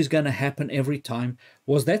that this is going to happen every time?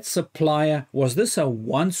 Was that supplier? Was this a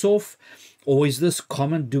once-off, or is this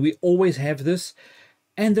common? Do we always have this?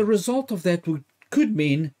 And the result of that could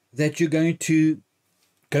mean that you're going to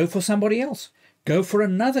go for somebody else, go for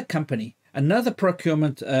another company, another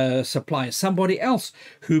procurement supplier, somebody else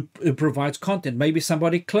who provides content, maybe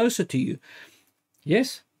somebody closer to you.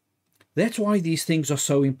 Yes, that's why these things are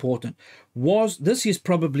so important. This is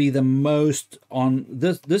probably the most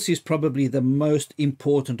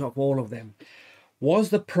important of all of them. Was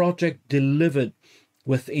the project delivered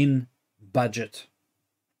within budget?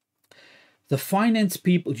 The finance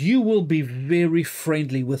people, you will be very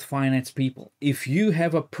friendly with finance people. If you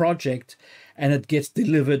have a project and it gets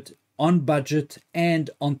delivered on budget and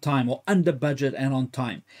on time, or under budget and on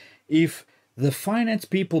time. If the finance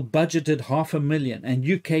people budgeted 500,000 and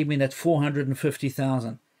you came in at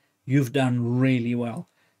 450,000, you've done really well.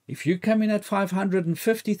 If you come in at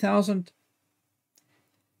 550,000,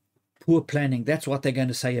 poor planning. That's what they're going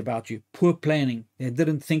to say about you. Poor planning. They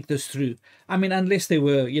didn't think this through. I mean, unless they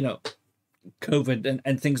were, you know, COVID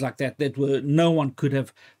and things like that, no one could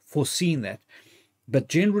have foreseen that. But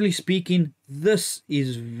generally speaking, this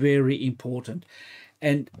is very important.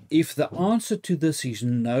 And if the answer to this is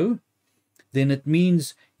no, then it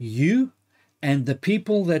means you and the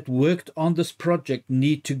people that worked on this project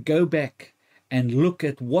need to go back and look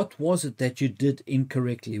at what was it that you did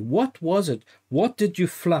incorrectly. What was it? What did you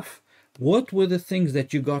fluff? What were the things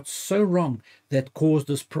that you got so wrong that caused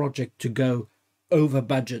this project to go over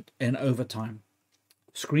budget and over time?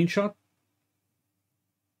 Screenshot.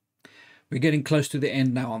 We're getting close to the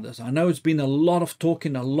end now on this. I know it's been a lot of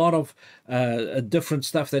talking, a lot of different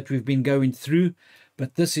stuff that we've been going through,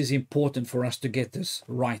 but this is important for us to get this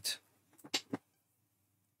right.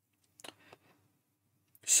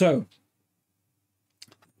 So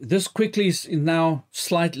this quickly is now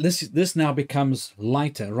slightly, this now becomes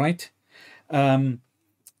lighter, right? It's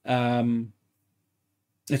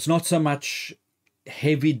not so much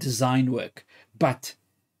heavy design work, but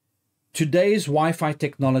today's Wi-Fi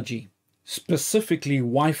technology, specifically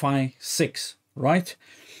Wi-Fi 6, right?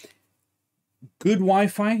 Good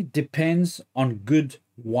Wi-Fi depends on good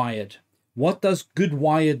wired. What does good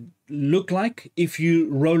wired look like if you're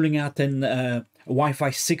rolling out an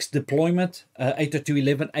Wi-Fi 6 deployment,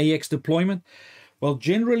 802.11ax deployment? Well,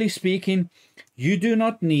 generally speaking, you do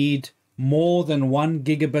not need more than 1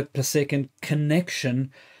 gigabit per second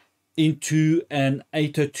connection into an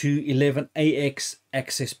 802.11ax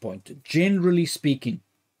access point. Generally speaking,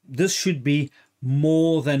 this should be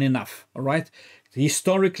more than enough, all right?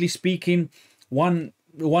 Historically speaking, one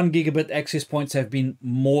gigabit access points have been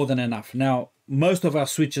more than enough. Now, most of our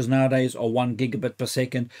switches nowadays are 1 gigabit per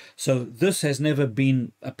second, so this has never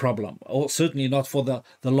been a problem, or certainly not for the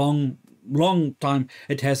long time.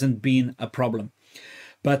 It hasn't been a problem.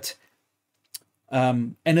 But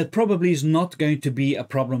and it probably is not going to be a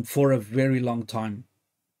problem for a very long time.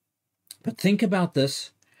 But think about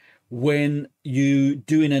this when you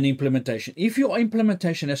do in an implementation. If your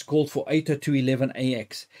implementation has called for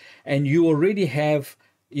 802.11ax and you already have,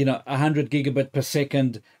 you know, 100 gigabit per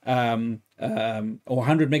second or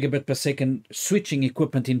 100 megabit per second switching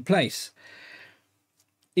equipment in place,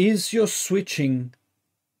 is your switching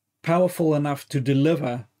powerful enough to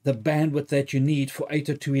deliver the bandwidth that you need for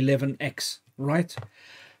 802.11x, right?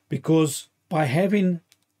 Because by having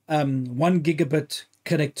 1 gigabit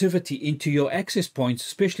connectivity into your access points,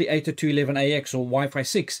 especially 802.11ax or Wi-Fi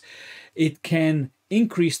 6, it can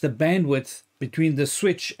increase the bandwidth between the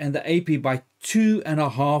switch and the AP by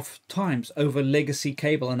 2.5 times over legacy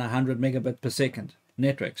cable and 100 megabit per second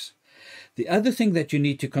networks. The other thing that you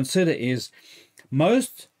need to consider is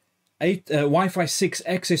most Wi-Fi 6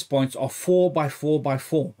 access points are 4 by 4 by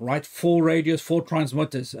 4, right? 4 radios, 4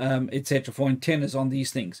 transmitters, etc., 4 antennas on these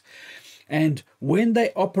things. And when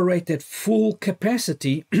they operate at full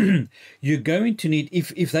capacity, you're going to need,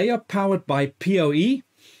 if they are powered by PoE,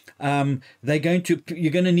 You're going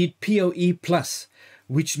to need PoE plus,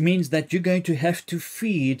 which means that you're going to have to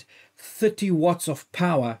feed 30 watts of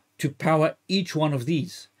power to power each one of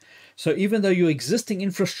these. So even though your existing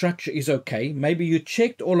infrastructure is okay, maybe you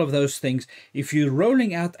checked all of those things, if you're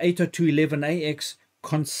rolling out 802.11ax,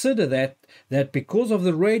 consider that because of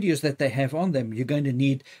the radios that they have on them, you're going to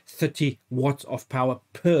need 30 watts of power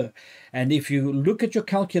per. And if you look at your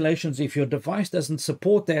calculations, if your device doesn't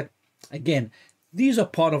support that, again, these are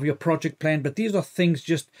part of your project plan, but these are things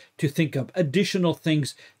just to think of, additional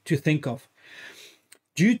things to think of.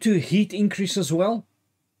 Due to heat increase as well,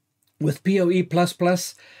 with PoE++,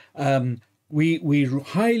 we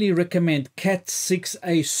highly recommend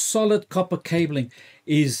Cat6A solid copper cabling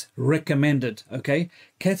is recommended, okay?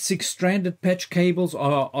 Cat6 stranded patch cables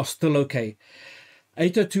are still okay.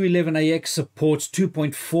 802.11ax supports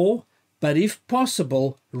 2.4, but if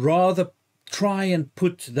possible, rather try and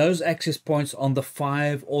put those access points on the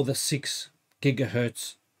 5 or the 6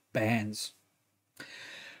 gigahertz bands.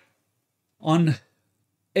 On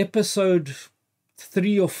episode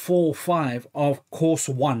 3 or 4 or 5 of course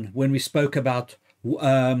 1, when we spoke about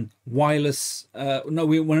wireless,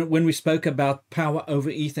 when we spoke about power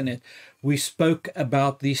over Ethernet, we spoke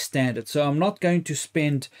about these standards. So I'm not going to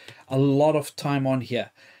spend a lot of time on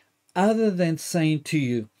here, other than saying to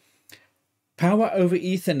you, power over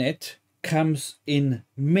Ethernet comes in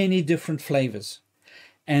many different flavors.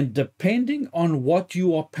 And depending on what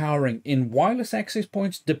you are powering in wireless access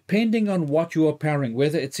points, depending on what you are powering,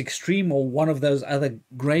 whether it's Extreme or one of those other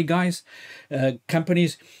gray guys,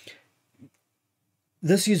 companies,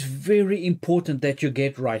 this is very important that you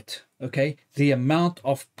get right, okay? The amount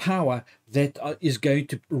of power that is going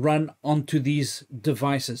to run onto these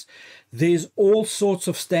devices. There's all sorts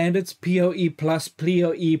of standards, PoE+,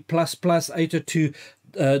 PoE++,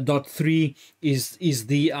 802.3 is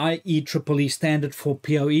the IEEE standard for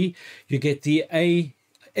PoE. You get the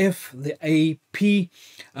AF, the AP,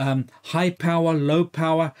 high power, low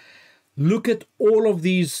power. Look at all of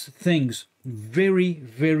these things very,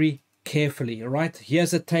 very carefully, all right?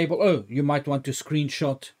 Here's a table. Oh, you might want to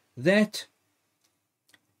screenshot that.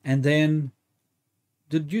 And then,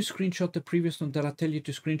 did you screenshot the previous one? Did I tell you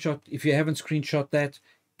to screenshot? If you haven't screenshot that,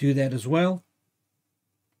 do that as well.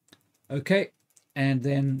 Okay. And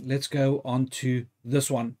then let's go on to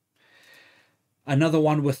this one. Another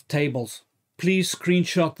one with tables. Please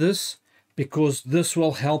screenshot this because this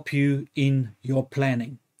will help you in your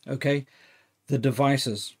planning. Okay. The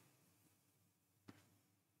devices.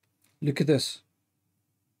 Look at this.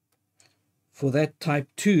 For that type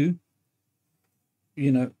 2,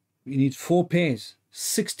 you need 4 pairs,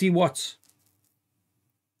 60 watts.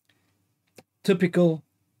 Typical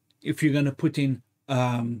if you're going to put in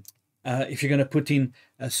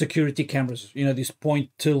security cameras, these point,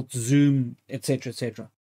 tilt, zoom, etc., etc.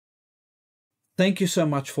 Thank you so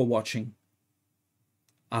much for watching.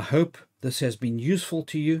 I hope this has been useful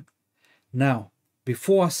to you. Now,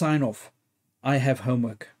 before I sign off, I have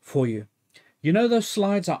homework for you. You know those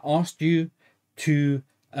slides I asked you to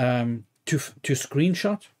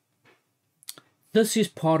screenshot? This is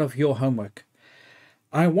part of your homework.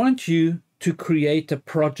 I want you to create a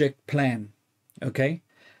project plan, okay?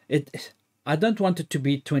 I don't want it to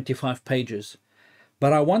be 25 pages,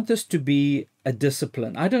 but I want this to be a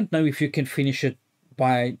discipline. I don't know if you can finish it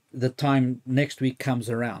by the time next week comes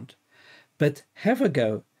around, but have a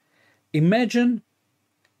go. Imagine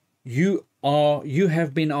you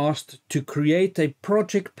have been asked to create a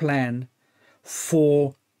project plan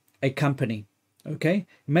for a company. Okay,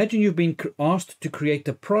 imagine you've been asked to create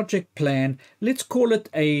a project plan. Let's call it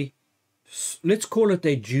a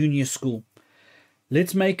junior school.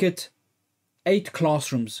 Let's make it 8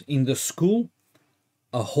 classrooms in the school,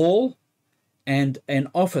 a hall, and an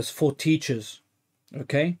office for teachers.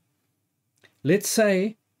 Okay, let's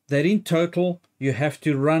say that in total you have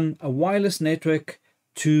to run a wireless network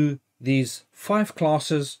to these 5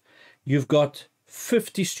 classes. You've got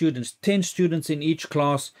 50 students, 10 students in each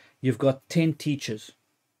class. You've got 10 teachers.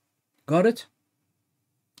 Got it?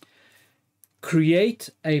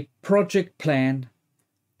 Create a project plan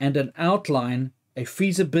and an outline, a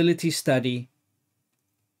feasibility study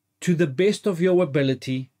to the best of your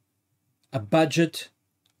ability, a budget,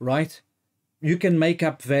 right? You can make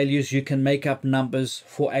up values, you can make up numbers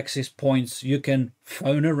for access points, you can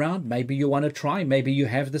phone around, maybe you want to try, maybe you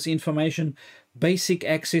have this information. Basic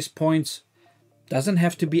access points, doesn't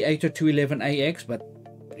have to be 802.11ax, but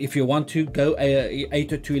if you want to go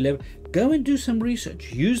 802.11, go and do some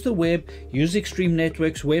research. Use the web, use Extreme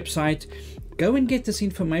Networks website, go and get this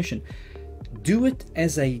information. Do it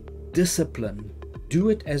as a discipline. Do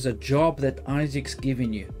it as a job that Isaac's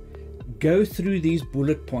given you. go through these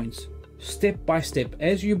bullet points step by step.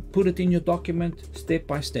 As you put it in your document, step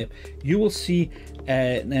by step, you will see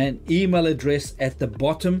an email address at the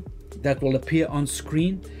bottom that will appear on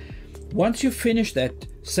screen. Once you finish that,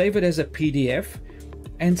 save it as a PDF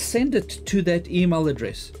and send it to that email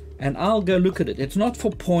address, and I'll go look at it. It's not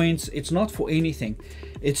for points, it's not for anything.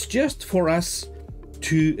 It's just for us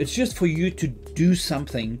to, it's just for you to do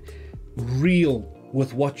something real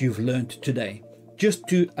with what you've learned today. Just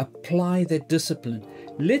to apply that discipline.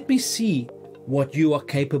 Let me see what you are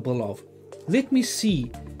capable of. Let me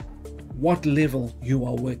see what level you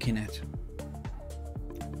are working at.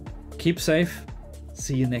 Keep safe.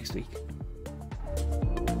 See you next week.